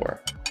and the ore.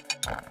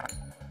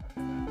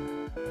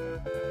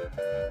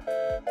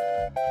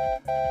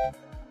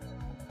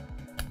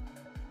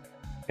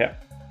 Yeah.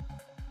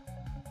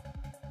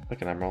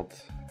 Like an emerald.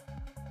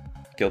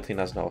 Guillotine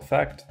has no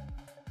effect.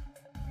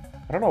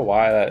 I don't know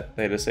why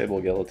they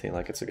disable guillotine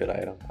like it's a good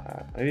item.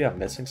 Maybe I'm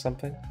missing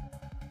something.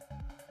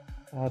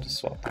 I'll just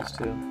swap these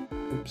two.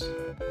 Oops.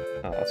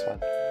 Oh, that's fine.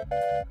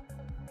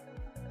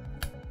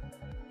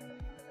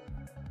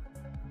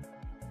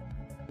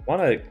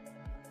 Wanna...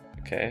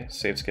 Okay,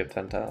 save skip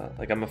 10 times.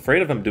 Like, I'm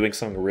afraid of him doing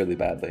something really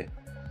badly.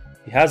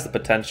 He has the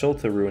potential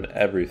to ruin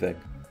everything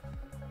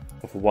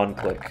with one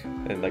click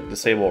and like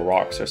disable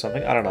rocks or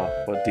something. I don't know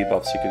what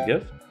debuffs he could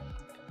give.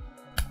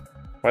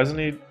 Why doesn't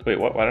he... Wait,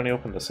 what? Why don't he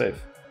open the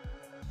safe?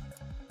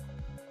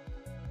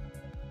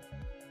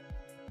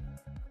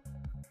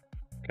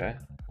 Okay.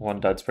 One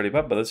dud's pretty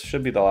bad, but this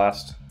should be the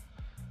last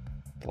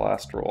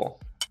roll.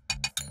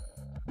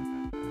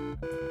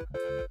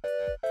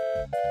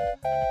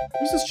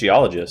 Who's this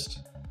geologist?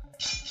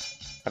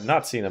 I've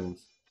not seen him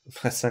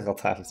a single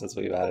time since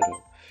we've added him.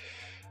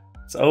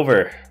 It's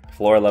over.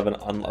 Floor 11.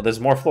 There's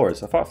more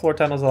floors. I thought floor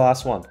 10 was the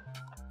last one.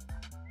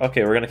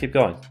 Okay, we're gonna keep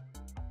going.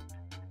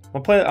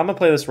 I'm gonna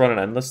play this run and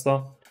endless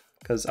though,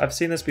 because I've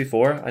seen this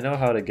before. I know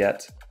how to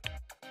get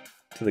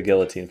to the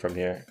guillotine from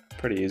here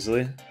pretty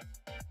easily.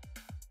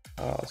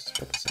 Let's just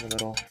put this in the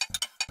middle.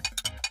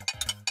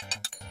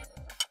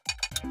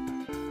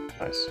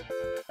 Nice.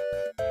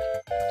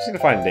 Just need to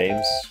find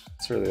names.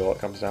 That's really all it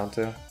comes down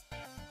to.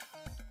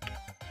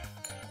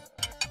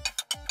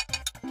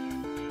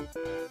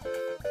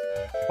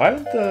 Why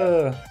didn't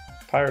the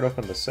pirate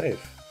open the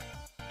safe?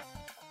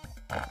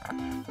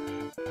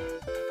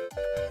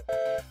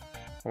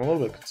 I'm a little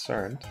bit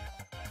concerned.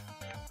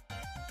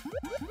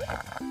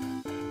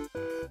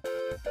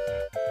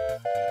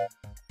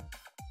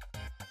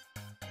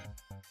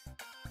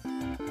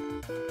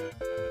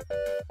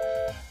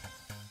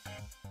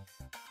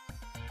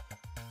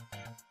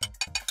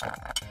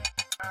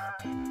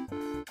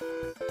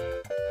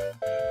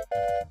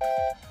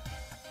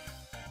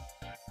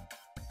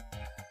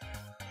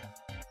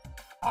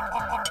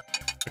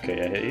 Okay,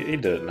 yeah, he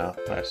did it now.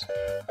 Nice.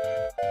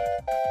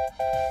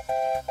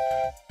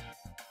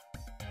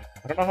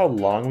 I don't know how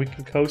long we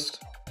can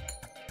coast,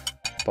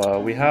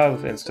 but we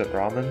have instant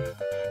ramen.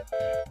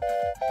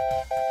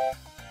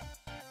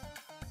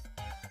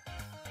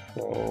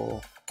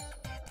 So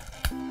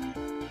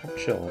I'm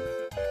chilling.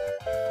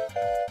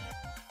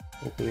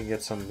 Hopefully we can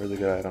get some really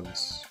good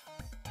items.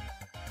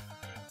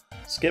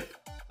 Skip.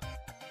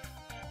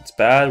 It's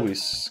bad, we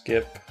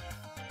skip.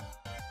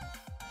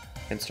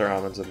 Instant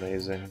ramen's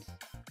amazing.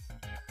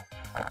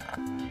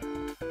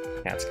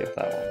 Can't skip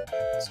that one.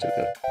 It's too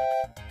good.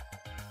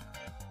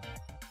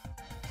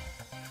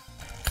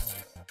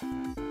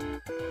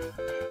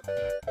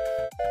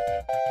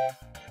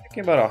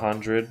 Thinking about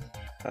 100.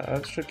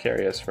 That should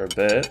carry us for a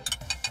bit.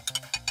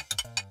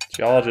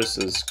 Geologist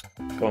is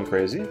going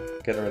crazy,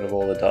 getting rid of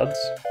all the duds.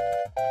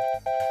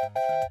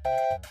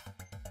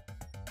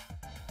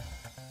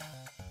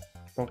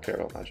 Don't care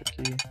about magic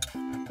key.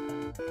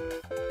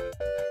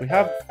 We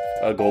have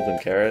a golden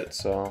carrot,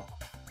 so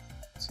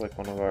it's like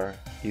one of our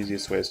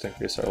easiest ways to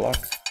increase our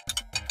luck.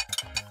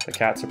 The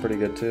cats are pretty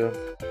good too,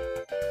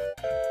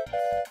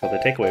 but they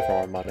take away from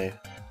our money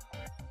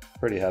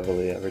pretty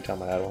heavily every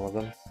time I add one of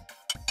them.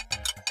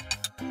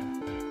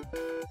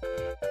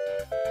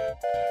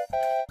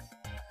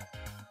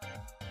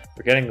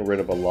 We're getting rid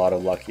of a lot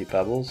of lucky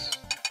pebbles,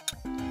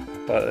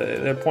 but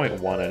they're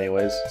 0.1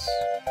 anyways.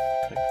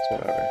 It's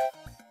whatever.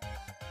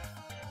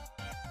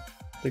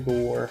 Big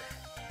war.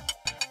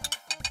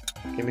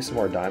 Give me some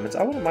more diamonds.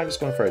 I wouldn't mind just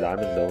going for a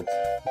diamond build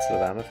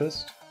instead of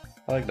amethyst.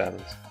 I like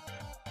diamonds.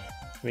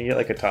 We get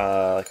like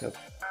a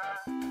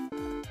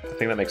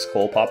thing that makes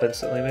coal pop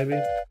instantly, maybe.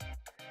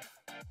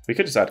 We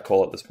could just add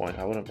coal at this point.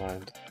 I wouldn't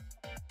mind.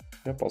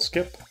 Yep, I'll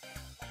skip.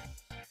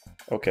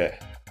 Okay.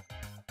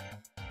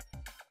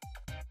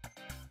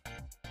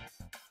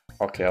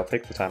 Okay, I'll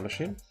take the time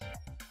machine.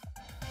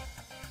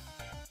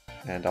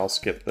 And I'll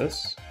skip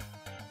this.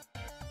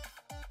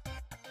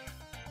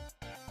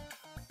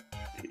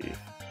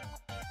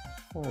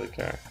 I don't really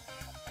care.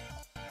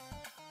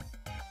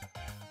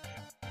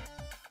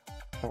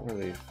 I don't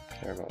really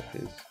care about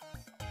these.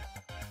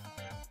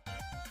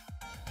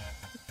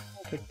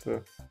 I'll take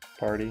the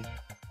party.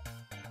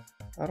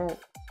 I don't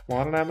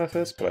want an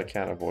amethyst, but I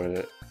can't avoid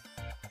it.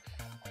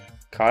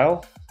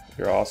 Kyle,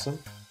 you're awesome.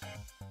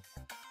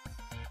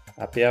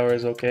 Happy hour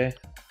is okay.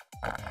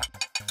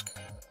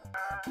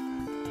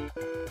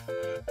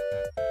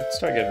 Let's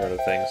start getting rid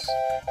of things.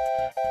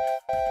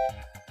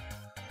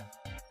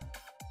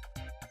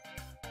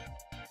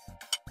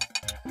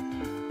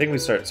 I think we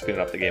start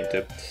speeding up the game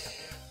too.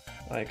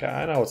 Like,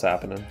 I know what's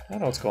happening. I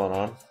know what's going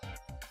on.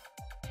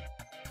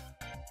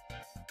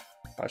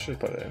 I should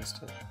put it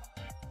instant.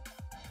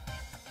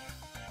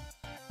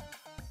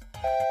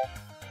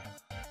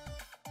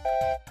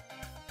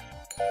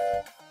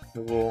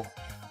 Google.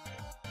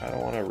 I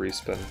don't want to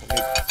respin. Let me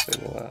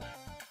disable that.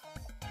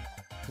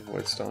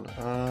 Void stone.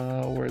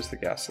 Where's the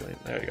gasoline?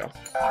 There you go.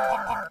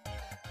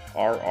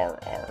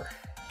 RRR.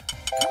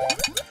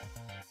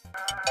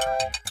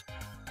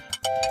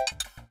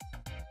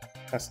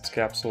 Essence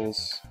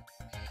capsules.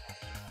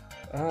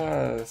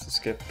 Let's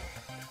skip.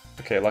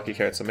 Okay, lucky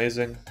carrot's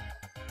amazing.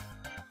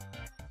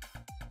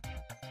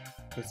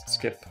 Let's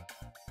skip.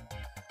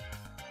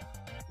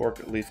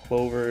 Fork leaf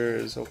clover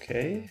is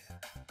okay.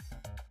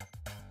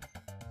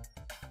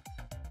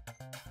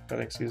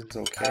 Cutting season's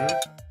okay.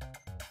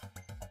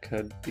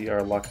 Could be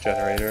our luck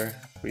generator.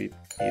 We need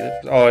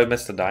it. Oh, I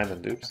missed a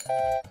diamond, oops.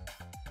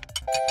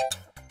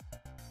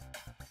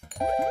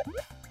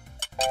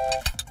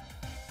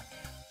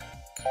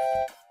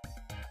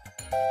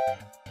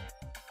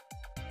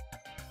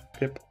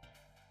 Pip.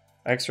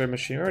 X-ray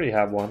machine, I already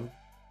have one.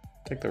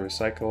 Take the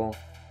recycle.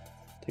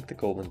 Take the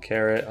golden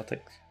carrot. I'll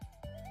take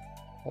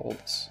all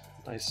this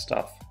nice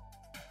stuff.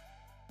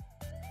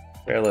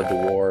 Barrel of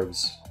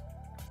dwarves.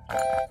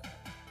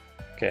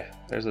 Okay,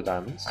 there's the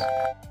diamonds.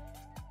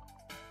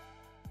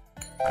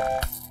 I'm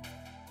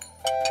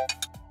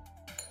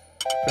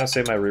gonna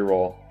save my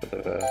reroll for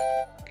the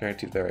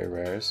guaranteed very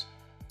rares.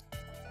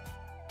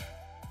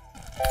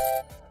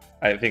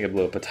 I think it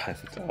blew up a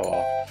diamond. Oh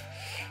well.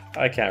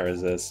 I can't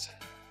resist.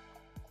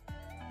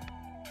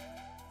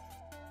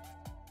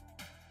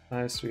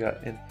 Nice, we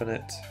got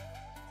infinite.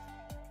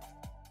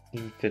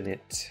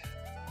 Infinite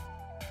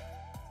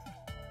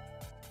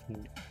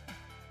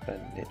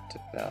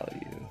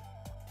value.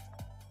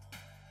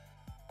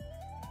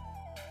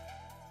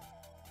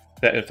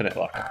 Yeah, infinite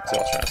luck. That's what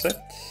I was trying to say.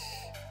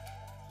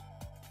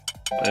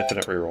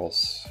 Infinite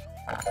rerolls.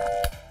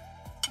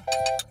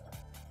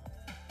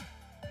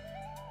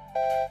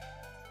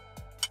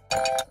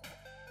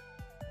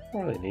 I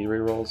don't really need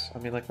rerolls. I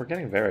mean, like, we're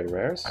getting very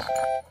rares.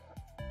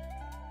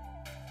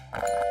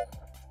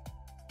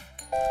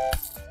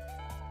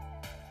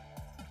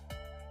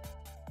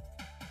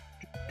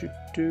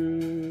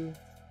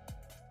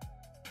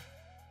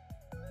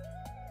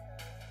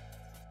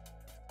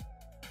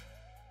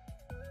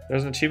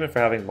 There's an achievement for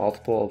having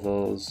multiple of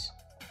those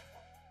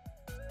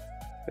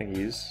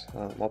thingies,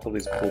 multiple of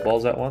these pool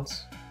balls at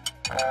once.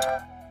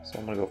 So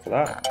I'm gonna go for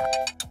that.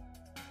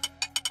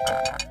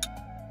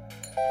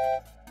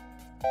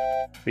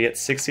 We get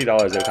 $60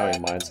 every time we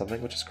mine something,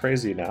 which is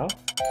crazy now.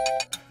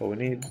 But we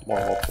need more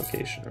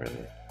multiplication,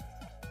 really.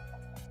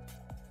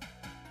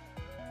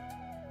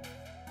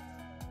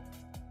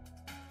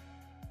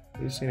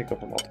 We just need to go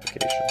for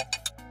multiplication.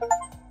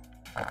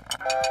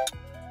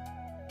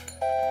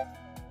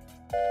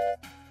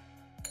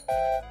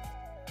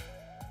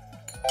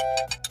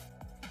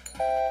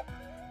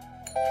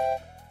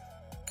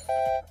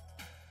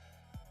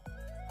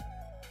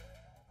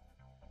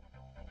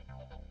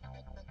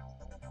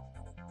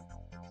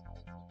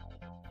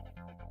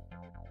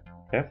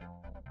 Okay.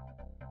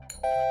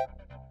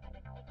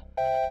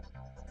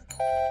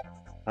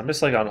 I'm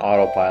just like on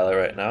autopilot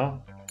right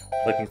now,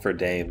 looking for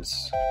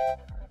dames.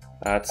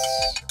 I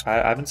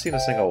haven't seen a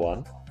single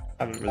one.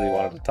 I haven't really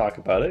wanted to talk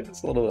about it.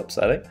 It's a little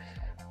upsetting.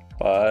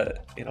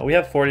 But, you know, we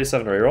have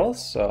 47 rerolls,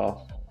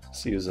 so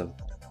let's use them.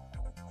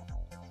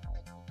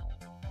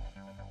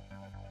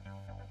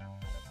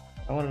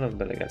 I wouldn't have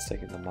been against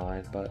taking the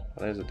mine, but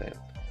there's a dame.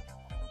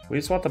 We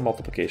just want the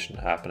multiplication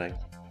happening.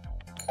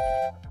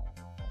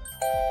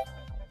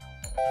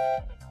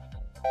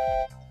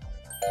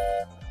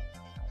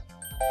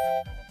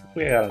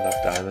 We got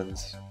enough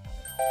diamonds.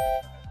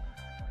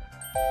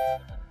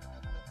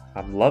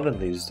 I'm loving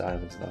these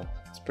diamonds though.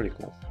 It's pretty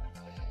cool.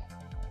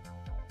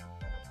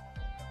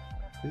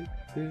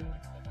 I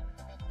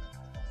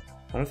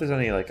wonder if there's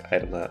any like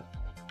item that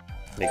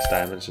makes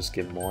diamonds just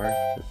give more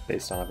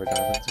based on other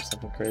diamonds or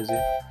something crazy.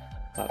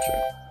 Not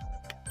sure.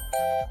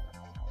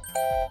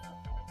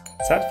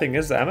 Sad thing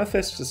is the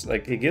amethyst just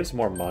like it gives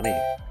more money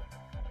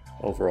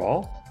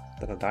overall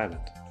than a diamond,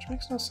 which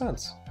makes no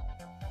sense.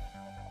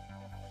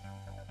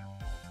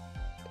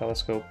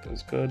 Telescope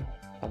is good.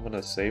 I'm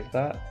gonna save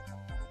that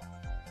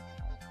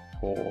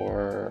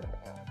for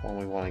when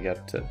we want to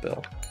get to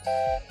Bill.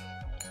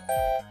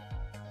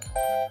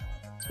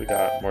 So we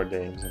got more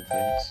dames and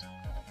things.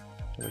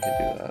 We can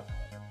do that.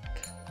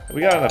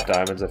 We got enough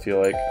diamonds, I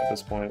feel like, at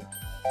this point.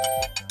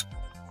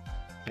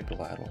 Maybe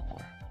we'll add one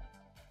more.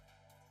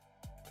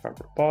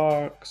 Cardboard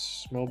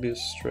box, Mobius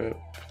strip,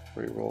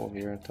 reroll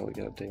here until we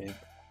get a dame.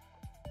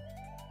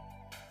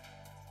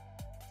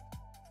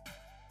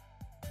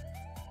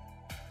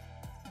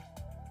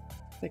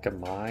 Make a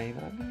mine.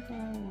 I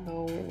don't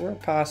know. We're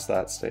past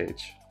that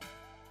stage.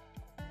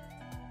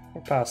 We're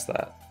past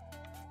that.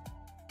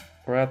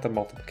 We're at the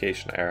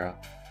multiplication era.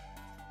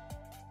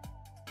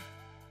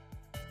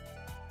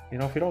 You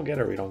know, if we don't get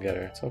her, we don't get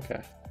her. It's okay.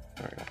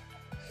 There we go.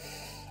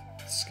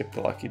 Skip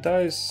the lucky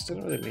dice.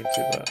 Didn't really mean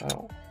to, but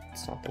oh,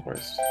 it's not the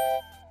worst.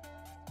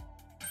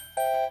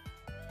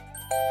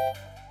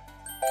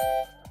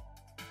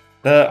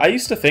 I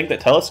used to think that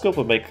telescope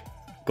would make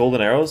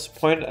golden arrows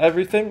point at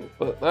everything,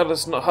 but that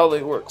is not how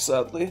they work,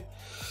 sadly.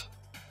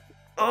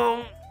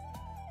 I'll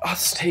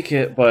just take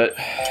it, but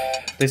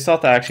they still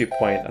have to actually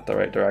point at the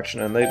right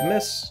direction, and they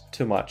miss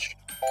too much.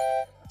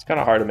 It's kind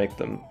of hard to make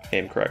them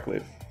aim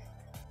correctly.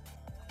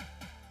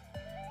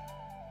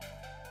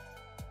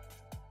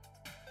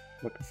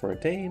 Looking for a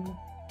dame.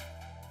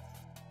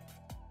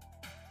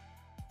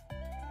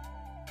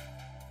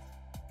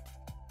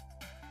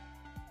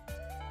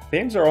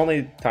 Dames are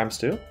only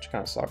 ×2, which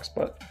kind of sucks,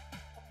 but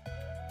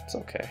it's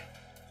okay.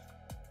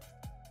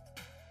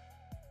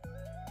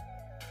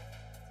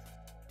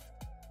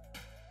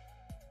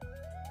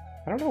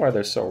 I don't know why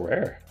they're so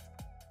rare.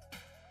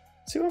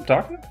 See what I'm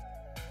talking about?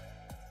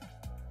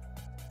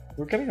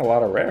 We're getting a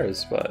lot of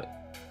rares, but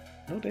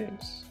no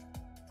dames.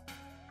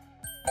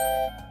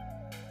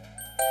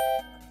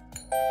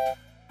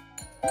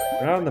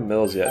 We're not in the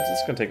mills yet, so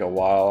it's gonna take a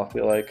while, I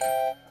feel like.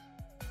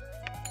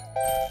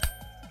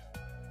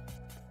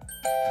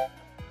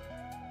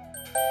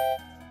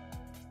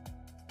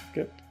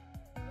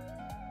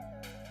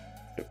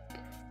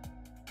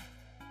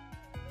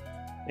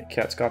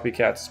 Cats,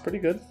 copycats. It's pretty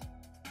good.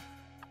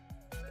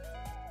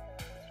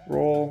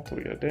 Roll till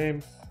we get a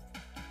dame.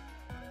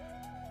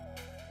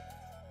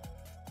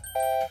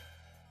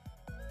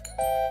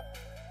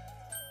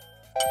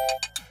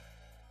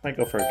 Might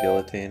go for a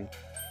guillotine.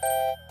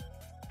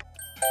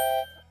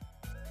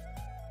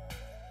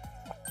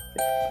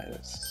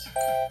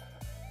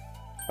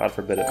 God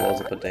forbid it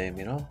blows up a dame,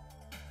 you know?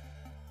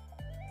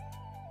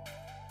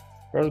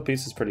 Rose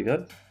piece is pretty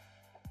good.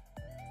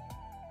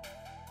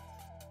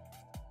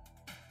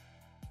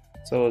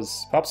 So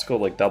his popsicle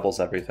like doubles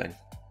everything.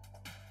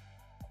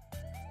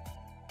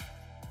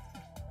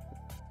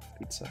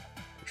 Pizza.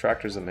 The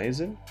tractor's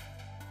amazing.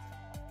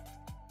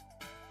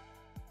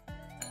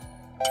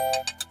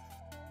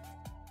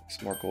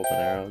 Some more golden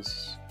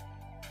arrows.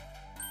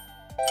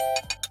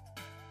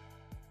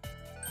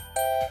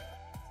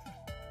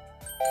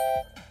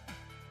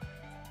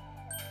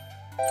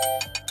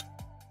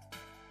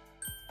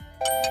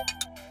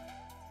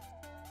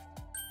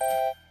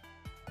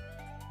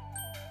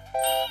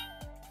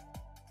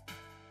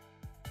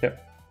 Yep.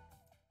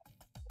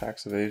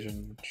 Tax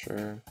evasion,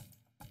 sure.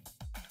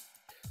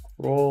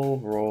 Roll,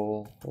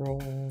 roll, roll,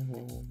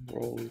 roll,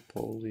 roly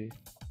poly.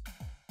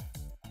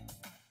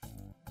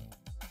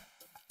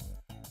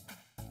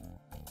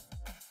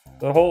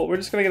 We're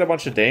just gonna get a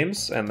bunch of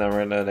dames, and then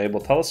we're gonna enable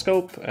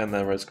telescope, and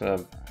then we're just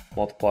gonna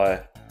multiply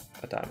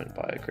a diamond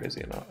by a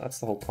crazy amount. That's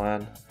the whole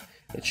plan.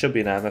 It should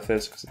be an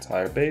amethyst because it's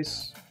higher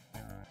base.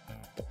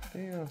 But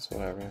yeah, it's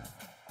whatever.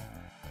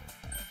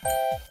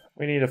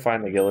 We need to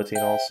find the guillotine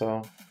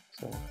also,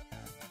 so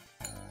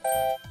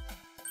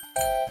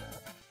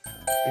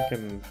we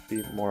can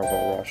be more of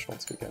a rush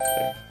once we get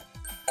there.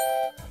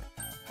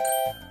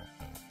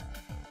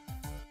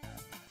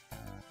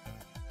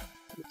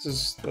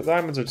 The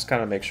diamonds are just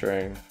kind of making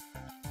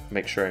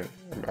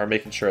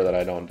sure that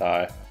I don't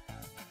die.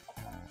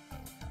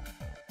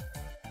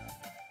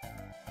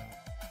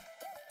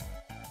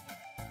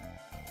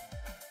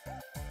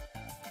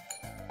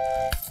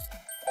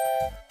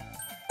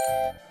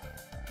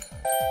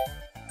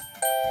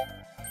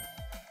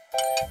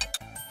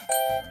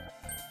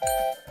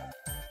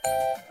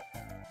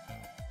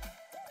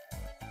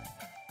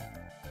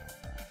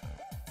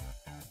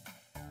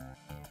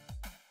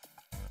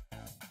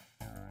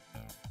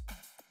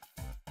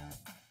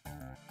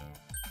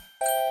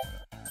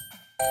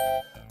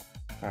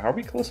 Are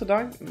we close to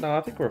dying? No,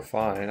 I think we're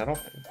fine. I don't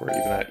think we're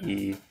even at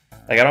E.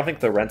 Like, I don't think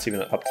the rent's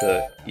even up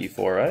to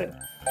E4, right?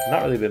 I've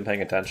not really been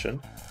paying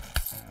attention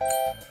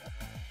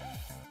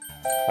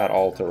at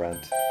all to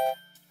rent.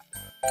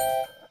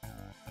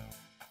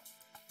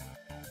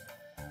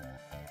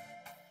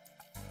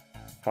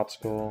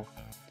 Popsicle,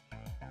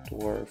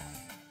 dwarf,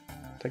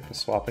 take the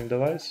swapping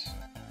device.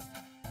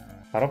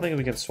 I don't think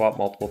we can swap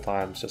multiple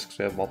times just because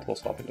we have multiple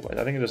swapping devices.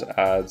 I think it just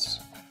adds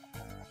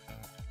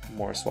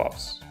more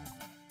swaps.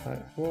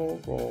 Alright,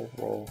 roll, roll,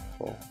 roll,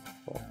 roll,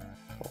 roll,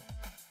 roll.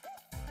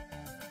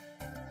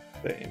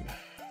 Bame.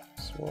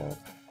 Swap.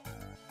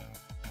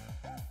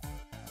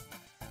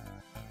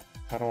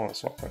 I don't want to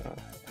swap right now.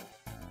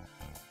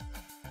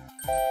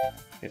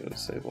 Need to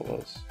disable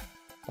those.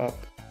 Up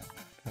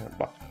and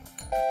back.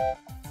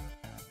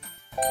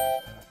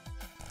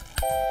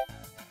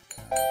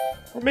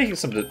 We're making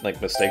some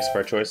like mistakes for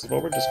our choices,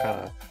 but we're just kind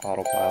of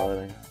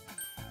autopiloting.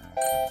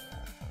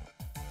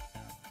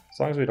 As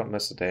long as we don't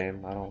miss a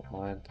dame, I don't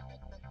mind.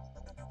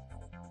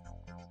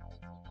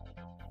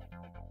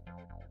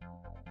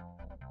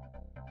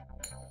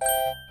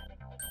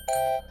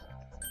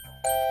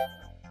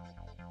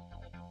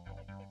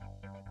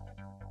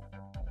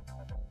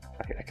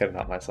 I could have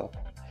not myself.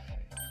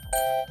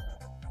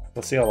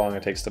 We'll see how long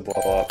it takes to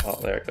blow up. Oh,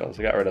 there it goes.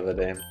 We got rid of the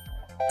dame.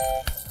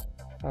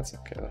 That's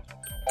okay though.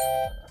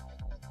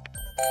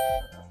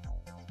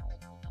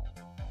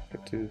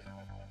 Good tooth.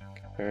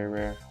 Very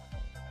rare.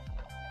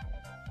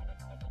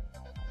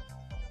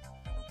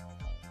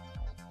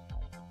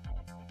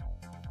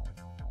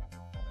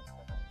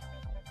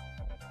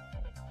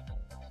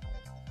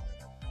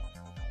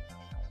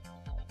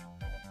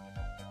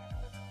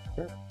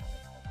 Sure.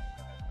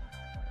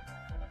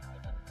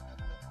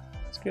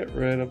 Let's get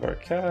rid of our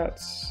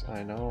cats.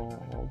 I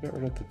know. We'll get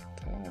rid of the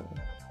cat.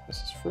 This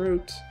is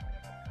fruit.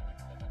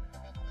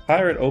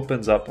 Pirate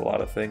opens up a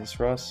lot of things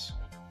for us.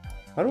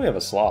 Why do we have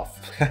a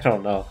sloth? I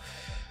don't know.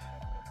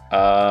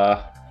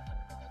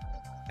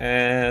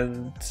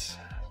 And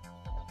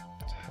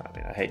I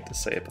mean, I hate to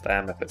say it, but the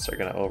amethysts are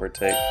going to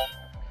overtake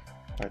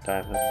our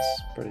diamonds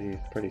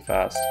pretty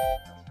fast.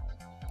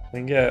 We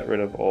can get rid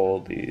of all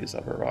these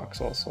other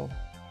rocks also.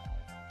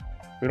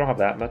 We don't have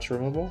that much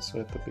removal, so we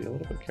have to be a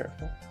little bit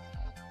careful.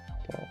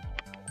 But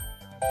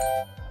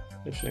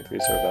it should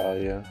increase our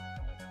value.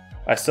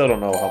 I still don't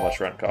know how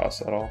much rent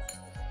costs at all.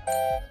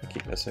 I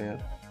keep missing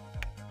it.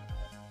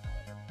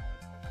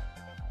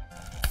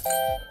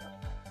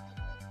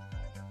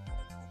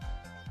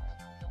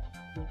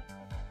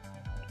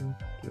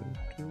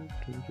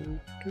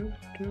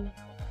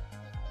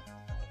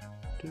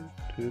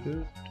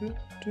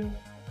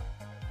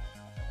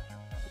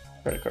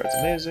 Credit card's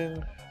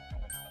amazing.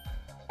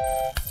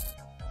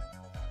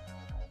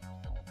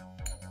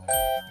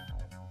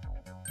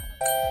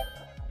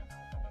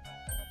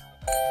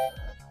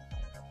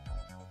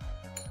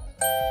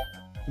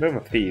 Move a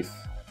thief.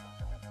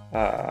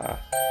 Not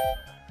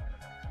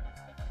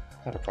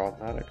a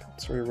problematic.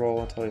 Let's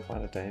reroll until we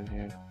find a dame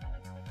here.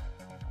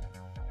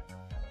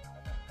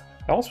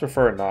 I almost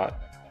prefer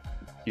not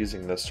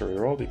using this to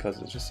reroll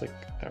because it's just like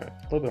a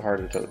little bit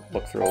harder to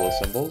look through all the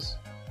symbols.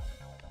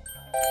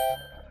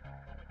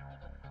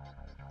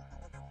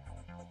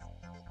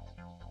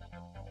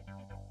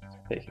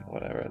 Taking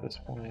whatever at this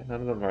point.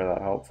 None of them are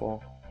that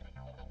helpful.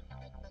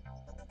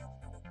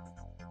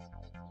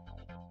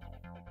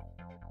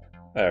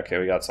 Okay,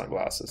 we got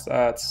sunglasses.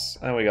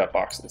 And we got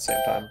box at the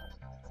same time.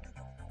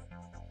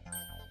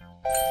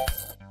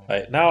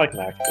 Alright, now I can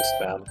actually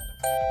spam.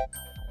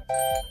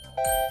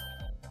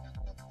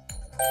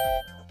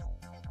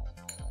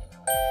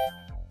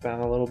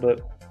 Spam a little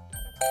bit.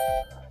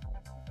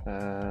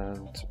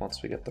 And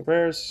once we get the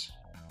rares,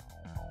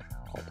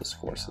 I'll just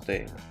force a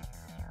dame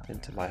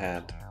into my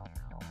hand.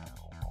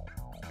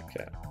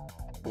 Okay.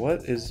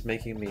 What is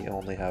making me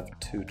only have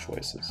 2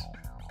 choices?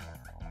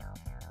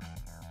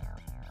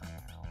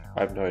 I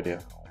have no idea.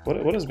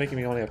 What is making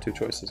me only have 2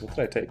 choices? What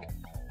did I take?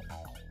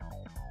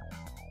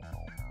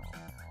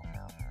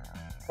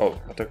 Oh,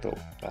 I took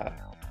that.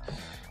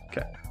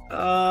 Okay.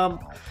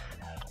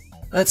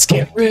 Let's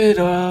get rid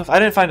of... I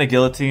didn't find a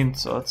guillotine,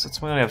 so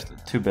we only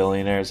have 2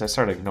 billionaires. I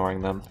started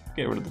ignoring them.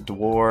 Get rid of the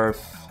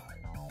dwarf.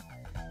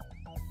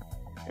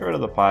 Get rid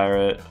of the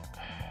pirate.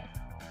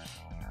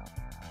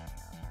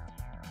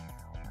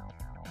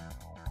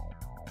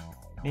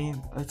 I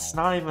mean, it's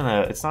not even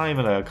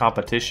a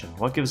competition.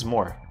 What gives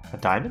more? A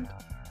diamond?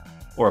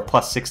 Or a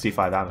plus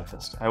 65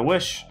 amethyst? I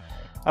wish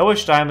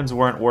diamonds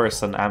weren't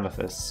worse than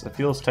amethysts. It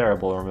feels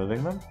terrible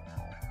removing them.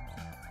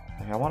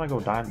 Like, I want to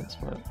go diamonds,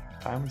 but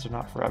diamonds are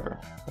not forever.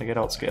 They get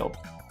outscaled.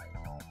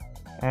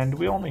 And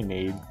we only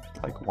need,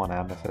 like, 1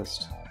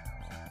 amethyst.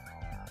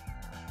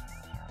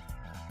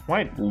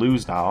 Might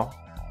lose now.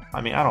 I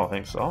mean, I don't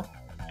think so.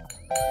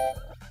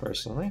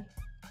 Personally.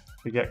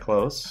 If we get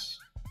close,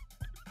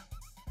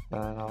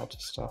 then I'll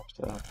just stop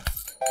the...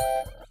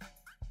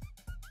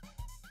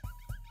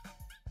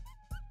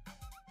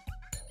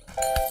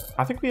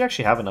 I think we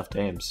actually have enough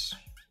dames.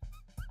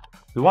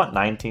 We want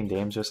 19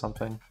 dames or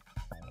something.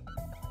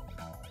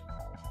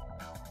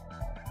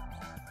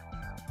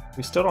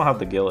 We still don't have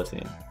the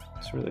guillotine.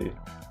 It's really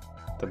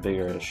the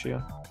bigger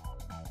issue.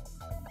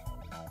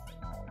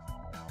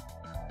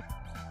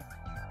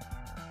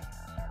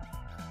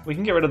 We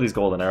can get rid of these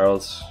golden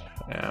arrows.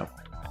 Yeah.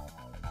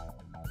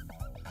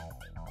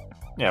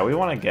 Yeah, we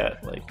want to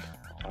get like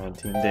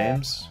 19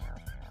 dames.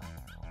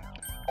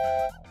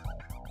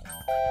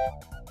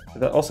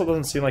 That also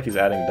doesn't seem like he's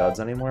adding duds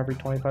anymore every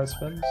 25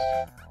 spins.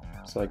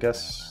 So I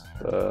guess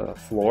the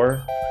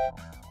floor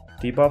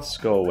debuffs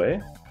go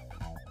away.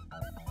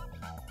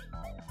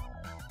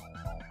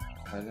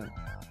 I didn't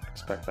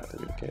expect that to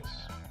be the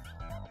case.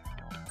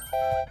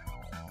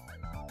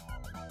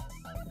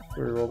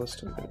 We roll this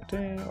to a good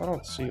day. I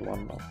don't see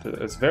one.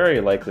 It's very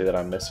likely that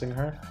I'm missing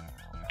her.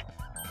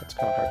 It's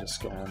kind of hard to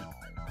scan.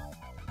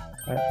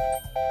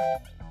 Right.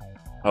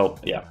 Oh,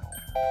 yeah.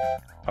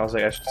 I was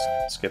like, I should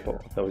skip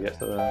it until we get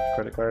to the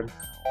credit card.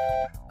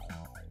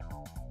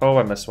 Oh,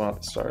 I missed one at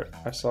the start.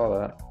 I saw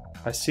that.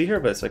 I see her,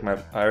 but it's like I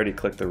already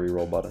clicked the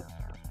reroll button.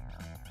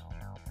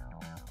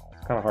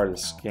 It's kind of hard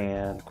to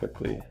scan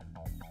quickly.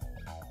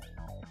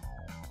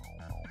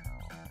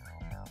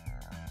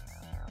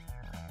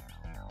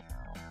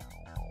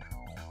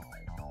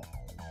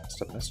 Must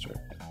have missed her.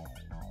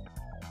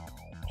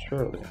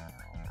 Surely.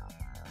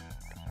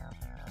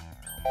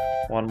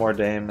 One more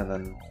dame and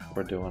then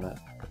we're doing it.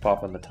 We're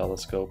popping the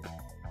telescope.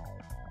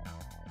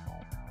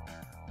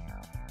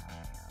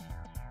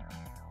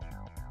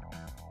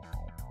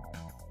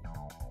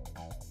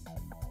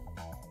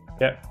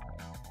 Yeah.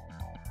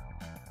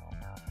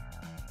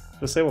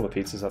 Disable the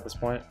pizzas at this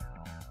point.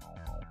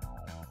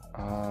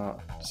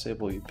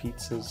 Disable your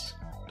pizzas.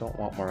 Don't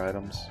want more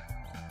items.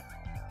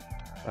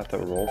 I have to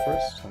roll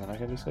first, and then I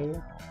can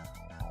disable.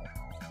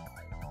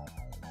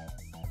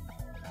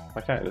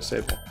 Why can't I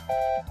disable?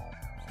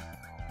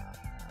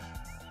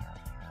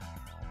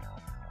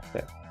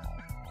 Okay.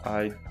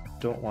 I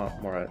don't want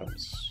more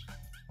items.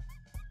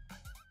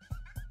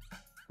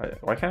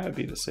 Why can't it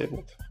be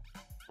disabled?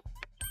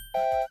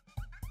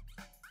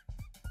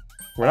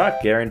 We're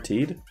not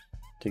guaranteed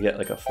to get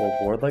like a full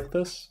board like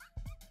this.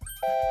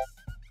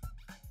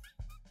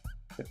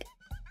 Skip.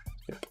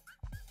 Skip.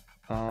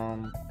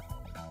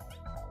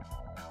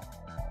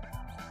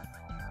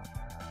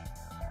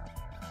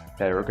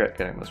 Yeah, I regret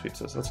getting those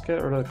pizzas. Let's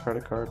get rid of the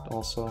credit card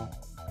also.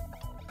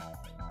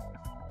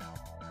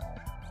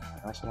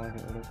 I also want to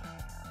get rid of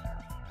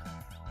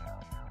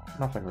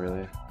nothing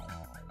really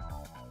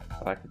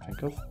that I can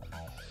think of.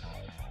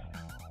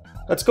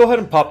 Let's go ahead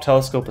and pop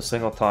telescope a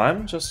single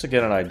time just to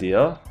get an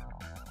idea.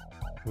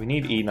 We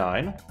need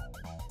E9.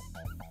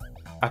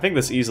 I think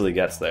this easily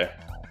gets there.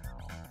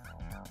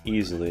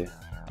 Easily.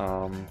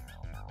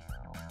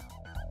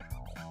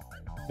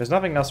 There's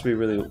nothing else we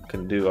really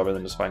can do other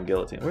than just find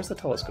guillotine. Where's the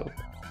telescope?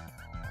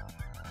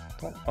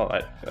 Oh,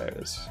 there it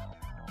is.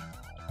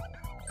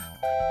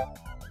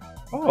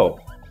 Oh!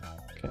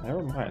 Okay,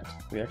 never mind.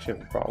 We actually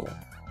have a problem.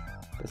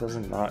 This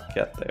doesn't not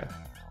get there.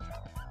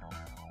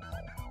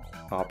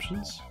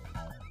 Options?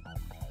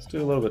 Let's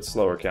do a little bit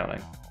slower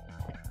counting.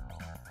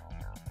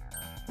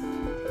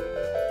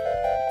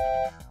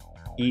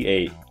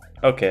 E8.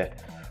 Okay.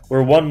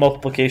 We're one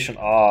multiplication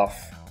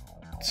off.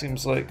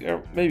 Seems like,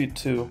 or maybe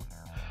two.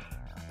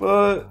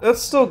 But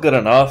it's still good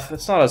enough.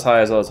 It's not as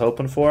high as I was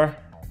hoping for,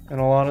 in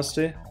all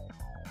honesty.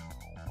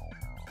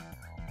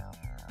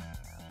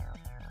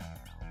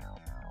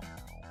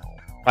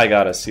 I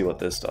gotta see what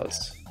this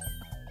does.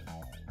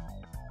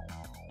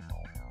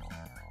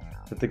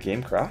 Did the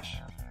game crash?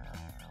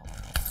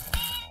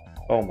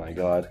 Oh my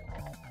god.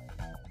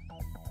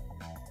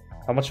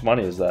 How much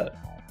money is that?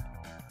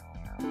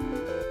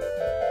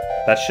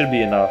 That should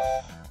be enough.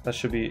 That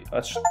should be...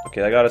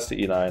 okay, that got us to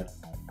E9.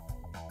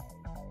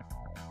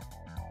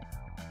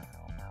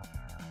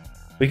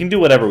 We can do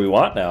whatever we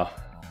want now.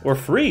 We're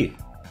free.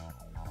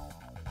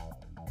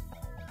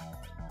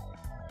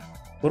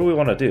 What do we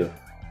want to do?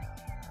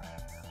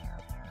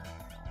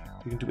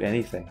 We can do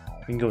anything.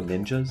 We can go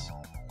ninjas.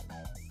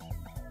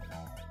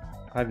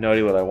 I have no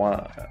idea what I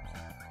want.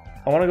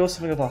 I want to go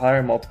something with a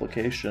higher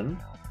multiplication.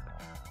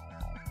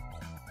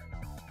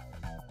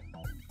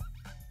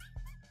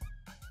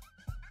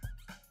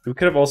 We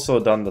could have also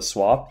done the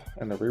swap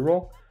and the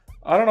reroll.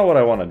 I don't know what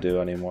I want to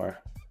do anymore.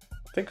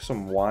 I think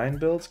some wine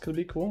builds could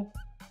be cool.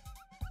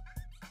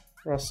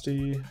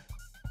 Rusty.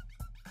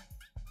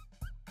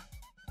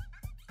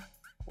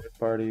 White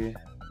party.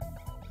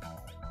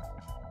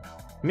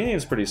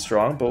 Minion's pretty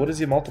strong, but what is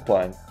he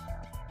multiplying?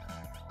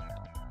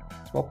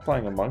 He's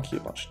multiplying a monkey a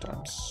bunch of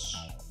times.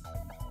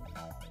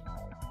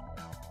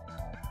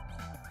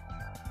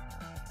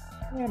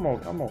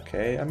 I'm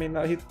okay. I mean,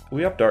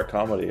 we have dark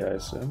comedy, I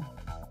assume.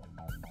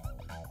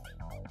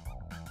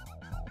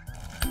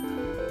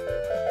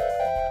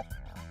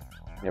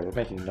 Yeah, we're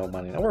making no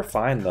money. No, we're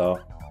fine, though.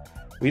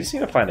 We just need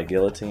to find a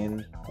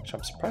guillotine, which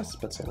I'm surprised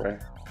it's been so rare.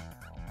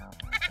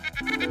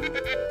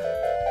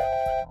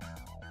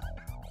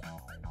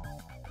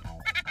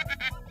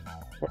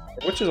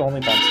 Which is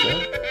only times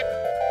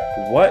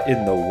 2. What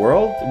in the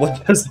world?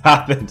 What just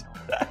happened?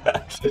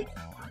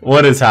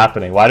 What is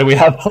happening? Why do we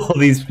have all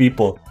these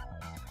people?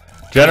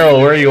 General,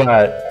 where are you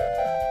at?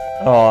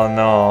 Oh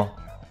no.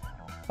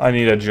 I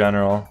need a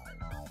general.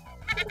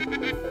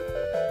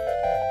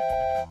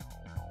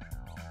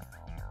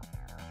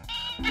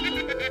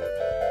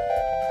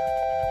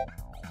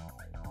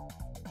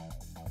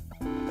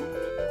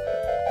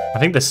 I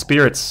think the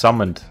spirits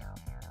summoned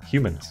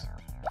humans.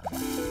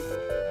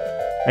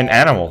 And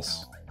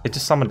animals. It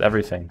just summoned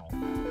everything.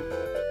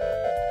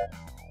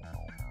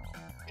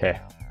 Okay.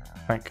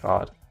 Thank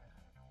God.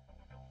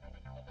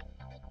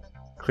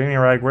 Cleaning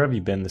rag, where have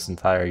you been this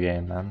entire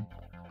game, man?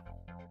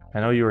 I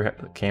know you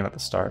came at the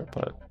start,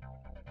 but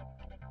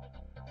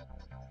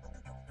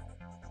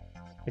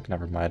I think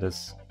never mind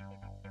us.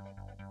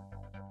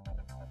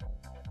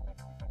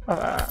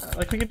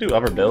 Like we could do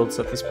other builds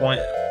at this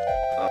point,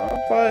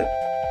 but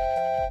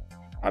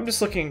I'm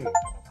just looking.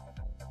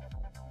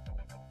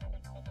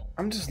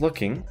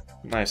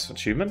 Nice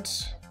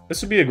achievements.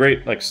 This would be a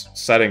great like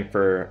setting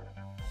for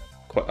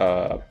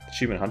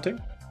achievement hunting.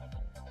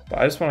 But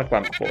I just want to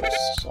climb the forest.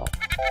 So.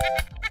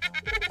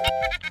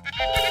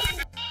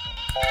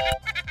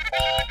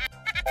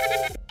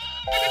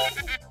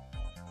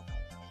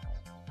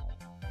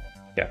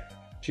 Yeah,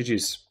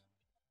 GG's.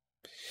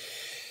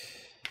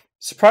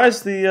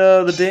 Surprised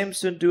the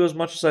dames didn't do as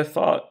much as I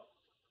thought.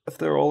 If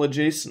they're all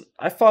adjacent,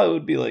 I thought it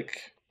would be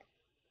like,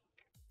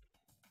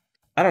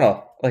 I don't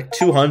know, like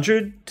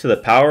 200 to the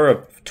power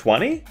of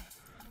 20?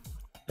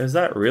 Is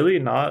that really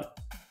not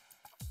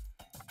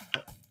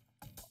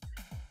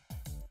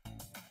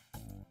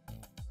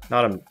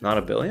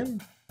a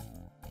billion?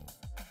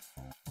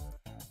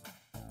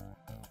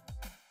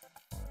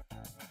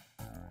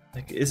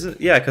 Like, is it?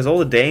 Yeah, because all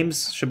the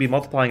dames should be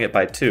multiplying it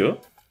by 2.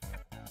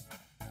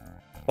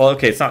 Well,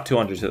 okay, it's not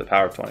 200 to the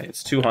power of 20.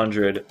 It's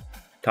 200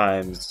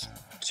 times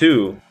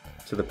 2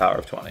 to the power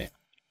of 20.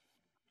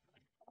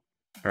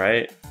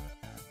 Right?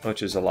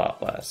 Which is a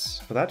lot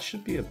less. But that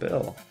should be a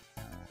bill.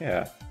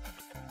 Yeah.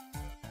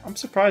 I'm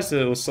surprised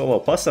that it was so low.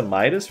 Plus a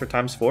Midas for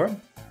times 4?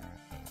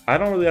 I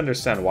don't really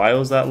understand why it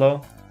was that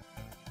low.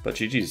 But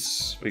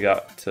GG's. We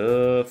got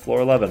to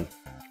floor 11.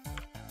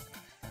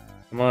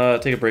 I'm gonna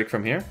take a break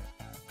from here.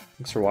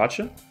 Thanks for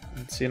watching,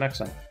 and see you next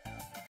time.